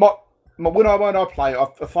yeah, when I play,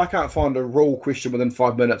 if I can't find a rule question within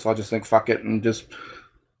 5 minutes, I just think fuck it and just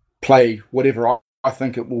play whatever I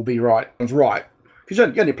think it will be right. It's right because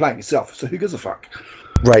you're only playing yourself, so who gives a fuck?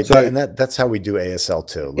 Right, so, and that's how we do ASL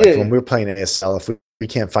too. Like when we're playing ASL, if we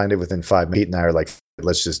can't find it within 5 minutes, Pete and I are like,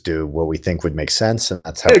 let's just do what we think would make sense, and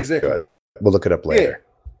that's how exactly. We do it. We'll look it up later. Yeah.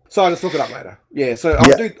 So I just look it up later. Yeah, so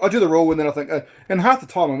I do the rule, and then I think, and half the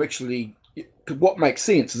time I'm actually what makes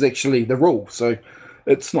sense is actually the rule. So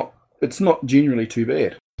it's not genuinely too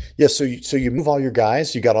bad. Yeah, so you move all your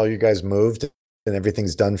guys, you got all your guys moved, and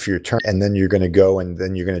everything's done for your turn, and then you're going to go and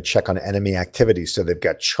then you're going to check on enemy activity. So they've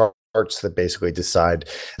got charts that basically decide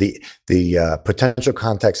the potential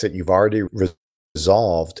contacts that you've already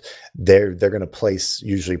resolved. They're going to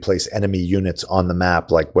usually place enemy units on the map,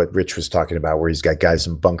 like what Rich was talking about, where he's got guys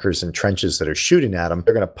in bunkers and trenches that are shooting at them.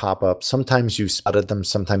 They're going to pop up. Sometimes you spotted them,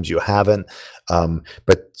 sometimes you haven't.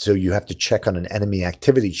 But so you have to check on an enemy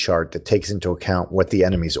activity chart that takes into account what the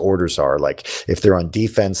enemy's orders are. Like if they're on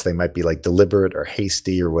defense, they might be like deliberate or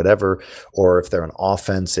hasty or whatever. Or if they're on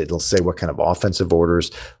offense, it'll say what kind of offensive orders,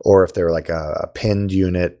 or if they're like a pinned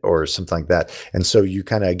unit or something like that. And so you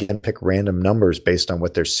kind of, again, pick random numbers based on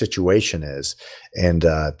what their situation is. And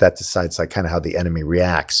that decides like kind of how the enemy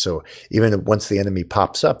reacts. So even once the enemy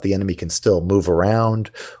pops up, the enemy can still move around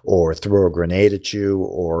or throw a grenade at you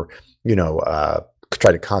or, you know,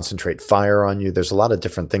 try to concentrate fire on you. There's a lot of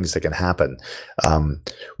different things that can happen.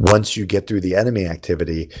 Once you get through the enemy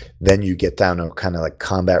activity, then you get down to kind of like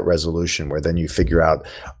combat resolution, where then you figure out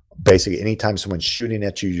basically anytime someone's shooting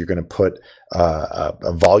at you, you're going to put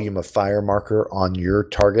a volume of fire marker on your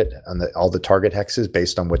target, on all the target hexes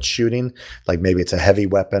based on what's shooting. Like maybe it's a heavy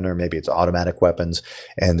weapon or maybe it's automatic weapons.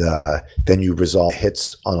 And then you resolve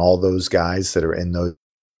hits on all those guys that are in those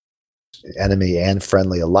enemy and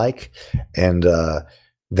friendly alike, and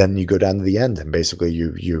then you go down to the end, and basically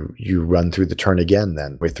you run through the turn again,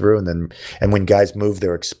 then way through, and when guys move,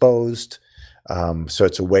 they're exposed. So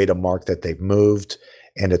it's a way to mark that they've moved,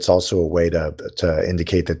 and it's also a way to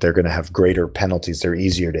indicate that they're going to have greater penalties. They're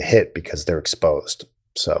easier to hit because they're exposed.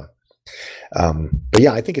 So. But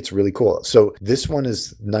yeah, I think it's really cool. So this one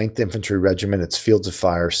is 9th Infantry Regiment. It's Fields of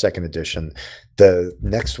Fire, 2nd edition. The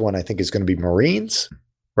next one I think is going to be Marines.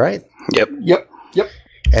 Right? Yep.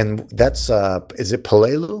 And that's is it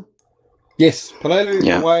Pelelu? Yes, Pelelu,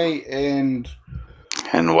 Hue, and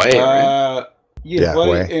Hue. Right? Hue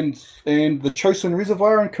and the Chosin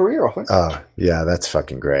Reservoir in Korea, I think. Oh, yeah, that's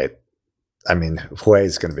fucking great. I mean, Hue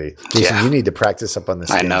is going to be. Jason, you need to practice up on this.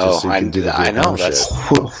 I know. So I know. Hue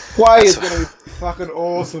is going to be fucking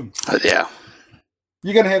awesome. Yeah.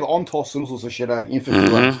 You're going to have Ontos and all sorts of shit out in 50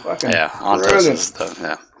 Ontos and stuff.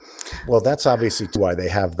 Yeah. Well, that's obviously why they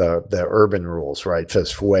have the urban rules, right?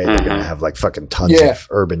 Because Hue, they're going to have like fucking tons of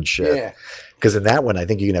urban shit. Yeah. Because in that one, I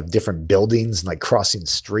think you can have different buildings and like crossing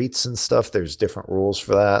streets and stuff. There's different rules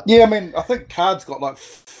for that. Yeah, I mean, I think Card's got like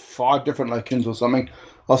 5 different locations or something.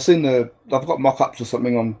 I've got mock-ups or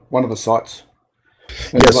something on one of the sites.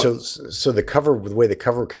 And Yeah, you've got- so the way the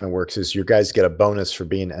cover kind of works is your guys get a bonus for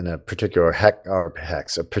being in a particular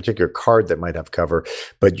hex, a particular card that might have cover,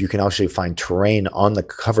 but you can actually find terrain on the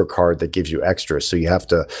cover card that gives you extra. So you have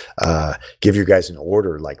to give your guys an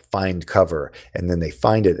order like find cover, and then they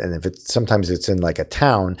find it. And if it's sometimes it's in like a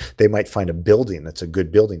town, they might find a building that's a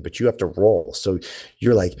good building, but you have to roll. So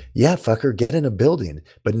you're like, yeah, fucker, get in a building,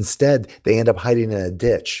 but instead they end up hiding in a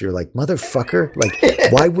ditch. You're like, motherfucker,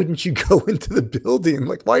 like why wouldn't you go into the building?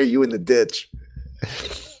 Like, why are you in the ditch?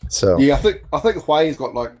 So yeah, I think Hui's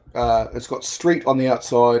got like it's got street on the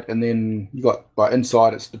outside, and then you got like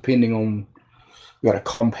inside. It's depending on you got a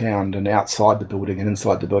compound and outside the building and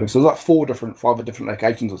inside the building. So there's like 5 different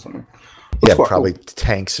locations or something. yeah, probably cool.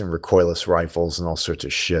 Tanks and recoilless rifles and all sorts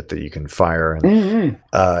of shit that you can fire. And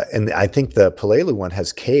and I think the Polelu one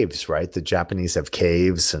has caves, right? The Japanese have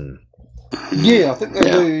caves and. Yeah, I think they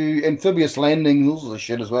do amphibious landings, all sorts of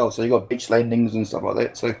shit as well. So you got beach landings and stuff like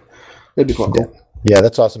that. So that'd be quite cool. Yeah,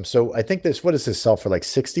 that's awesome. So I think what does this sell for? Like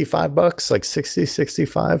 $65? Like 60,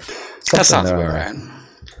 65? That sounds about right.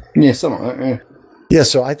 Yeah, something like that, yeah. Yeah,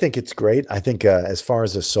 so I think it's great. I think as far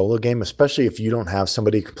as a solo game, especially if you don't have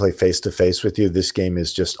somebody who can play face to face with you, this game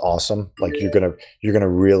is just awesome. Like you're gonna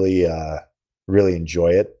really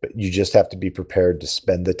enjoy it, but you just have to be prepared to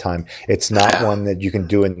spend the time. It's not one that you can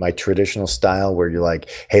do in my traditional style where you're like,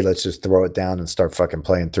 hey, let's just throw it down and start fucking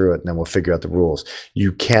playing through it and then we'll figure out the rules.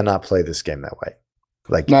 You cannot play this game that way.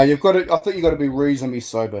 Like, no, I think you've got to be reasonably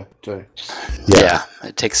sober too. Yeah,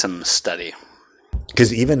 it takes some study.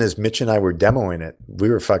 Because even as Mitch and I were demoing it, we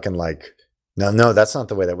were fucking like, no, that's not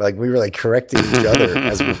the way that. Like we were like correcting each other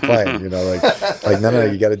as we were playing. You know, like no,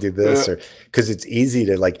 you got to do this, or because it's easy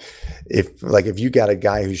to like, if you got a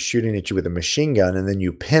guy who's shooting at you with a machine gun and then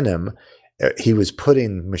you pin him, he was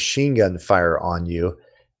putting machine gun fire on you,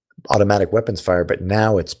 automatic weapons fire, but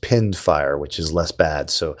now it's pinned fire, which is less bad.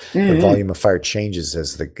 So the volume of fire changes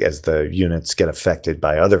as the units get affected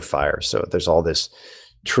by other fire. So there's all this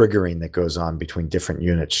triggering that goes on between different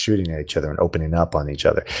units shooting at each other and opening up on each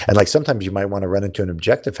other. And like sometimes you might want to run into an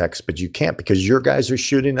objective hex, but you can't because your guys are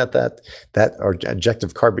shooting at that or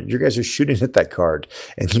objective card, but your guys are shooting at that card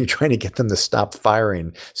and you're trying to get them to stop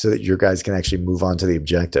firing so that your guys can actually move on to the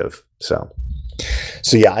objective. So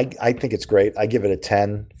yeah, I think it's great. I give it a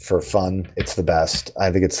 10 for fun. It's the best.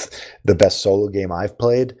 I think it's the best solo game I've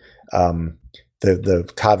played.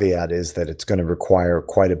 The caveat is that it's going to require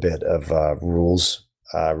quite a bit of rules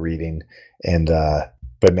reading, and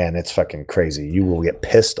but man, it's fucking crazy. You will get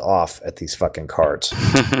pissed off at these fucking cards.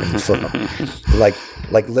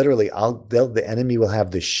 like literally, the enemy will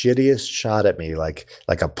have the shittiest shot at me, like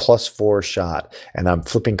a +4 shot, and I'm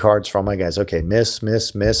flipping cards for all my guys. Okay, miss.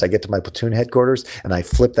 I get to my platoon headquarters, and I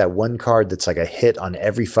flip that one card that's like a hit on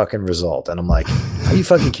every fucking result, and I'm like, are you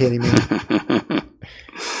fucking kidding me?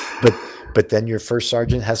 But then your first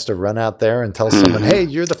sergeant has to run out there and tell someone, hey,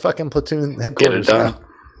 you're the fucking platoon headquarters. Get it done.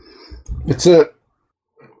 It's it.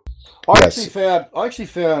 I actually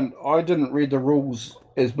found I didn't read the rules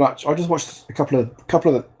as much. I just watched a couple of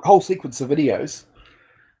the whole sequence of videos,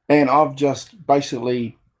 and I've just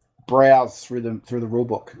basically browsed through the rule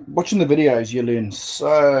book. Watching the videos, you learn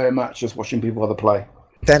so much just watching people other play.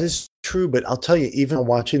 That is true, but I'll tell you, even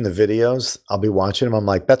watching the videos, I'll be watching them. I'm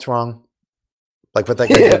like, that's wrong. Like what that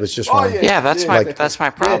guy did was just wrong. Yeah, that's my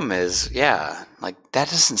problem is, like that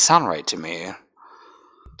doesn't sound right to me.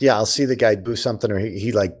 Yeah, I'll see the guy do something, or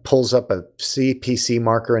he like pulls up a PC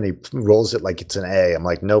marker and he rolls it like it's an A. I'm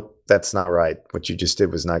like, nope, that's not right. What you just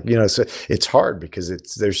did was not, so it's hard because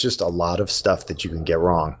there's just a lot of stuff that you can get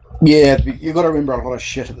wrong. Yeah, you've got to remember a lot of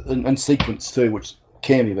shit in sequence too, which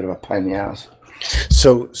can be a bit of a pain in the ass.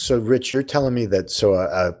 So Rich, you're telling me that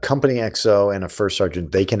a company XO and a first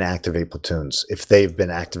sergeant, they can activate platoons if they've been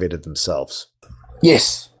activated themselves?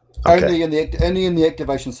 Yes. Okay. Only in the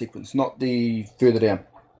activation sequence, not the further down.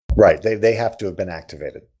 Right. They have to have been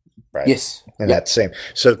activated. Right. Yes. And that same.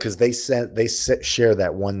 So because they share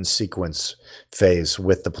that one sequence phase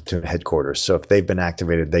with the platoon headquarters. So if they've been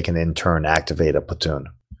activated, they can in turn activate a platoon.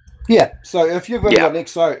 Yeah. So if you've only got an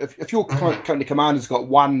XO, if your company commander's got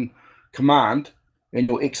one command and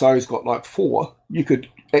your XO's got like 4, you could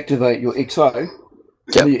activate your XO.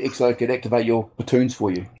 Yep. And your XO could activate your platoons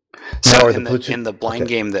for you. So in the blind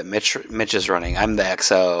game that Mitch is running, I'm the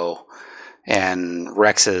XO, and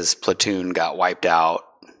Rex's platoon got wiped out,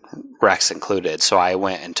 Rex included. So I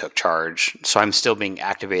went and took charge. So I'm still being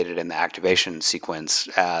activated in the activation sequence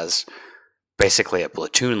as basically a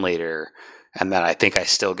platoon leader, and then I think I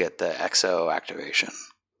still get the XO activation.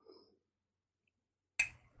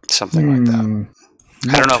 Something like that.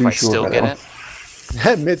 I don't know if I still get it.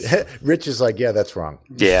 Rich is like, yeah, that's wrong.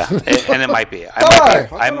 Yeah, and it might be.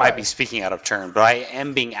 I might be speaking out of turn, but I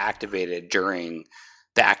am being activated during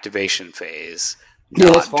the activation phase,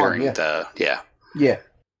 not during the Yeah.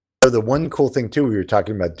 So the one cool thing too we were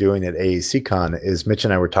talking about doing at AACCon is Mitch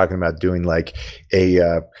and I were talking about doing like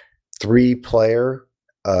a 3-player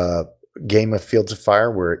game of Fields of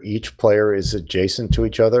Fire where each player is adjacent to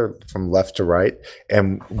each other from left to right,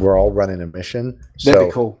 and we're all running a mission. That'd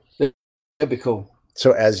be cool. That'd be cool.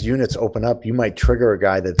 So as units open up, you might trigger a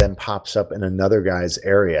guy that then pops up in another guy's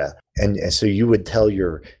area. And so you would tell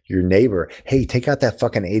your neighbor, hey, take out that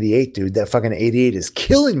fucking 88, dude. That fucking 88 is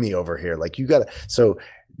killing me over here. Like you got to, so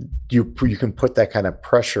you can put that kind of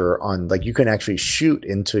pressure on, like you can actually shoot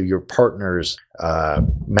into your partner's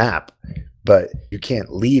map, but you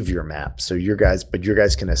can't leave your map. So your guys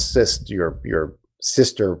can assist your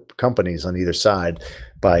sister companies on either side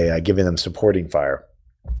by giving them supporting fire.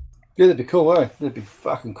 Yeah, that'd be cool, eh? That'd be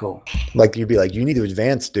fucking cool. Like you'd be like, you need to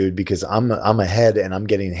advance, dude, because I'm ahead and I'm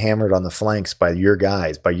getting hammered on the flanks by your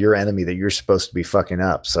guys, by your enemy that you're supposed to be fucking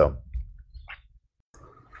up. So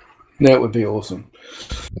that would be awesome.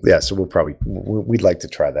 Yeah, so we'd like to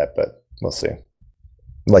try that, but we'll see.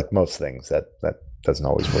 Like most things, that doesn't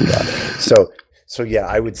always work out. So yeah,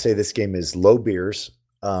 I would say this game is low beers,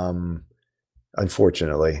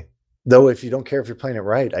 unfortunately. Though if you don't care if you're playing it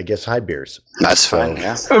right, I guess high beers. That's fine,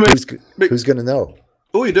 yeah. I mean, who's going to know?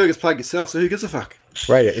 All you're doing is playing yourself, so who gives a fuck?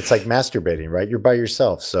 Right. It's like masturbating, right? You're by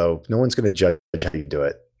yourself, so no one's going to judge how you do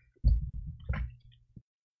it.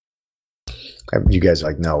 You guys are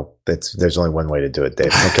like, no, there's only one way to do it, Dave.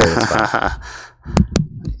 Okay, that's fine.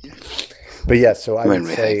 But yeah, so I would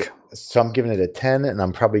say, so I'm giving it a 10, and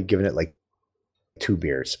I'm probably giving it like 2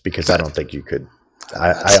 beers because I don't think you could.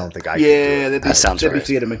 I don't think I could. Yeah, that sounds right. That'd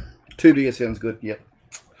be fair to me. 2 beers sounds good. Yep.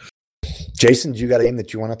 Jason, do you got a game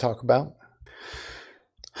that you want to talk about?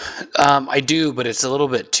 I do, but it's a little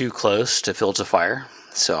bit too close to Fields of Fire,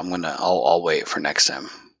 so I'll wait for next time.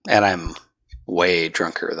 And I'm way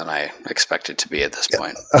drunker than I expected to be at this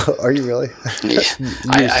point. Oh, are you really? Yeah.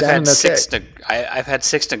 I've had 6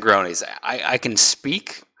 Negronis. I can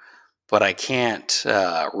speak, but I can't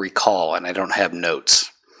recall, and I don't have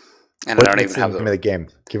notes. And I don't even have the name of the game.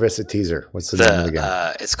 Give us a teaser. What's the name of the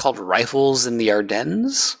game? It's called Rifles in the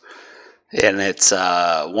Ardennes, and it's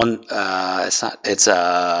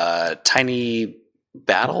Tiny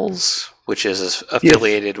Battles, which is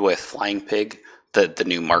affiliated with Flying Pig, the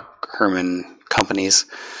new Mark Herman companies.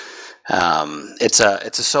 It's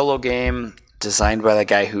a solo game designed by the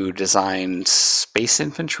guy who designed Space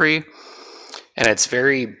Infantry, and it's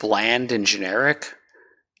very bland and generic.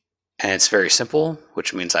 And it's very simple,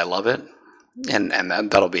 which means I love it. And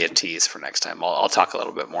that'll be a tease for next time. I'll talk a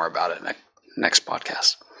little bit more about it next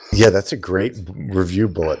podcast. Yeah, that's a great review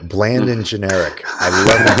bullet. Bland and generic.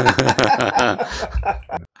 I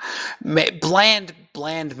love it.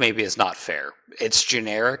 Bland maybe is not fair. It's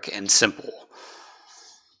generic and simple.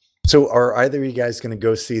 So are either of you guys going to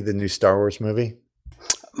go see the new Star Wars movie?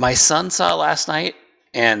 My son saw it last night,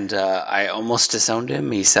 and I almost disowned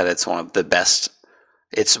him. He said it's one of the best.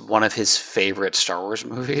 It's one of his favorite Star Wars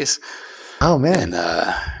movies. Oh man!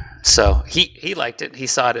 And so he liked it. He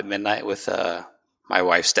saw it at midnight with my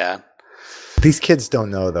wife's dad. These kids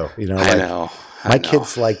don't know, though. You know, I know. My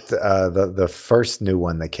kids liked the first new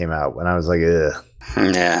one that came out when I was like, ugh.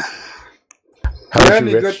 Yeah.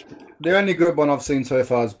 The only good one I've seen so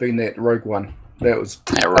far has been that Rogue One. That was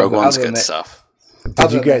Rogue One's good stuff.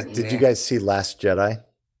 Did you guys see Last Jedi?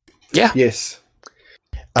 Yeah. Yes.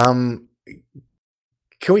 Can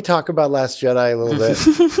we talk about Last Jedi a little bit?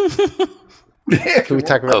 Yeah, can we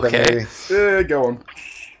talk about that movie? Go on.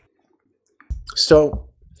 So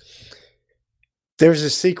there's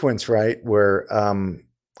a sequence, right, where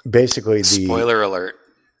basically spoiler alert.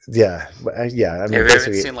 Yeah. I mean, if you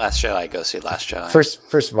haven't seen Last Jedi, go see Last Jedi.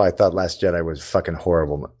 First of all, I thought Last Jedi was a fucking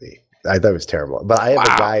horrible movie. I thought it was terrible. But I have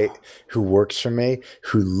a guy who works for me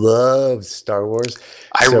who loves Star Wars.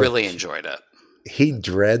 I really enjoyed it. He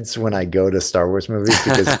dreads when I go to Star Wars movies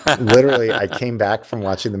because literally I came back from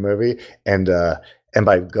watching the movie and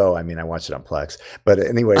by go I mean I watched it on Plex. But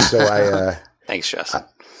anyway, so I thanks, Justin.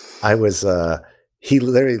 I was he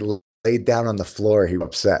literally laid down on the floor. He was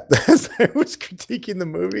upset as I was critiquing the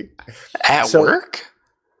movie at work.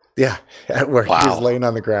 Yeah, at work. Wow. He was laying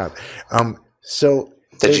on the ground. So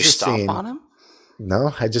did you stomp on him?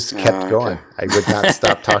 No, I just kept going. I would not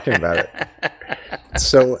stop talking about it.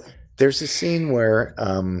 So there's a scene where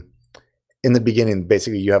in the beginning,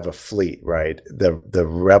 basically you have a fleet, right? The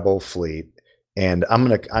rebel fleet And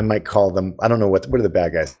I might call them, I don't know what are the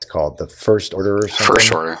bad guys called? The First Order or something?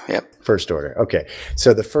 First Order, yep. First Order. Okay.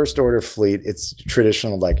 So the First Order fleet, it's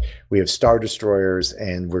traditional, like we have Star Destroyers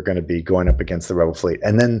and we're going to be going up against the Rebel fleet.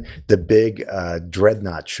 And then the big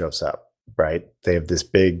dreadnought shows up, right? They have this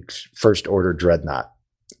big First Order dreadnought.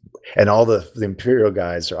 And all the Imperial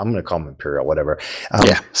guys, or I'm going to call them Imperial, whatever.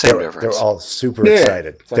 Same they're difference. all super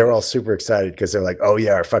excited. They're all super excited because they're like, oh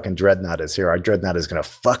yeah, our fucking dreadnought is here. Our dreadnought is going to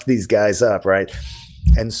fuck these guys up, right?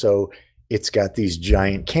 And so it's got these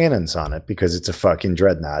giant cannons on it because it's a fucking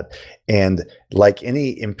dreadnought. And like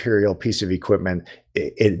any Imperial piece of equipment,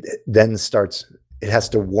 it then starts. It has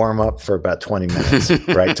to warm up for about 20 minutes,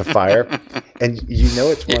 right, to fire. And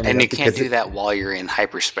it's warming up. And you can't do that while you're in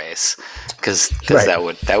hyperspace because Right.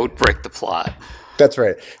 that would break the plot. That's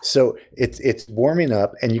right. So it's warming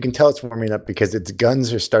up, and you can tell it's warming up because its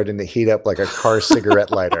guns are starting to heat up like a car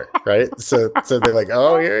cigarette lighter, right? So they're like,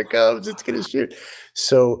 oh, here it comes, it's gonna shoot.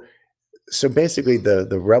 So basically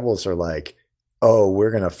the rebels are like, oh, we're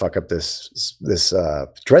gonna fuck up this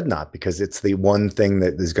dreadnought because it's the one thing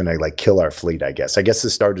that is gonna like kill our fleet. I guess the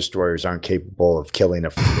Star Destroyers aren't capable of killing a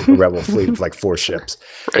rebel fleet of like 4 ships.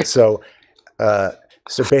 Right. So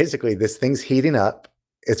basically, this thing's heating up.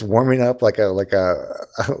 It's warming up like I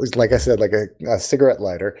said, like a cigarette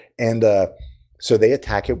lighter, and so they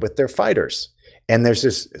attack it with their fighters. And there's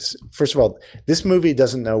this. First of all, this movie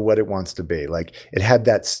doesn't know what it wants to be. Like it had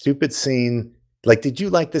that stupid scene. Like, did you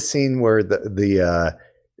like the scene where the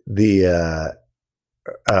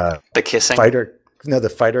kissing the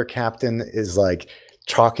fighter captain is like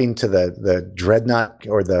talking to the dreadnought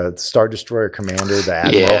or the Star Destroyer commander, the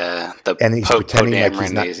admiral, and he's pretending like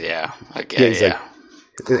he's not.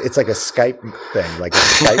 It's like a Skype thing, like a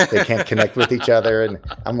Skype. They can't connect with each other, and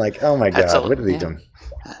I'm like, oh my god, what are they doing?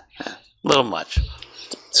 A little much.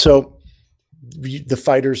 So the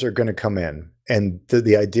fighters are going to come in, and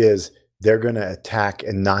the idea is they're going to attack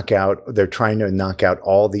and knock out. They're trying to knock out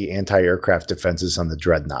all the anti-aircraft defenses on the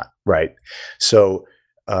dreadnought, right? So,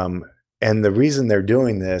 and the reason they're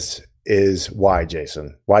doing this is why,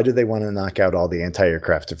 Jason? Why do they want to knock out all the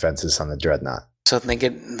anti-aircraft defenses on the dreadnought? So they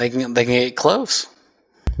can get close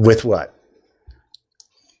With what?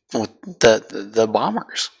 with the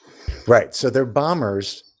bombers. Right. So they're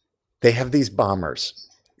bombers. They have these bombers.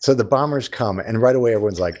 So the bombers come, and right away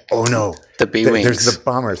everyone's like, "Oh no, The B-wings. There's the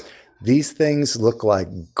bombers." These things look like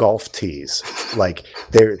golf tees. Like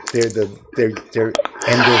they're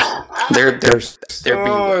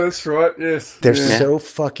Oh, that's right. Yes. They're Yeah. so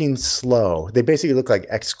fucking slow. They basically look like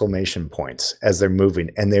exclamation points as they're moving,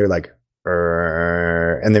 and they're like,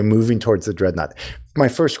 and they're moving towards the dreadnought. My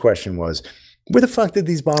first question was, where the fuck did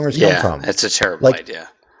these bombers come from? It's a terrible idea.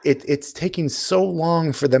 It's taking so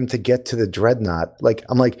long for them to get to the dreadnought. Like,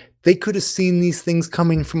 I'm like, they could have seen these things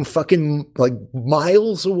coming from fucking like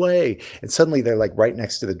miles away, and suddenly they're like right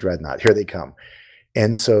next to the dreadnought. Here they come,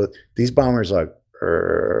 and so these bombers are like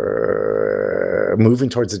moving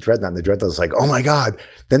towards the dreadnought. And the dreadnought's like, oh my god!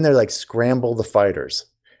 Then they're like, scramble the fighters.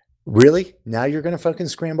 Really? Now you're going to fucking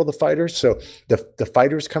scramble the fighters? So the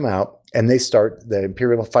fighters come out, and the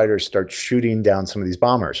Imperial fighters start shooting down some of these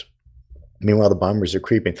bombers. Meanwhile, the bombers are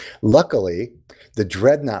creeping. Luckily, the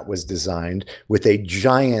dreadnought was designed with a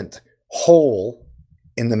giant hole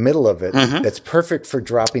in the middle of it that's perfect for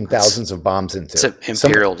dropping thousands of bombs into. It's an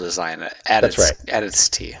Imperial design at its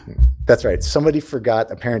T. That's right. Somebody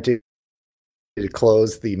forgot, apparently, to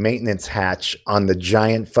close the maintenance hatch on the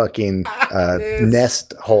giant fucking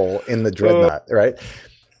nest hole in the dreadnought, right?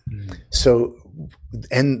 So,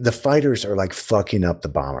 and the fighters are like fucking up the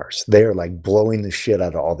bombers. They are like blowing the shit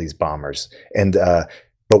out of all these bombers. And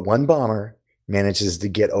but one bomber manages to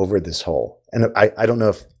get over this hole. And I don't know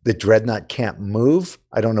if the dreadnought can't move.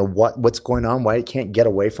 I don't know what's going on, why it can't get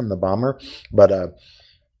away from the bomber. But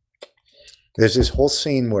there's this whole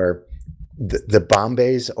scene where the bomb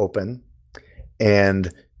bays open, and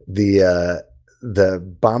the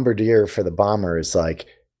bombardier for the bomber is like,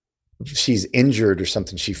 she's injured or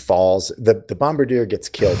something. She falls. The bombardier gets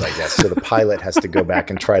killed, I guess. So the pilot has to go back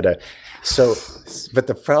and try to. So, but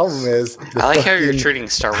the problem is, I like how you're treating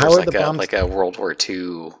Star Wars like a World War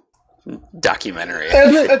II documentary.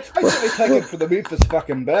 It's basically taken for the Memphis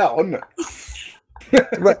fucking Bell, isn't it?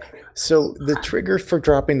 Right. So the trigger for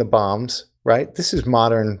dropping the bombs, right? This is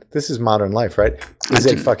modern life, right? Is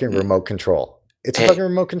a fucking remote control. It's a fucking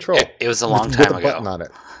remote control. It was a long time with a ago. button on it.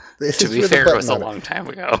 To be fair, it was a long time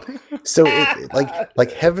ago. So,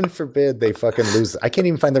 like heaven forbid they fucking lose. I can't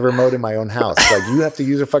even find the remote in my own house. Like, you have to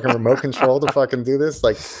use a fucking remote control to fucking do this.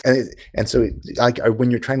 Like, and so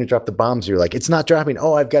when you're trying to drop the bombs, you're like, it's not dropping.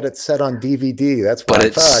 Oh, I've got it set on DVD. That's what. But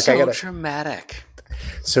it's so dramatic.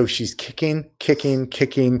 So she's kicking.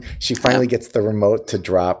 She finally gets the remote to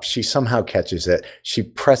drop. She somehow catches it. She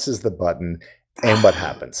presses the button, and what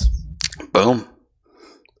happens? Boom.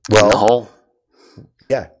 Well, in the hole.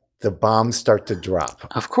 Yeah, the bombs start to drop.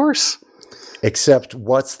 Of course. Except,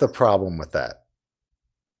 what's the problem with that?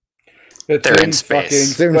 They're in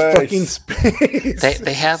space. They're in fucking space.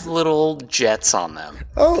 They have little jets on them.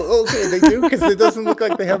 Oh, okay, they do, because it doesn't look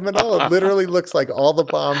like they have them at all. It literally looks like all the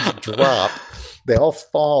bombs drop. They all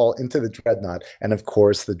fall into the dreadnought, and of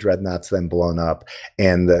course, the dreadnought's then blown up,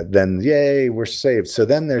 and then yay, we're saved. So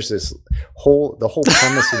then there's the whole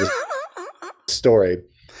premise of the story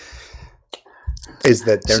is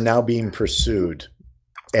that they're now being pursued,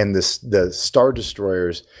 and the Star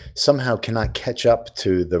Destroyers somehow cannot catch up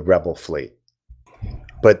to the Rebel fleet,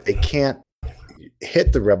 but they can't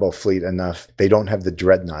hit the Rebel fleet enough. They don't have the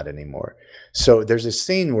dreadnought anymore. So there's a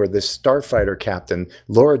scene where this starfighter captain,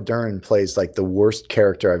 Laura Dern, plays like the worst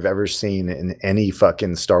character I've ever seen in any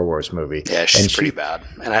fucking Star Wars movie. Yeah, she's pretty bad,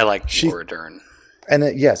 and I like Laura Dern. And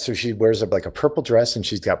so she wears like a purple dress, and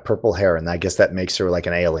she's got purple hair, and I guess that makes her like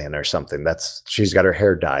an alien or something. She's got her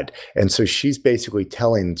hair dyed, and so she's basically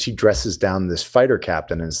she dresses down this fighter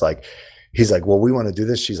captain, and it's like, he's like, well, we want to do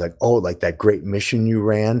this. She's like, oh, like that great mission you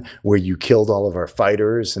ran where you killed all of our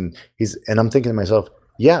fighters, and I'm thinking to myself,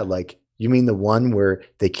 yeah, like, you mean the one where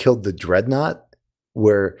they killed the dreadnought,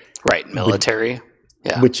 where military.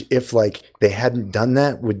 Yeah. Which, if like they hadn't done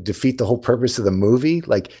that, would defeat the whole purpose of the movie.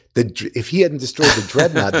 Like, if he hadn't destroyed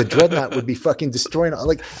the dreadnought would be fucking destroying.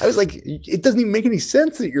 Like, I was like, it doesn't even make any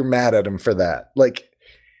sense that you're mad at him for that. Like,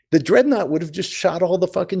 the dreadnought would have just shot all the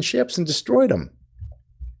fucking ships and destroyed them.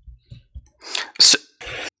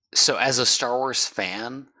 So as a Star Wars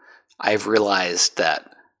fan, I've realized that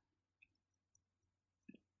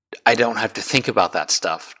I don't have to think about that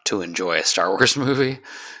stuff to enjoy a Star Wars movie.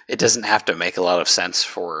 It doesn't have to make a lot of sense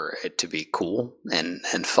for it to be cool and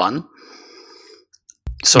fun.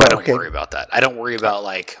 So I don't worry about that. I don't worry about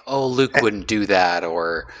like, oh, Luke wouldn't do that,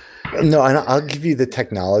 or... No, I'll give you the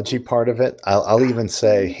technology part of it. I'll even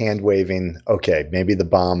say hand waving. Okay, maybe the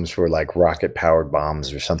bombs were like rocket powered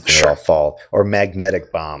bombs or something that all fall, or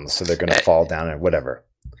magnetic bombs, so they're going to fall down or whatever.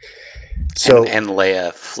 So and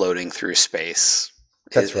Leia floating through space.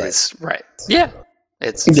 That's right. Is right. Yeah.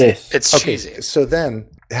 It's cheesy. Okay, so then,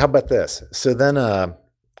 how about this? So then,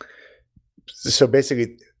 so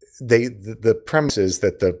basically, the premise is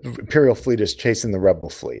that the Imperial fleet is chasing the Rebel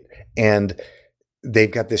fleet, and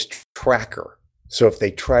they've got this tracker. So if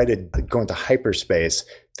they try to go into hyperspace,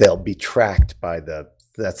 they'll be tracked by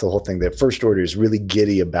that's the whole thing. The First Order is really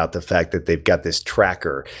giddy about the fact that they've got this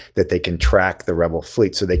tracker that they can track the Rebel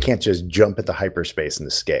fleet, so they can't just jump into hyperspace and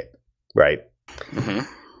escape, right? Mm-hmm.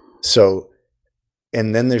 So,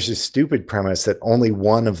 and then there's this stupid premise that only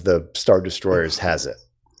one of the Star Destroyers has it.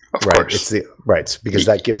 Of right. course. It's because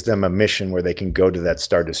that gives them a mission where they can go to that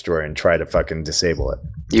Star Destroyer and try to fucking disable it.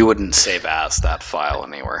 You wouldn't save as that file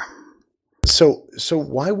anywhere. So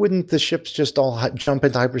why wouldn't the ships just all jump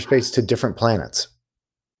into hyperspace to different planets?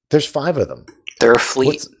 There's 5 of them. They're a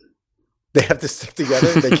fleet. They have to stick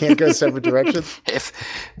together. They can't go separate directions.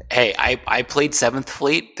 I played 7th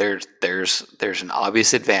Fleet. There's an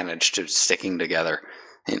obvious advantage to sticking together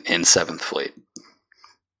in 7th Fleet.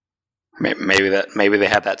 Maybe they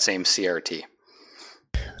have that same CRT.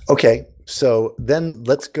 Okay, so then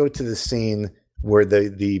let's go to the scene where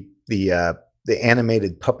the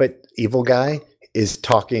animated puppet evil guy is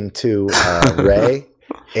talking to Rey,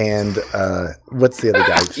 and what's the other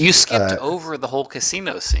guy? You skipped over the whole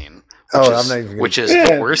casino scene. I'm not even which is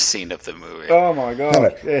the worst scene of the movie. Oh my god! No,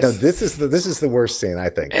 yes. No, this is the worst scene, I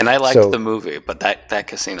think. And I liked the movie, but that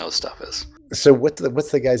casino stuff is. So what's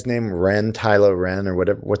the guy's name? Kylo Ren or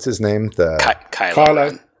whatever. What's his name? Kylo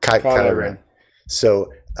Ren. Kylo Ren.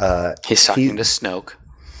 So he's talking to Snoke.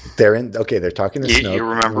 They're talking to Snoke. You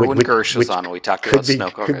remember when Gersh was on? We talked about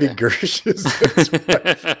Snoke already. Could be Gersh's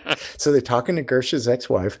ex-wife. So they're talking to Gersh's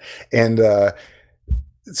ex-wife, and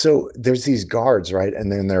so there's these guards, right?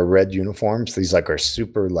 And then their red uniforms. These are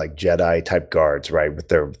super Jedi type guards, right?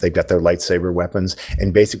 They've got their lightsaber weapons,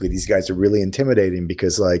 and basically these guys are really intimidating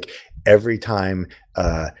because every time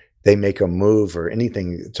they make a move or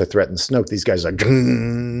anything to threaten Snoke, these guys are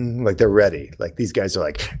they're ready. Like these guys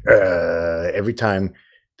are every time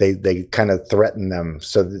they kind of threaten them.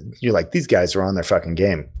 So you're like, these guys are on their fucking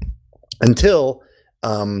game until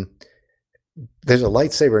there's a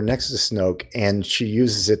lightsaber next to Snoke, and she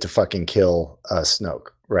uses it to fucking kill Snoke,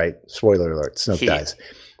 right? Spoiler alert, Snoke dies.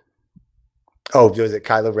 Oh, was it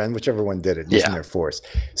Kylo Ren? Whichever one did it, using their force.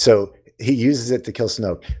 So he uses it to kill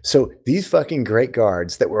Snoke. So these fucking great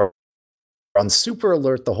guards that were on super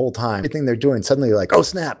alert the whole time. Everything they're doing, suddenly like, oh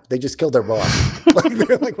snap, they just killed their boss. Like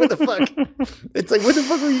they're like, what the fuck? It's like, what the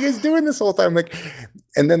fuck were you guys doing this whole time? Like,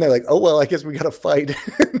 and then they're like, oh well, I guess we gotta fight.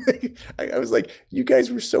 I was like, you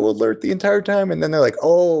guys were so alert the entire time, and then they're like,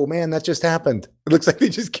 oh man, that just happened. It looks like they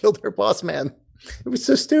just killed their boss man. It was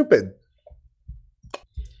so stupid.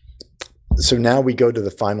 So now we go to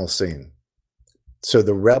the final scene. So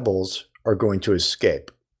the rebels are going to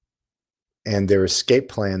escape, and their escape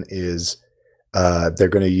plan is they're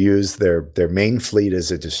going to use their main fleet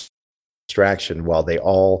as a distraction while they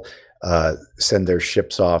all send their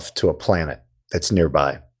ships off to a planet that's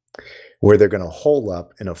nearby, where they're going to hole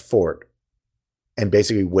up in a fort and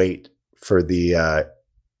basically wait for the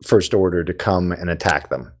First Order to come and attack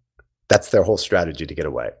them. That's their whole strategy to get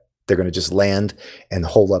away. They're going to just land and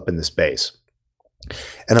hole up in this base.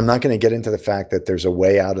 And I'm not going to get into the fact that there's a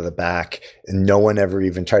way out of the back, and no one ever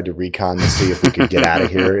even tried to recon to see if we could get out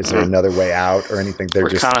of here. Is there another way out or anything? They're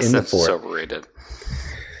just in the fort. Overrated.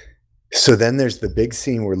 So then there's the big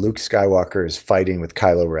scene where Luke Skywalker is fighting with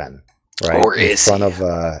Kylo Ren, right? Or is in front of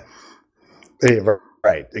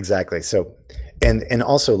right, exactly. So and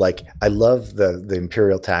also, like, I love the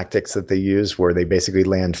Imperial tactics that they use, where they basically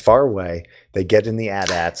land far away, they get in the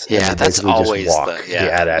AT-ATs, yeah, and they that's always just walk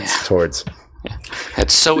the AT-ATs towards.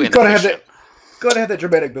 It's so You've got to have that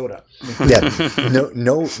dramatic build up. Yeah,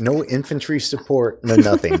 no infantry support, no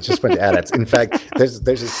nothing. Just went to AT-ATs. In fact, there's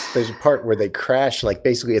a part where they crash, like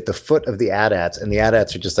basically at the foot of the AT-ATs, and the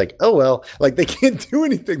AT-ATs are just like, oh well, like they can't do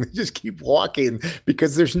anything. They just keep walking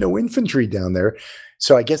because there's no infantry down there.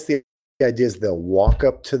 So I guess the idea is they'll walk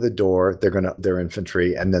up to the door, their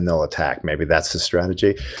infantry, and then they'll attack. Maybe that's the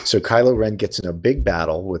strategy. So Kylo Ren gets in a big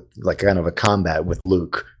battle with, like, kind of a combat with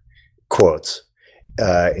Luke. Quotes,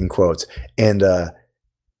 in quotes, and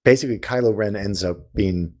basically Kylo Ren ends up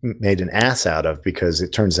being made an ass out of, because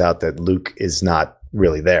it turns out that Luke is not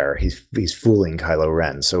really there. He's fooling Kylo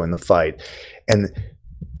Ren. So in the fight, and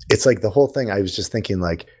it's like the whole thing. I was just thinking,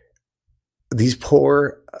 like, these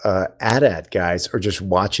poor AT-AT guys are just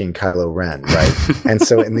watching Kylo Ren, right? And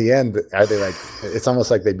so in the end, are they like? It's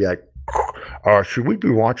almost like they'd be like, "Should we be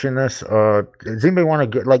watching this? Does anybody want to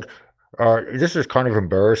get like?" This is kind of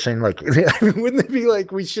embarrassing. Like, wouldn't it be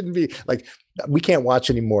like, we shouldn't be like, we can't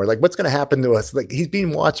watch anymore. Like, what's going to happen to us? Like, he's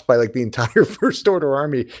being watched by like the entire First Order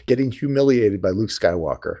army getting humiliated by Luke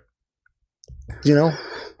Skywalker. You know?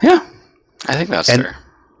 Yeah, I think that's fair.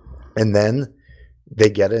 And then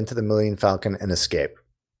they get into the Millennium Falcon and escape.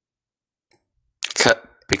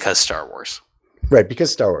 Because Star Wars. Right,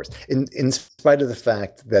 because Star Wars. In spite of the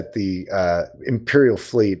fact that the Imperial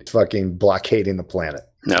fleet fucking blockading the planet.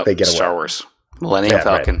 No, they get Star away. Wars. Millennium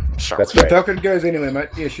Falcon. Right. Star That's Wars. right. The Falcon goes anyway, mate.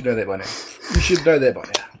 You should know that by now. You should know that by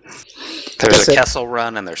now. There's a Kessel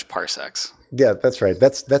Run and there's parsecs. Yeah, that's right.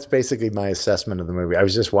 That's basically my assessment of the movie. I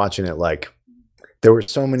was just watching it, like, there were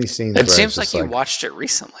so many scenes. It seems like you watched it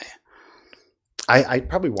recently. I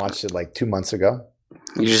probably watched it like 2 months ago.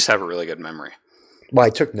 You just have a really good memory. Well, I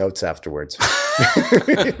took notes afterwards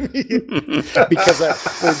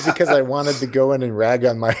because I wanted to go in and rag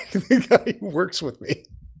on the guy who works with me.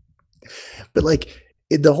 But like,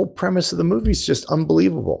 the whole premise of the movie is just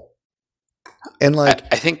unbelievable. And like,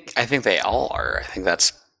 I think they all are. I think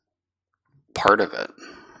that's part of it.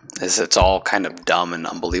 Is it's all kind of dumb and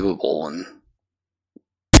unbelievable, and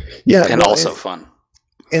also fun.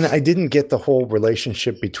 And I didn't get the whole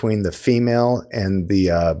relationship between the female and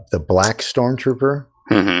the black stormtrooper.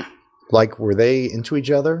 Mm-hmm. Like, were they into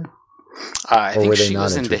each other? I think she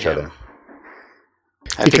was into him.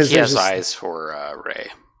 I think he has eyes for Rey.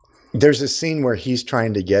 There's a scene where he's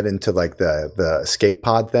trying to get into like the escape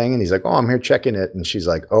pod thing, and he's like, "Oh, I'm here checking it," and she's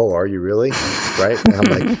like, "Oh, are you really?" Right? And I'm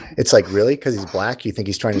like, "It's like, really? Because he's black? You think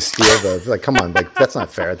he's trying to steal the like? Come on, like, that's not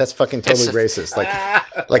fair. That's fucking totally racist.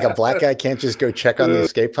 Like a black guy can't just go check on the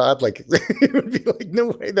escape pod. Like, it would be like, no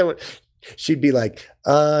way that would." She'd be like,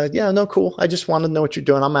 yeah, no, cool. I just want to know what you're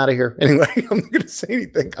doing. I'm out of here. Anyway, I'm not going to say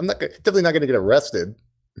anything. I'm definitely not going to get arrested.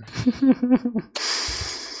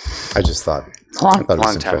 I just thought it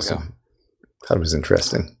was interesting. Thought it was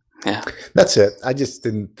interesting. Yeah. That's it. I just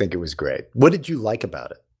didn't think it was great. What did you like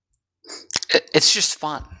about it? It's just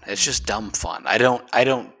fun. It's just dumb fun. I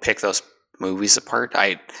don't pick those movies apart.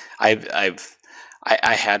 I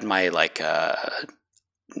had my like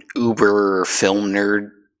uber film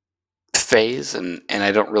nerd phase, and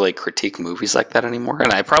I don't really critique movies like that anymore,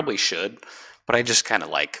 and I probably should, but I just kind of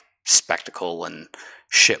like spectacle and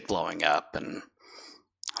shit blowing up and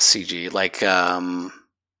CG, like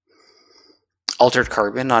Altered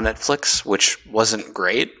Carbon on Netflix, which wasn't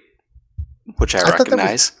great, which I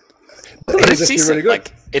recognize. I thought it was It's actually decent. really good.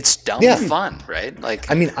 Like, it's dumb fun, right? Like,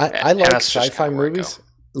 I mean, I and like that's just sci-fi kinda where I go. movies.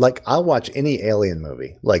 Like, I'll watch any Alien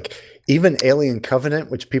movie. Like, even Alien Covenant,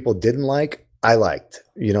 which people didn't like, I liked.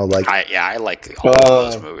 You know, like I like all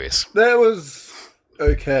of those movies. That was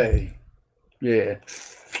okay. Yeah.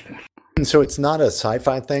 and so it's not a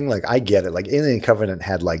sci-fi thing. Like, I get it. Like, Alien Covenant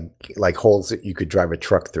had like holes that you could drive a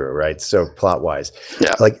truck through, right? So plot wise,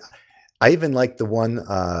 Yeah. Like, I even like the one.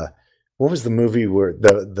 What was the movie where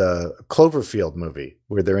the Cloverfield movie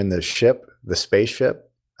where they're in the ship, the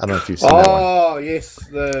spaceship? I don't know if you've seen that one. Oh yes,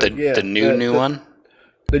 The new one.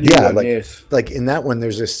 The new Yeah, one, like- yes. Like in that one,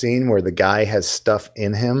 there's a scene where the guy has stuff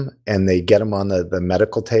in him, and they get him on the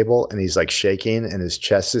medical table, and he's like shaking, and his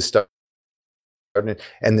chest is starting,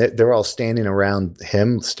 and they're all standing around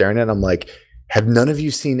him, staring at him. Like, have none of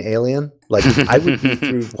you seen Alien? Like, I would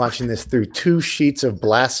be watching this through 2 sheets of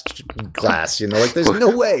blast glass. You know, like there's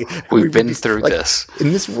no way we We've would been be- through like, this.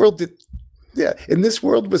 in this world. In this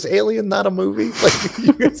world, was Alien not a movie? Like,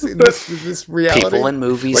 you guys in this reality, People in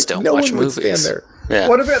movies like, don't no watch one would stand movies. there. Yeah.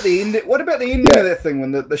 What about the end? What about the ending of that thing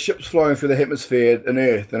when the ship's flying through the atmosphere and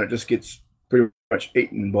Earth and it just gets pretty much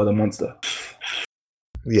eaten by the monster?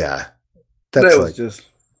 Yeah, That that's was like, just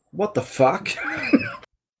what the fuck.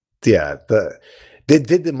 yeah.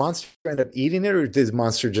 Did the monster end up eating it, or did the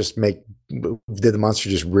monster just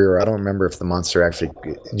rear? I don't remember if the monster actually.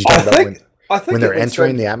 Did you talk about I think when it they're went entering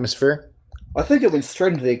straight- the atmosphere? I think it went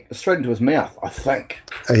straight into his mouth. I think.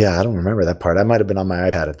 Oh, yeah, I don't remember that part. I might have been on my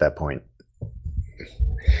iPad at that point.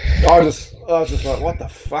 I was just like, what the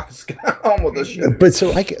fuck is going on with this shit? But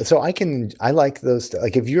I like those.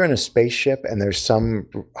 Like, if you're in a spaceship and there's some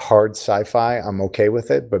hard sci-fi, I'm okay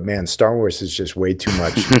with it. But man, Star Wars is just way too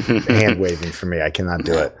much hand waving for me. I cannot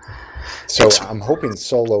do it. So I'm hoping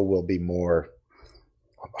Solo will be more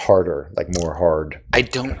harder, like more hard. I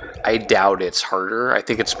doubt it's harder. I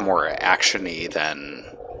think it's more actiony than.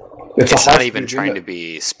 It's It's a not heist even movie, trying isn't to it?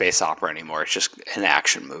 be space opera anymore. It's just an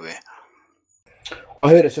action movie. I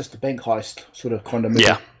heard it's just a bank heist sort of kind of movie.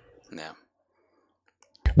 Yeah.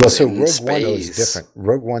 Well, so In Rogue One is space. different.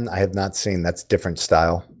 Rogue One I have not seen. That's different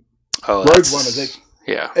style. Oh, Rogue that's- One is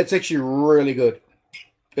yeah. it's actually really good.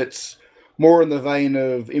 It's more in the vein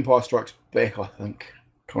of Empire Strikes Back, I think,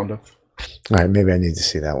 kind of. All right, maybe I need to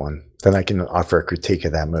see that one. Then I can offer a critique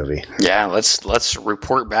of that movie. Yeah, let's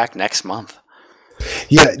report back next month.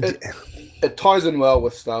 Yeah, It ties in well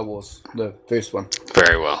with Star Wars, the first one.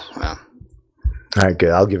 Very well. Yeah. all right, good.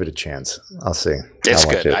 I'll give it a chance. I'll see. It's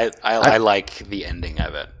I'll watch good. it. I like the ending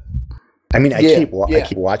of it. I mean, I Yeah,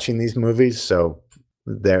 keep watching these movies, so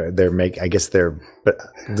they're I guess they're. But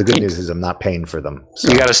the good news is I'm not paying for them.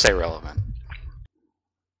 So. You got to stay relevant.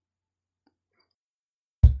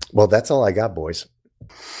 Well, that's all I got, boys.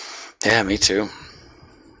 Yeah, me too.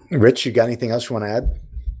 Rich, you got anything else you want to add?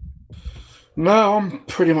 No, I'm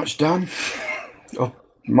pretty much done. Oh,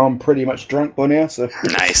 I'm pretty much drunk by now, so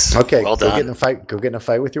Nice. Okay, Well go get in done. a fight. Go get in a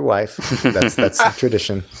fight with your wife. That's the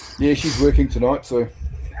tradition. yeah, she's working tonight, so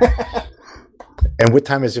And what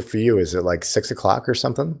time is it for you? Is it like 6:00 or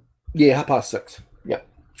something? yeah, 6:30. Yeah.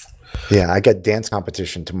 Yeah, I got dance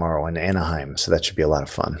competition tomorrow in Anaheim, so that should be a lot of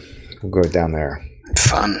fun. We'll go down there.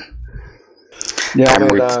 Fun. Yeah,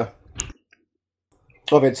 I'm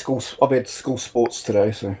I've had school sports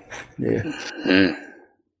today, so yeah. Mm.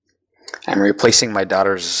 I'm replacing my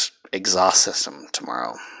daughter's exhaust system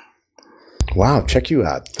tomorrow. Wow, check you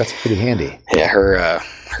out. That's pretty handy. Yeah, her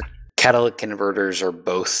catalytic converters are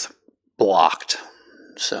both blocked,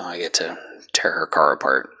 so I get to tear her car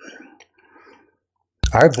apart.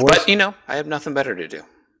 All right, boys. But I have nothing better to do.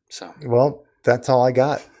 So Well, that's all I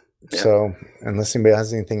got. Yeah. So, unless anybody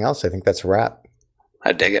has anything else, I think that's a wrap.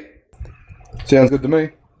 I dig it. Sounds good to me.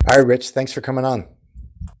 All right, Rich, thanks for coming on.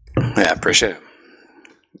 Yeah, appreciate it.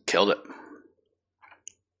 Killed it.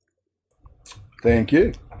 Thank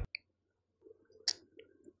you.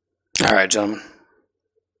 All right, gentlemen.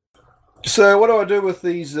 So, what do I do with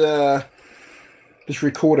these? This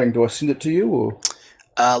recording? Do I send it to you or?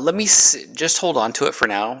 Let me just hold on to it for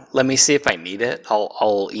now. Let me see if I need it.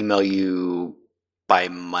 I'll email you by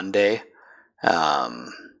Monday,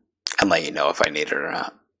 and let you know if I need it or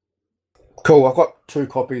not. Cool. I've got 2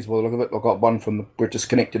 copies. By the look of it, I've got one from we're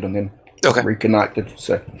disconnected and then Okay, reconnected.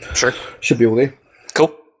 So sure, should be all there.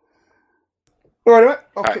 cool. All right, mate.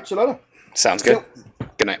 I'll All catch you later. Sounds good.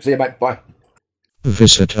 Good night. See you, mate. Bye.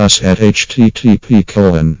 Visit us at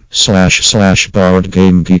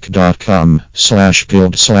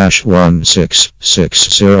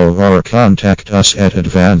http://boardgamegeek.com/guild/1660 or contact us at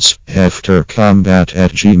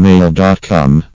advanceaftercombat@gmail.com.